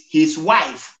his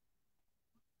wife?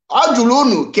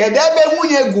 Ojulunu, kedebe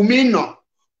munye Gumi no?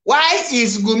 Why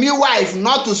is Gumi wife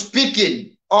not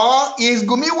speaking? Or is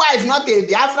Gumi wife not a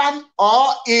Biafran?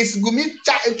 Or is Gumi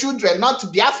children not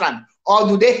Biafran? Or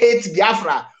do they hate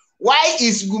Biafra? Where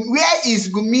is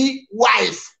Gumi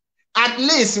wife? At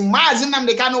least Mazi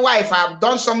Nnamdi Kanu wife have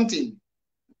done something.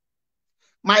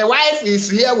 My wife is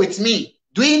here with me,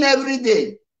 doing every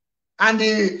day. And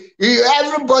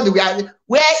everybody,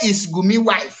 where is Gumi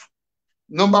wife?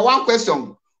 Number one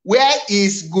question. Where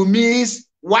is Gumi's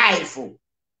wife?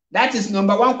 That is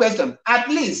number one question. At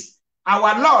least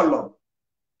our Lolo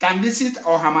can visit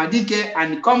Ohamadike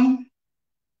and come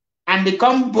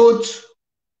both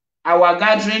our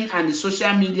gathering and the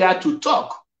social media to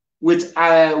talk with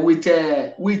and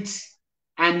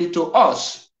to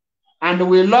us. And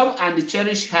we love and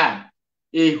cherish her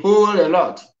a whole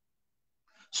lot.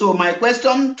 So my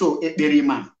question to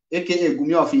Ekberima, aka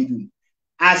Gumi of Iduu,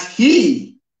 as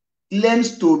he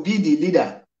claims to be the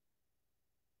leader,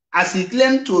 as he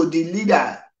claims to be the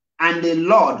leader and the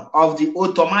lord of the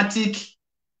automatic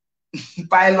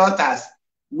piloters,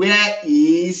 where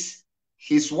is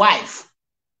his wife?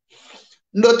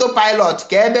 Ndoto pilot,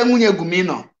 kebe nwunye Gumi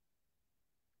no.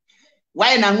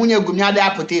 Why na nwunye Gumi ade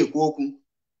apụta ekwu okwu?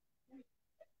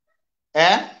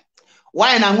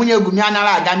 Why na nwunye Gumi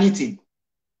anara aga meeting?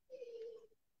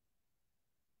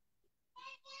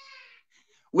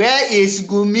 Where is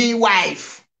Gumi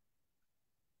wife?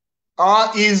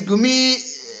 Or is Gumi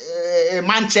a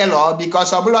manchelo?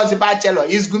 Because Obulo is a bachelor.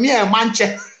 Is Gumi a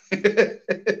manchelo?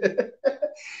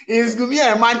 Is Gumi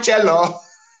a manchelo?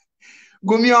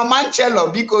 Gumi or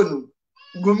manchelo? Bikonu.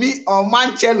 Gumi or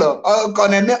manchelo? Or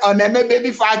koneme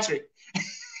baby factory.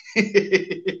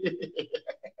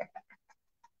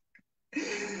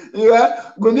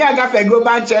 Yeah, Gumi agafe go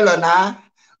manchelo na.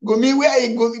 Gumi,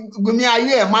 Gumi, are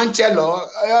you a manchelo?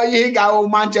 You go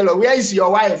manchelo. Where is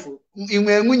your wife?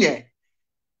 Inwe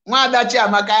Mwadachi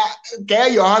amaka care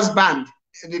your husband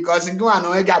because you don't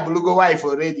know ga bulugo wife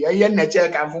already. You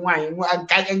neche kan fu nwan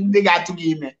kan dey ga to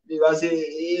give me because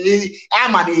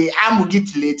I'm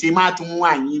get late ma to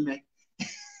nwan ime.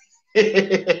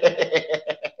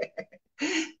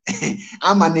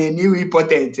 I'm an new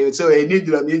important, so I need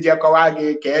to media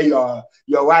care your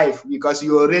wife because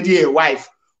you already a wife.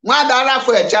 Mwadara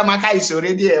for a chamaka is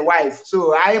already a wife,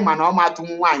 so I am an oma to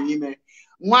one ime.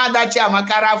 Mwadachi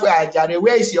amakara for a jare,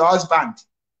 where is your husband?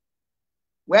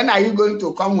 When are you going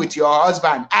to come with your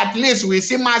husband? At least we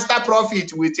see Master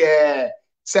Profit with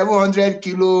 700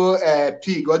 kilo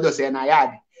pig, God does an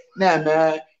ayad.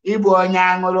 Neme, Ibu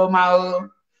Onyangoloma,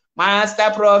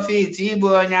 Master Profit, Ibu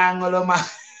Onyangoloma.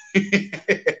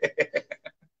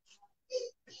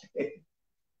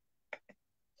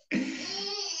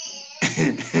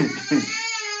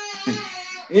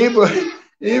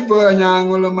 Ibo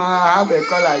Onyangoloma have a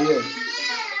color here.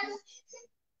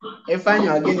 If I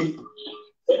know again.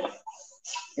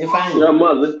 If I know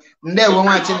mother, there won't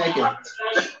watch it again.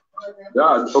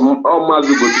 Yeah, all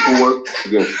Mazi go to work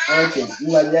again. Okay,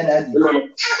 you are there.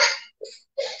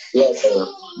 Yes,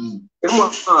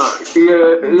 it's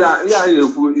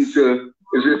a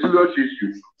serious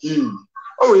issue.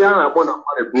 Oh, yeah, I want to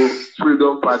go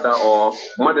freedom fighter or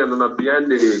mother than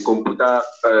behind the computer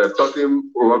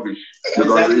talking rubbish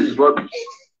because it's rubbish.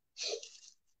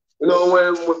 You know,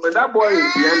 when that boy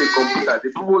is behind the computer, the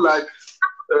people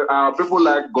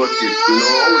like gossip. You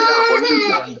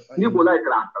know, people like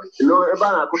that. You know,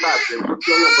 everyone put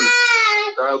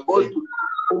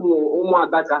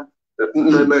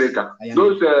in America,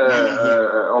 those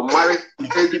married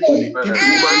people,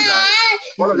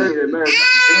 all of them in America.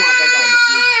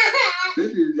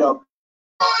 This is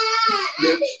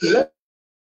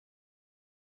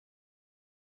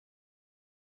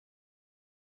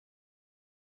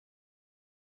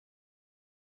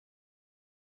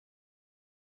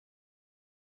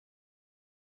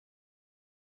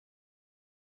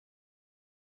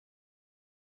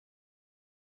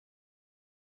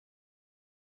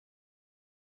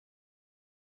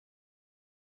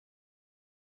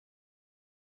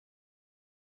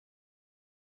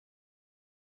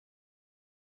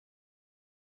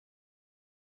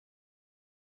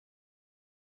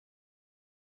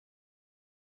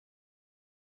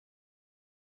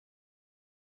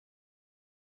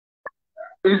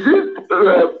Is it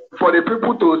for the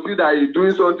people to see that he's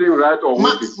doing something right or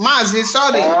what? Mazi,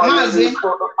 sorry.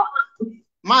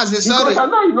 Mazi, sorry. Because I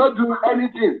know he's not doing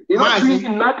anything. He's not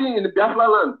doing nothing in the Biafra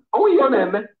land. Oh, your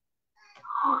name.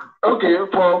 Okay,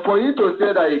 for you to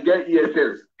say that you get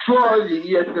ESL, show us the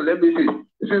ESL. Let me see.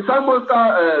 Since someone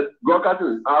start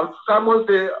broadcasting, someone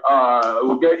say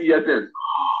we get ESL.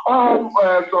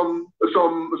 Some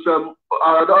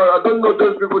I don't know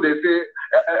those people. They say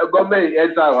government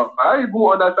exile. I even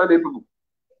understand the people.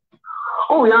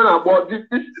 Oh yeah, but these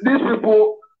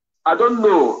people, I don't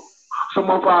know. Some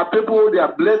of our people, they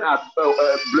are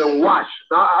brainwashed.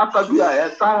 Now after we are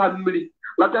family,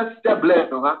 let us step blame,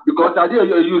 because I didn't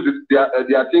use it.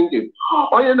 They are thinking.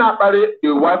 Oh, you're not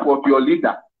the wife of your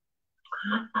leader.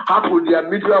 How could their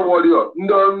media warrior?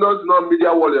 No, not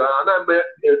media warrior. And I met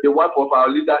the wife of our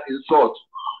leader insult.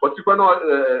 But you cannot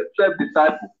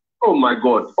self-disciple. Oh my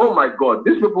God.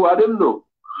 These people, I don't know.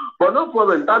 But no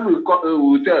problem. Time will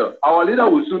tell. Our leader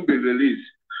will soon be released.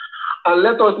 And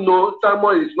let us know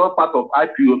Simon is not part of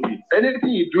IPOP. Anything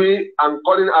he's doing and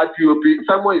calling IPOP,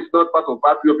 Simon is not part of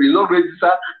IPOP. He's not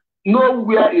registered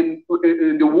nowhere in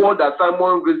the world that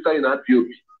Simon registered in IPOP.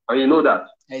 And you know that.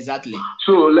 Exactly.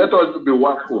 So let us be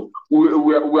watchful. We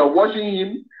are watching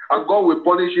him, and God will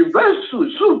punish him very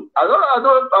soon.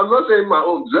 I'm not saying my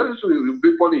own. Very soon he will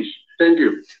be punished. Thank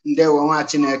you.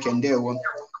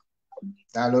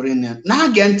 Na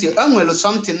agenti enwelu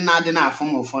something na dị na afọ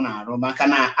mofo na arụ maka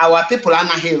na our people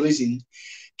anaghị reason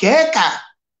ka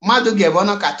mmadụ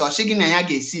ga-ebono ka tochi gị na ya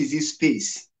ga-esi izi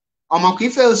space ọmakwa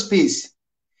ife space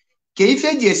ka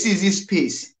ife ji esi izi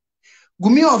space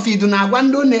Gumi of Iduu na-agwa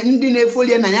ndị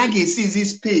na-efolie na ya ga-esi izi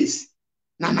space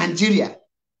na Nigeria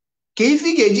ka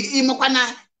ife ga-eji imekwa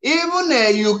na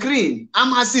even Ukraine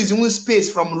amasị izi space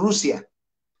from Russia.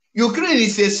 Ukraine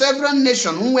is a sovereign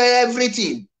nation where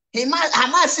everything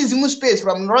Hamas sees space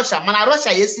from Russia, man.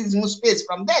 Russia sees space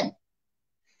from them.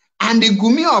 And the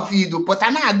Gumi of Iduu,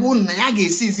 Potana Agun Nayage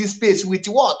sees this space with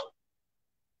what?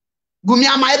 Gumi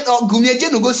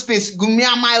Gumi go space, Gumi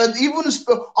even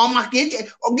on my cake,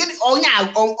 organic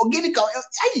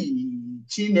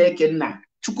Chineke na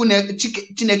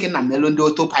Chineke na Nnamdi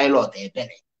Autopilot,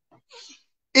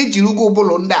 Ejirugo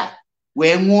Bolonda,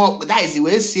 when walk, that is the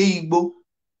way say Igbo.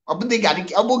 Obu gari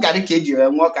ka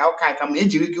ejiri nwe ka ụka ka ma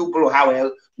ejiri gị ụbụrụ ha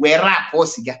wee rap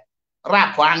osiga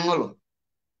rap aṅụlụ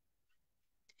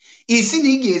isi na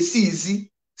ị ga-esi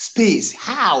izi space.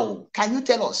 How can you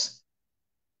tell us?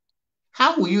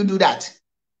 How will you do that?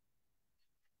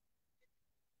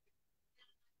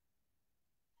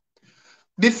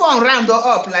 Before I round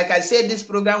up, like I said, this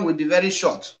program will be very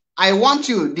short. I want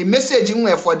you, the messaging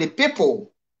for the people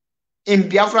in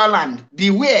Biafra land,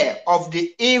 beware of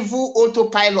the evil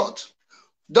autopilot.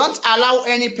 Don't allow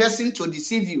any person to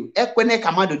deceive you. Ekwene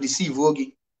kamado deceive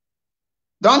ogi.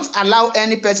 Don't allow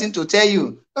any person to tell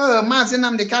you, oh, Mazi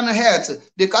Nnamdi Kanu hurt.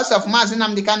 Because of Mazi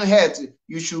Nnamdi Kanu hurt,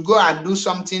 you should go and do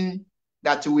something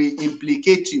that will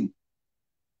implicate you.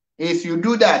 If you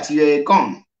do that, you're a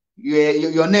gun.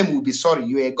 Your name will be sorry.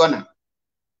 You're a gunner.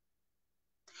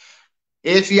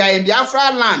 If you are in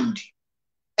Biafra land,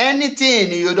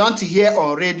 anything you don't hear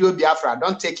on Radio Biafra,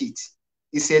 don't take it.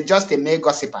 It's just a mere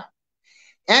gossiper.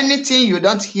 Anything you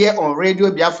don't hear on Radio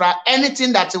Biafra,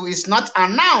 anything that is not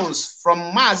announced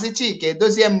from Mazi Chike,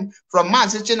 from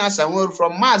Mazi Chinasamur,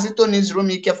 from Mazi Tony's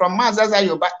Rumike, from Mazi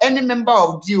Zayoba, any member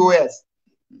of DOS,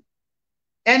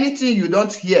 anything you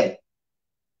don't hear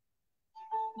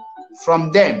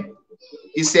from them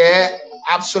is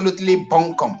absolutely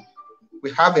bunkum.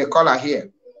 We have a caller here.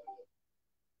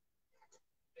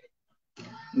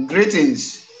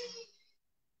 Greetings.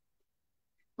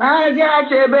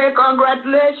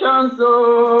 Congratulations.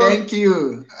 Oh. Thank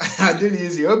you. I do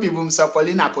easy. Hope you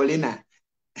Paulina.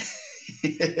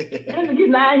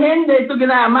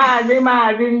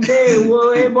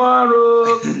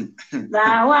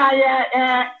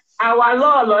 Our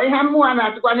lolo,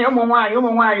 Hamuana to one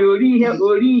orihe,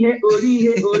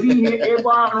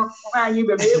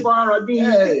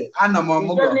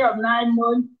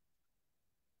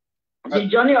 the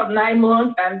journey of 9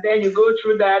 months, and then you go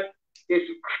through that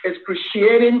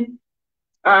excruciating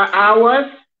hours,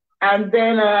 and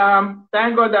then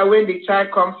thank God that when the child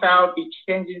comes out, it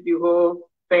changes the whole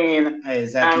thing.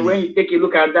 Exactly. And when you take a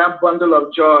look at that bundle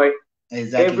of joy,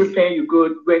 exactly, every pain you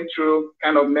went through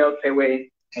kind of melts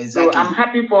away. Exactly. So I'm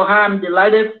happy for her. I'm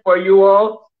delighted for you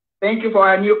all. Thank you for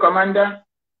our new commander,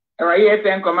 our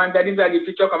ESN commander. These are the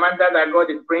future commanders that God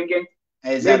is bringing.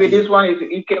 Exactly. Maybe this one is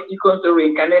equal to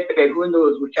reincarnated. Who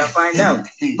knows? We shall find out.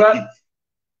 But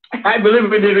I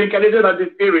believe in the reincarnation of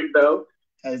the spirit, though.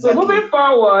 Exactly. So moving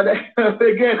forward,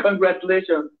 again,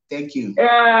 congratulations. Thank you.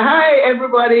 Hi,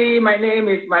 everybody. My name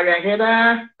is Maria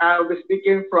Heda. I'll be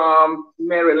speaking from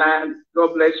Maryland.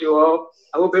 God bless you all.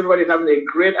 I hope everybody's having a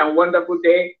great and wonderful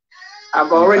day.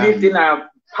 I've already seen a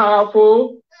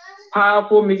powerful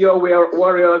media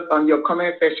warriors on your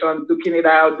comment section, looking it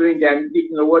out, doing their,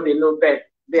 what they know best.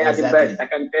 They are the best, I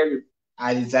can tell you.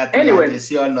 Anyway, I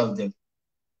see all of them.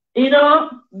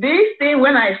 This thing,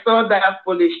 when I saw that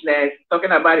foolishness,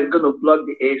 talking about it's going to block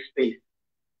the airspace,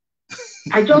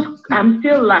 I'm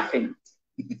still laughing,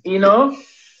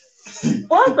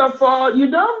 First of all, you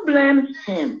don't blame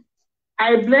him.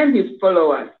 I blame his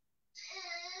followers.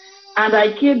 And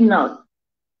I kid not.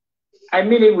 I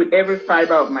mean it with every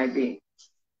fiber of my being.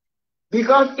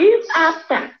 Because if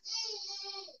after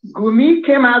Gumi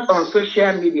came out on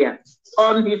social media,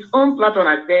 on his own platform,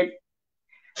 and said,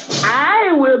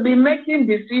 I will be making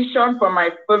decisions for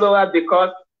my followers because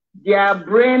their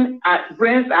brains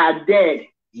are dead.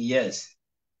 Yes.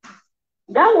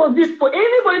 That was it for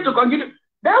anybody to continue.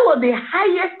 That was the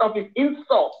highest of his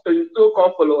insults to his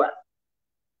so-called followers.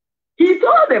 He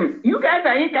told them, you guys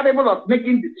are incapable of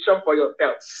making decisions for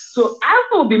yourself. So I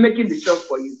will be making decisions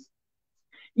for you.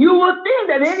 You would think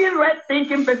that any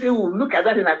right-thinking person will look at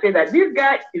that and say that this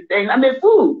guy is saying, I'm a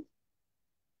fool.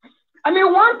 I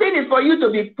mean, one thing is for you to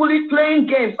be fully playing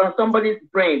games on somebody's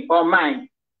brain or mind.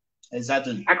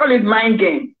 Exactly. I call it mind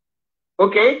game.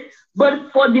 Okay?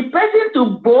 But for the person to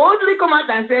boldly come out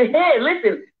and say, hey,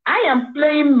 listen, I am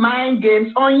playing mind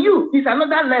games on you, it's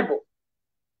another level.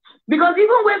 Because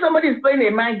even when somebody is playing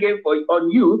a mind game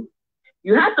on you,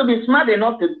 you have to be smart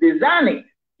enough to design it.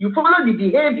 You follow the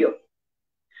behavior.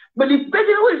 But the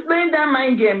person who is playing that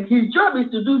mind game, his job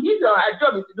is to do, his or her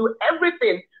job is to do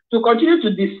everything to continue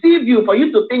to deceive you, for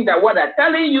you to think that what they're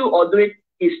telling you or doing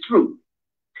is true.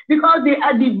 Because the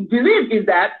belief is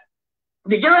that,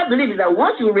 the general belief is that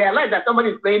once you realize that somebody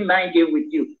is playing mind game with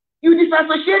you, you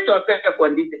disassociate yourself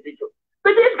from this individual.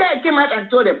 But this guy came out and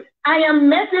told them, I am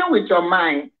messing with your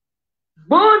mind.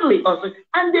 Boldly also,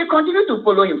 and they continue to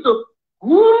follow him. So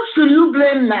who should you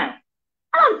blame now?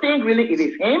 I don't think really it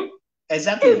is him.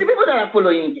 Exactly. It's the people that are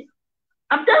following him.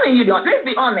 I'm telling you, let's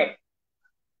be honest.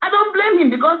 I don't blame him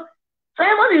because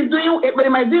Simon is doing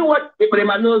what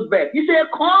Ebrema knows best. He's a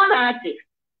con artist.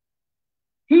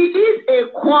 He is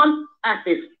a con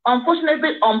artist.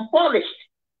 Unfortunately, unpolished,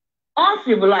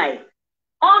 uncivilized,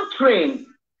 untrained,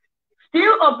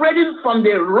 still operating from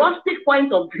the rustic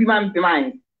point of human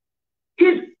mind.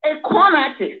 He's a con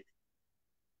artist.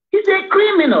 He's a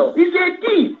criminal. He's a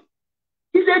thief.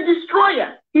 He's a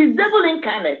destroyer. He's devil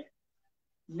incarnate.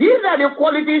 These are the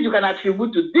qualities you can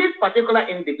attribute to this particular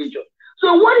individual.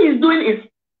 So what he's doing is,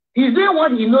 he's doing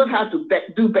what he knows how to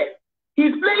do best.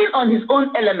 He's playing on his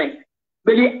own element.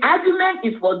 But the argument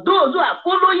is for those who are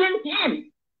following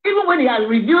him, even when he has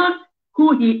revealed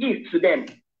who he is to them.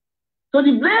 So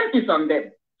the blame is on them.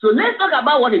 So let's talk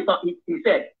about what he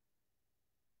said.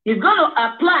 He's going to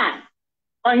apply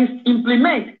or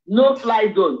implement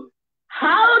no-fly zone.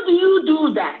 How do you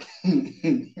do that?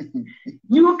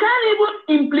 You can't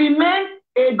even implement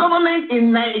a government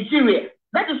in Nigeria.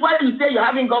 That is why you say you're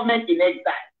having government in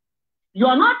exile.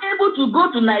 You're not able to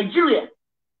go to Nigeria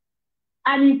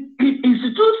and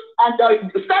institute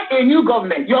and start a new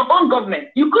government, your own government.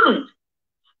 You couldn't.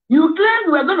 You claimed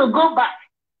you were going to go back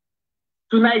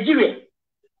to Nigeria,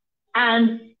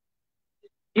 and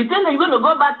you said that you're going to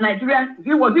go back to Nigeria.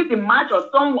 Was it in March or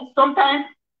sometime?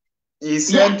 He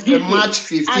said March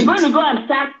 15th. I'm going to go and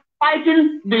start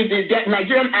fighting the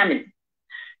Nigerian army.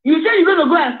 You said you're going to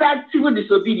go and start civil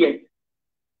disobedience.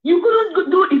 You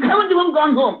couldn't do it. You haven't even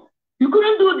gone home. You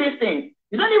couldn't do this thing.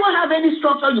 You don't even have any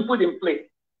structure you put in place.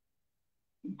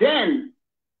 Then,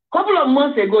 a couple of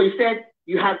months ago, you said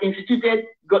you have instituted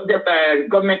the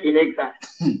government in exile.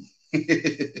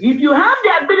 If you have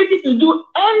the ability to do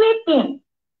anything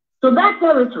to that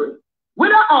territory,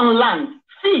 whether on land,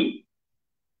 sea,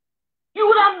 you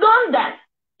would have done that.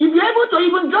 If you're able to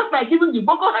even, just like even the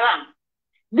Boko Haram,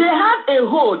 they have a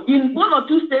hold in 1 or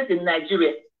 2 states in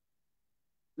Nigeria.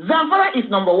 Zamfara is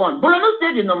number 1. Borno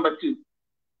State is number 2.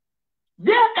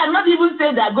 They cannot even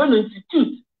say they are going to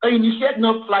institute or initiate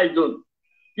no-fly zone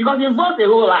because it involves a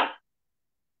whole lot.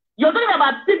 You're talking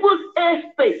about people's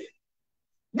airspace.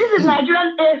 This is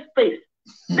Nigerian airspace.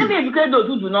 Let me educate those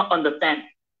who do not understand.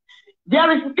 There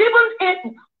is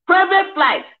even private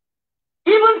flights,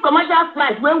 even commercial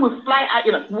flights, when we fly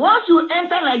out, once you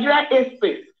enter Nigerian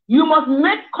airspace, you must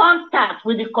make contact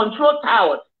with the control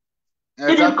towers.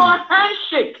 Exactly. It is called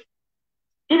handshake.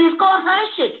 It is called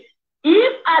handshake.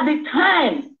 If at the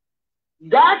time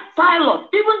that pilot,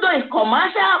 even though it's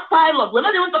commercial pilot, we're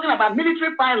not even talking about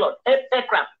military pilot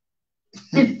aircraft.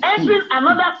 is entering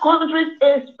another country's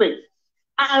airspace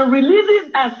and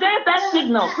releases and sends that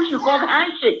signal, which you call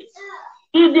handshake.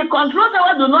 If the control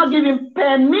tower do not give him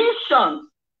permission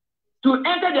to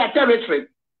enter their territory,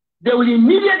 they will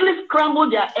immediately scramble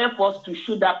their air force to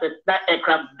shoot that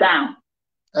aircraft down.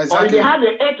 Exactly. Or if they have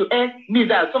the air-to-air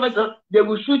missile, so they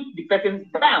will shoot the person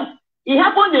down. It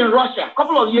happened in Russia a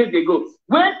couple of years ago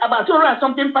when about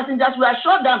 200-something passengers were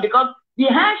shot down because the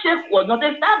handshake was not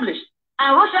established.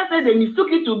 And Russia said they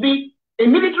mistook it to be a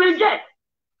military jet.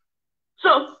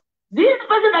 So this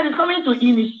person that is coming to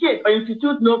initiate or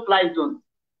institute no-fly zone,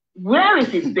 where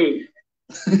is it based?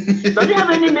 Does he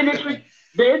have any military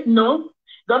base? No.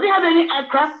 Does he have any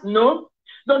aircraft? No.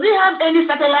 Does he have any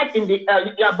satellite in the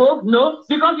above? No.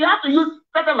 Because you have to use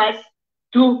satellites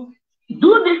to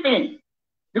do this thing.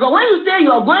 Because when you say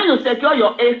you are going to secure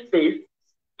your airspace,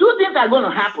 two things are going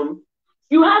to happen.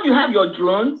 You have your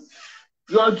drone.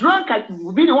 Your drone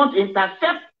can be the one to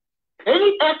intercept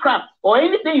any aircraft or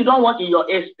anything you don't want in your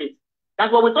airspace.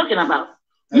 That's what we're talking about.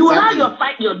 Exactly. You will have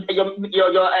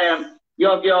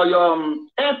your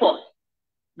air force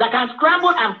that can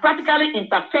scramble and practically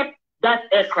intercept that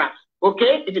aircraft.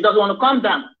 Okay, if it doesn't want to come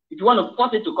down, if you want to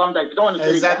force it to come down, if you don't want to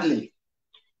exactly.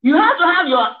 You have to have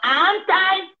your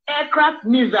anti-aircraft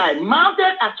missile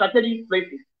mounted at strategic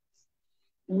places.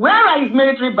 Where are his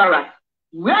military barracks?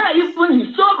 Where are his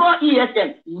so-called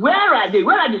ESN? Where are they?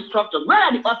 Where are the structures? Where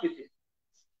are the offices?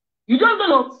 You don't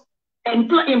know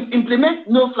implement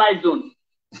no-fly zone.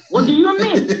 What do you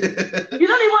mean? You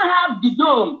don't even have the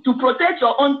dome to protect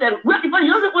your own territory.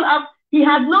 You don't even have. He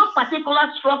has no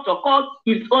particular structure called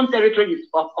his own territory is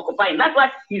occupying. That's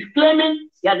why he's claiming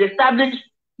he has established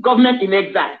government in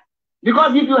exile.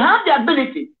 Because if you have the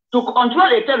ability to control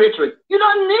a territory, you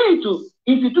don't need to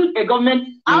institute a government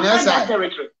outside that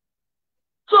territory.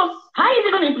 So how is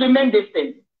he going to implement this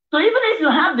thing? So even if you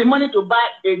have the money to buy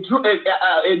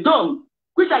a dome,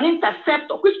 which an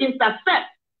interceptor, which intercepts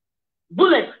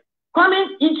bullets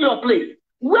coming into your place,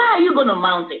 where are you going to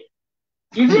mount it?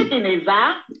 Is it in a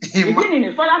ZAR? Is it in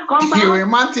a solar compound? He will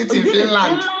mount it in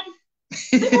Finland.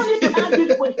 People need to ask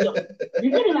this question.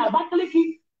 Is it in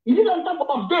Abakaliki? Is it on top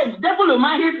of the Devil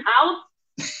Omahi's house?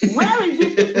 Where is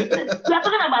this equipment? We are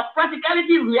talking about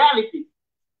practicality, reality.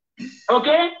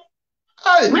 Okay?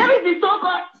 Hey. Where is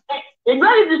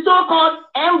the so-called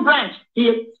M branch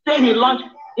he said he launched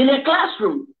in a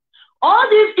classroom? All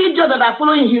these idiots that are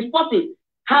following his policy,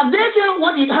 have they seen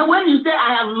when you say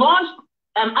I have launched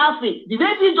an outfit? Did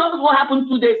they see just what happened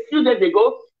few days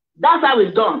ago? That's how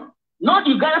it's done. Not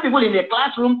you gather people in a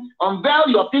classroom, unveil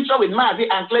your picture with Mazi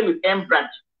and claim it's M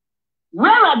branch.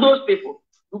 Where are those people?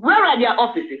 Where are their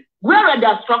offices? Where are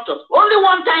their structures? Only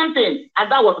one-time thing,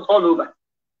 and that was all over.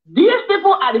 These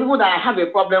people are the people that I have a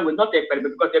problem with, not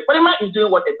experiment, because experiment is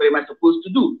doing what experiment is supposed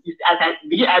to do. As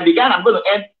I began, I'm going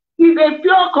to end. He's a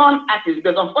pure con artist,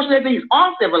 but unfortunately he's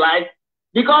uncivilized,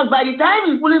 because by the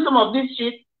time he's pulling some of this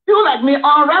shit, people like me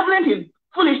are unraveling his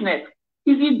foolishness,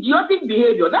 his idiotic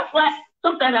behavior. That's why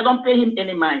sometimes I don't pay him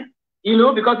any mind,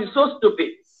 because he's so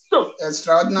stupid. So,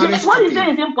 extraordinary what he's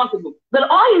saying is impossible. But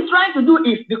all he's trying to do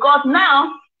is, because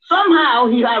now, somehow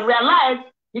he has realized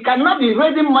he cannot be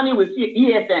raising money with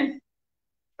ESN,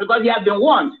 because he has been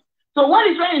warned. So what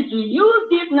he's trying to use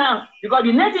this now, because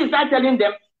the nation is telling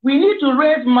them, we need to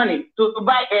raise money to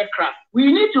buy aircraft.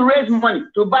 We need to raise money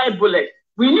to buy bullets.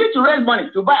 We need to raise money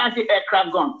to buy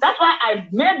anti-aircraft guns. That's why I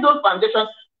made those foundations.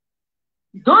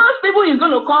 Those people he's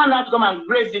going to call now to come and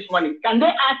raise this money. Can they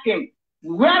ask him,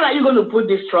 where are you going to put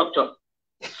these structures?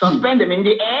 Suspend them in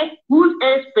the air? Whose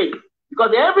airspace?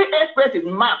 Because every airspace is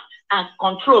mapped and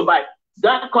controlled by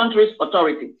that country's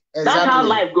authority. Exactly. That's how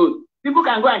life goes. People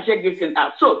can go and check this thing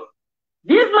out. So,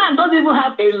 this man doesn't even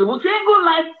have a single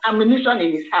life ammunition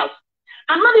in his house.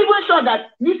 I'm not even sure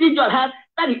that this idiot has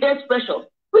 38 special,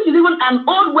 which is even an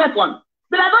old weapon.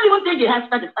 But I don't even think he has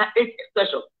 38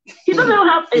 special. He doesn't even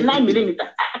have a 9mm.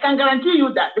 I can guarantee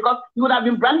you that, because he would have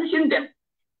been brandishing them.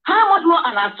 How much more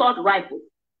an assault rifle?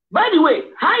 By the way,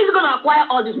 how is he going to acquire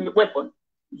all these weapons?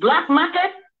 Black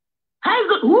market?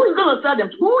 Who is going to sell them?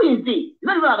 Who is he? It's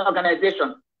not even an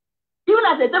organization. Even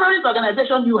as a terrorist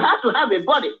organization, you have to have a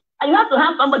body. And you have to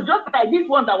have somebody, just like this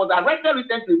one that was arrested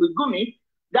recently with Gumi,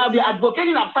 that will be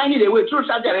advocating and finding a way through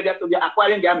Saudi Arabia to be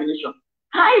acquiring the ammunition.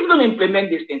 How is he going to implement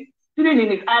this thing? Sitting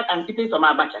in his house and eating some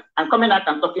abacha and coming out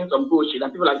and talking some bullshit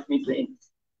and people are listening to him.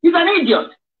 He's an idiot.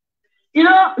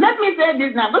 Let me say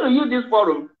this now. I'm going to use this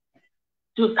forum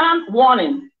to sound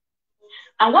warning.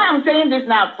 And why I'm saying this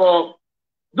now, for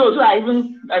those who are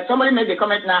even, somebody made a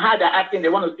comment now, how they're acting, they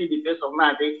want to see the face of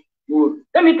Mazi.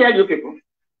 Let me tell you people,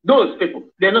 those people,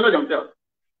 they know themselves.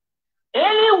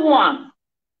 Anyone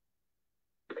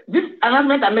this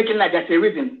announcement I'm making, like, there's a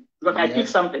reason, because I teach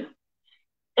something.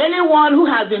 Anyone who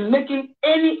has been making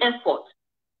any effort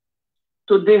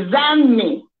to design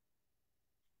me,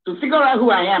 to figure out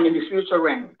who I am in the spiritual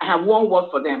realm, I have one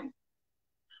word for them.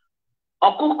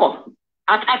 Okoko.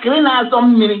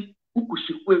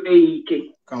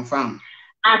 Confirm.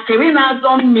 I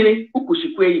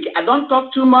don't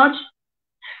talk too much.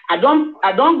 I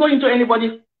don't go into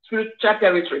anybody's spiritual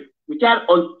territory without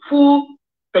full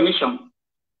permission.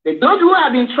 Those who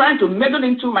have been trying to meddle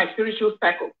into my spiritual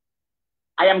cycle,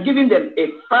 I am giving them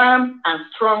a firm and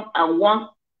strong and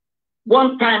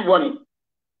one-time warning.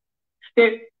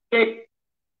 Stay.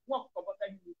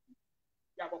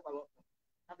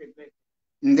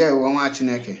 Ndewo nwa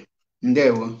Chineke.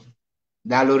 Ndewo.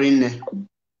 Dalu rinne.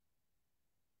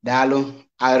 Dalu.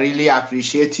 I really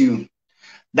appreciate you.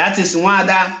 That is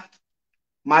Wada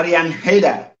Marian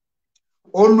Hader.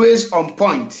 Always on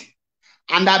point.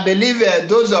 And I believe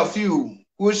those of you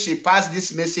who she passed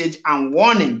this message and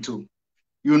warning to,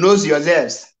 you know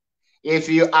yourselves. If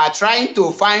you are trying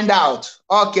to find out,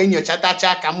 okay, your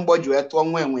chatacha kamboju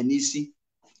etwonwe nisi.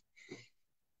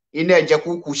 Ine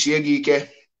jeku kushie ike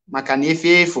maka na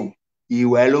ife efu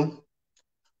iwelu.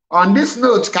 On this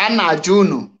note, kana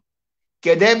junu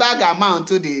kedeba ga mount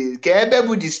to the kebe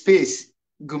bu the space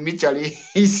gumichari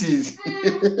isis.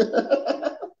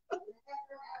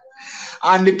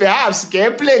 And perhaps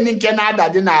ke plane in Canada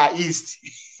dina east.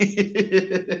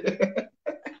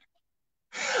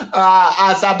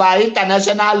 Asaba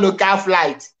international local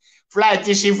flight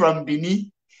issue from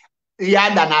Bini.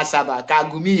 Yada na Asaba,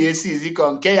 Kagumi yesi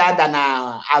ziko nke yada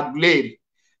na Aguleri,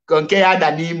 konke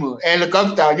yada Nimo,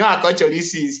 helicopter nyo akochori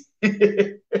sis.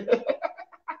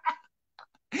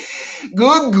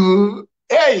 Good.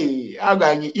 Hey,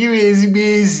 agani iwe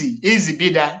easy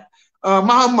bida.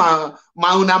 Ma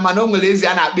una manongole ezi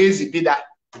ana bezi bida.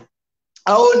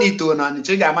 Oh, nito na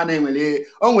nichega mana enwele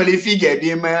onwele figure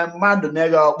bi mmadụ na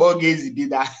ga okpo ga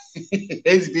ezibida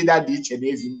ezibida dị iche na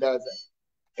ezi ndị ọzọ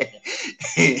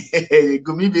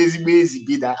gumi bụ ezigbo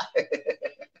ezibida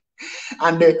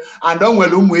and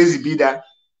onwele ụmụ ezibida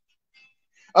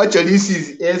ọ chọrọ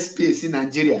isi airspace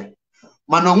Nigeria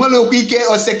mana onwele okwu ike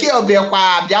oseke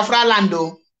obiakwa Biafra land.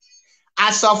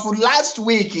 As of last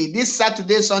week, this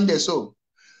Saturday, Sunday, so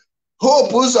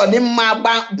Hope was on him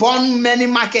born many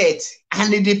markets,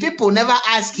 and the people never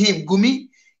ask him, Gumi,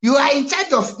 you are in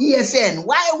charge of ESN.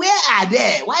 Where are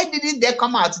they? Why didn't they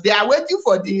come out? They are waiting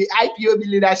for the IPOB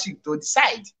leadership to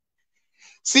decide.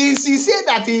 Since he said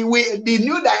that the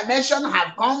new dimension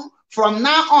have come, from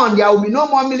now on, there will be no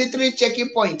more military checking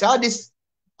point. All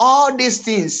these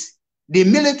things, the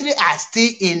military are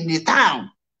still in the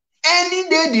town. Any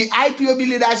day the IPOB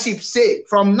leadership say,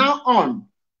 from now on,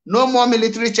 no more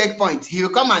military checkpoint, he will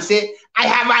come and say, I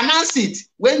have announced it.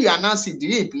 When you announce it, do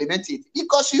you implement it?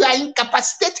 Because you are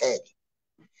incapacitated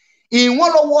in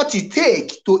what it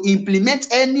takes to implement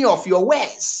any of your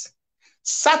ways.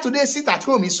 Saturday sit at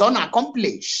home is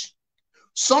unaccomplished.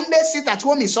 Sunday sit at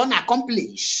home is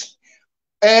unaccomplished.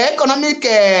 Economic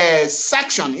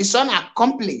sanction is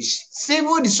unaccomplished.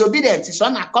 Civil disobedience is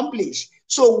unaccomplished.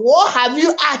 So what have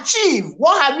you achieved?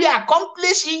 What have you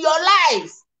accomplished in your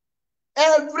life?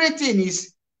 Everything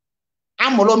is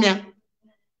amolomia.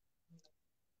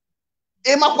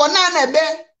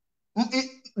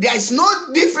 There is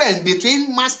no difference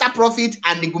between master prophet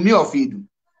and the Gumi of Iduu.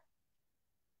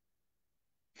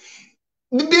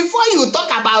 Before you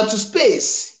talk about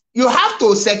space, you have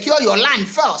to secure your land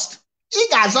first. You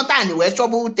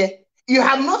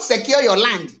have not secured your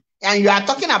land, and you are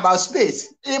talking about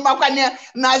space.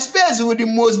 Now, space is the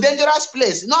most dangerous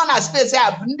place. None of space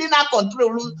have not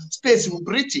control space with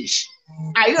British.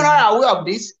 Are you not aware of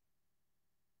this?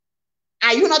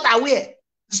 Are you not aware?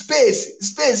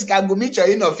 Space can go meet you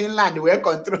in Finland where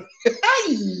control.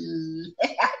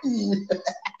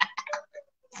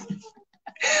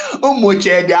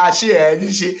 Umuche de ashi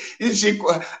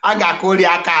agakori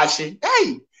akashi.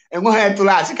 Hey, and go ahead to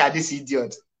ask this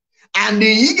idiot. And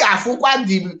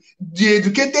the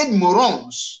educated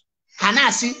morons.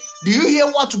 Hanasi, do you hear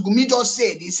what Gumi just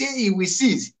said? He said he will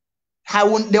cease.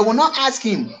 They will not ask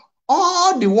him,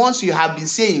 all the ones you have been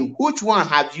saying, which one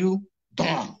have you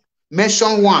done?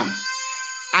 Mention one.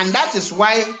 And that is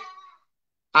why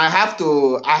I have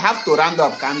to round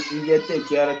up. Can you take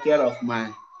care of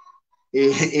my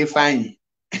I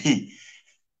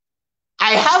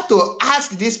have to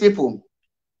ask these people.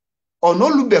 At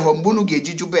least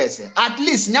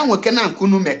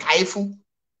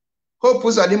Hope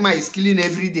Uzodinma is killing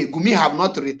every day. Gumi have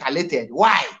not retaliated.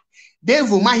 Why? Dave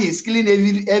Umahi is killing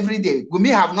every day. Gumi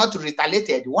have not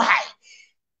retaliated. Why?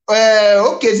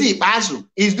 Okezi Ipazu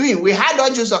is doing. We had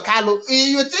Ojuso Kalu.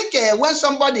 You think when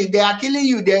somebody, they are killing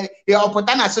you, they are put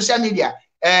on social media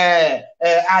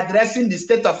addressing the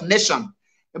state of nation.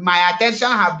 My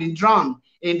attention have been drawn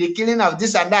in the killing of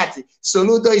this and that.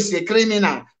 Soludo is a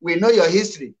criminal. We know your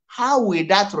history. How will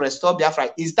that restore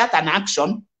Biafra? Is that an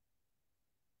action?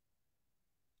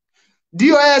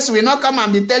 DOS will not come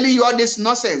and be telling you all this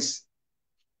nonsense.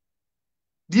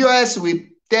 DOS will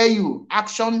tell you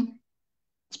action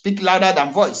speak louder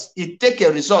than voice. It take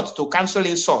a result to cancel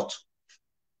insult.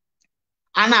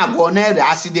 Ana Bonere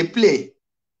as they play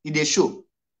in the show.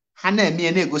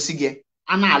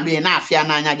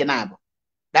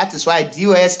 That is why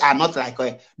DOS are not like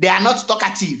they are not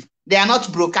talkative. They are not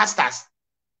broadcasters.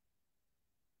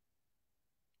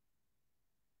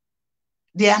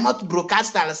 They are not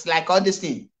broadcasters like all this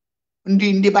thing.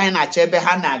 Gossip.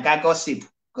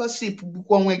 Gossip.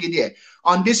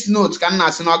 On this note,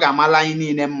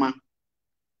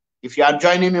 if you are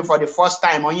joining me for the first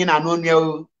time, MAP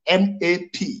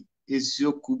is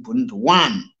Yokubund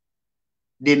 1.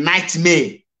 The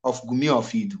nightmare of Gumi of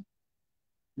Iduu.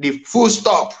 The full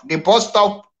stop, the bus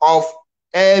stop of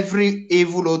every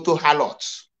evil auto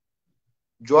harlot.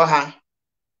 Joha.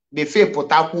 The fe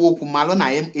potaku kumalo na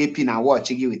MAP na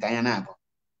watch with Ayanabo.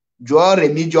 Joe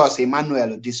Remigius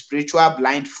Emmanuel, the spiritual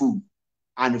blind fool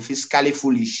and physically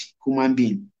foolish human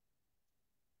being.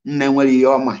 Nenweli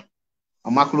yoma.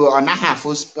 Omaklu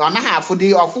onahafu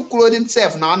the ofu clothing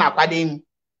self na ona kwadim.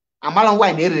 Amalon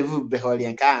why ne review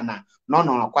beholian kana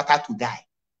no quarter to die.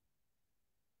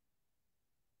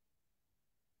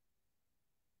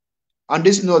 On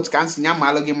this note, if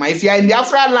you are in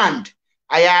Biafra land,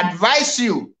 I advise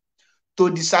you to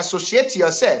disassociate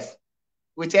yourself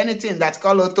with anything that's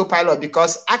called autopilot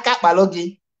because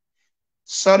Akapalogi,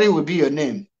 sorry will be your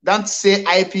name. Don't say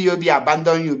IPOB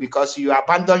abandon you because you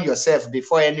abandon yourself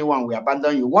before anyone will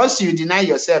abandon you. Once you deny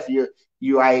yourself, you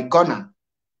are a goner.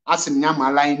 May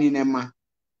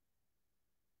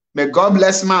God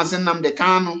bless Nnamdi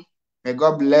Kanu. May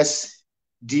God bless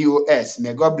DOS.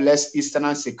 May God bless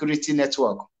Eastern Security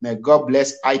Network. May God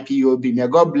bless IPOB. May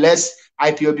God bless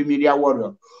IPOB Media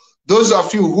Warrior. Those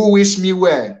of you who wish me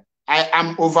well, I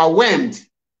am overwhelmed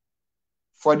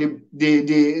for the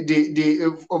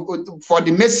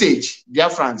message,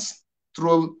 Biafrans.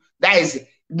 Through that is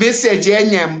message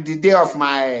the day of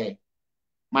my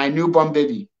newborn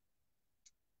baby.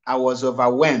 I was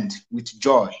overwhelmed with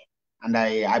joy, and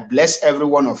I bless every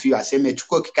one of you. I say, may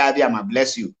Chukwu Kikabi, I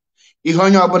bless you.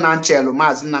 Ihonyo obuna nchelu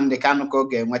Mazi Nnamdi Kanu ko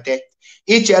ga-enwete.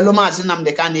 Ichelu Mazi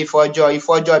Nnamdi Kanu ife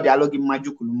ọjọọ bịalụ gị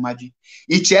mmaji kwuru mmaji.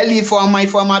 Ichelu ife ọma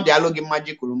bịalụ gị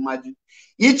mmaji kwuru mmaji.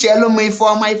 Ichelu m ife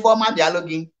ọma bịalụ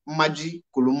gị mmaji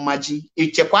kwuru mmaji.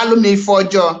 Ichekwalụ m ife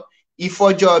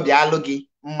ọjọọ bịalụ gị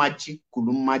mmaji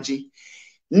kwuru mmaji.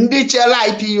 Ndị chela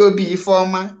IPOB ife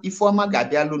ọma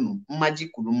ga-abịalụ nụ mmaji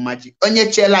kwuru mmaji. Onye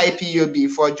chela IPOB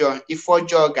ife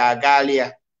ọjọọ ga-agalị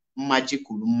ya mmaji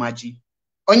kwuru mmaji.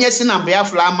 Onye si na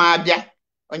Biafra ama abịa,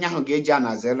 onye ahụ ga-eji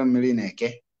anazelu mmiri na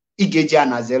eke, ị ga-eji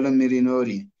anazelu mmiri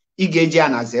n'orie, ị ga-eji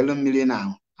anazelu mmiri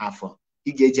na afọ,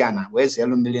 ị ga-eji ana wee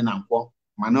zelu mmiri na nkwọ,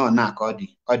 mana ọ na-aka ọ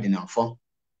dị na mfọ.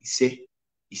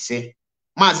 Ise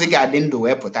Maazị ga-adị ndụ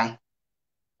wee pụta,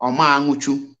 ọma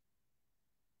anwụchu.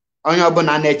 Onye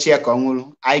ọbụla na-eche ka ọ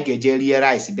nwụrụ, anyị ga-eje rie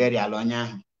rice burial onye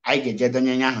ahụ, anyị ga-eje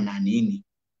donye onye ahụ na n'ili,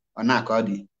 ọ na-aka ọ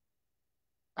dị.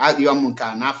 Adịọm nke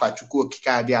a n'afa Chukwu okike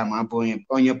abịa ma bụ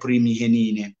onye pụrụ ime ihe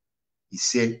niile.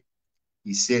 Ise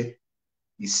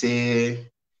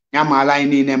Nyamala anyị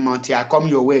niile monty, I come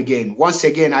your way again. Once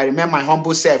again, I remember my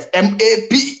humble self,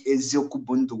 MAP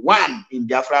Eziokubundu 1 in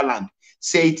Biafra land.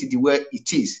 Say it the way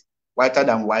it is, whiter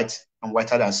than white and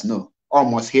whiter than snow.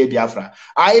 Almost here Biafra.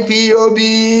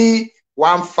 IPOB,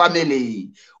 one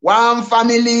family,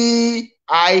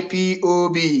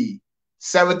 IPOB.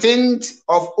 17th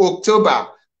of October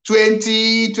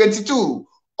 2022,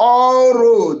 all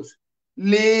roads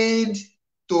lead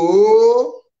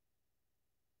to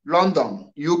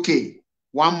London, UK.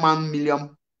 1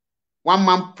 million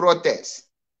protests.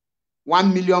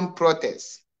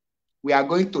 We are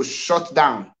going to shut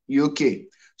down UK.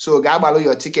 So gabalo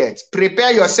your tickets.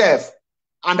 Prepare yourself.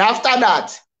 And after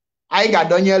that, I got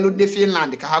Daniel de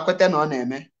Finland. Kahakote no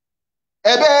neme.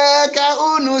 Ebe ka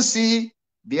unu si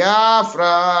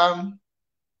Biafra.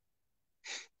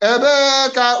 Ebe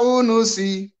ka unu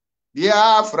si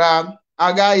Biafra.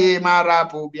 Agaghị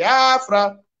marapụ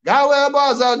Biafra. Gawe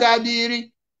bozo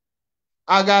gabiri.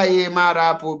 Agaghị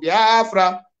marapụ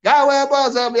Biafra. Gawe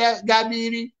bozo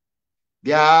gabiri.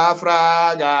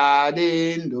 Biafra ga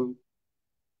dị ndụ.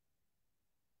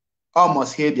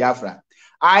 Almost here Biafra.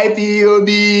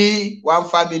 IPOB one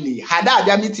family had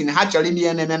a meeting actually me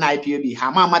and IPOB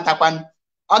hama matakwan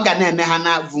organ na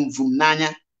hana vum vum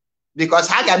nanya because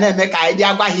ha ga na make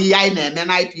idea gwa hi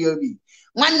na IPOB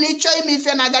nwanne choi mi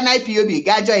fe na ga na IPOB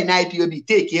ga join IPOB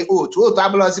take otu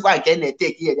abulozikwa nke na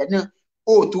take ye no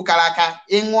otu karaka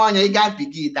inwu onye ga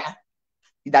bigi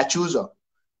ida chuzo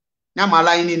na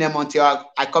mala ini ne monti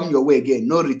I come your way again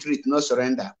no retreat no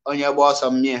surrender onye gba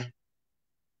oso mmia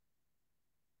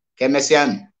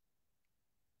kemesian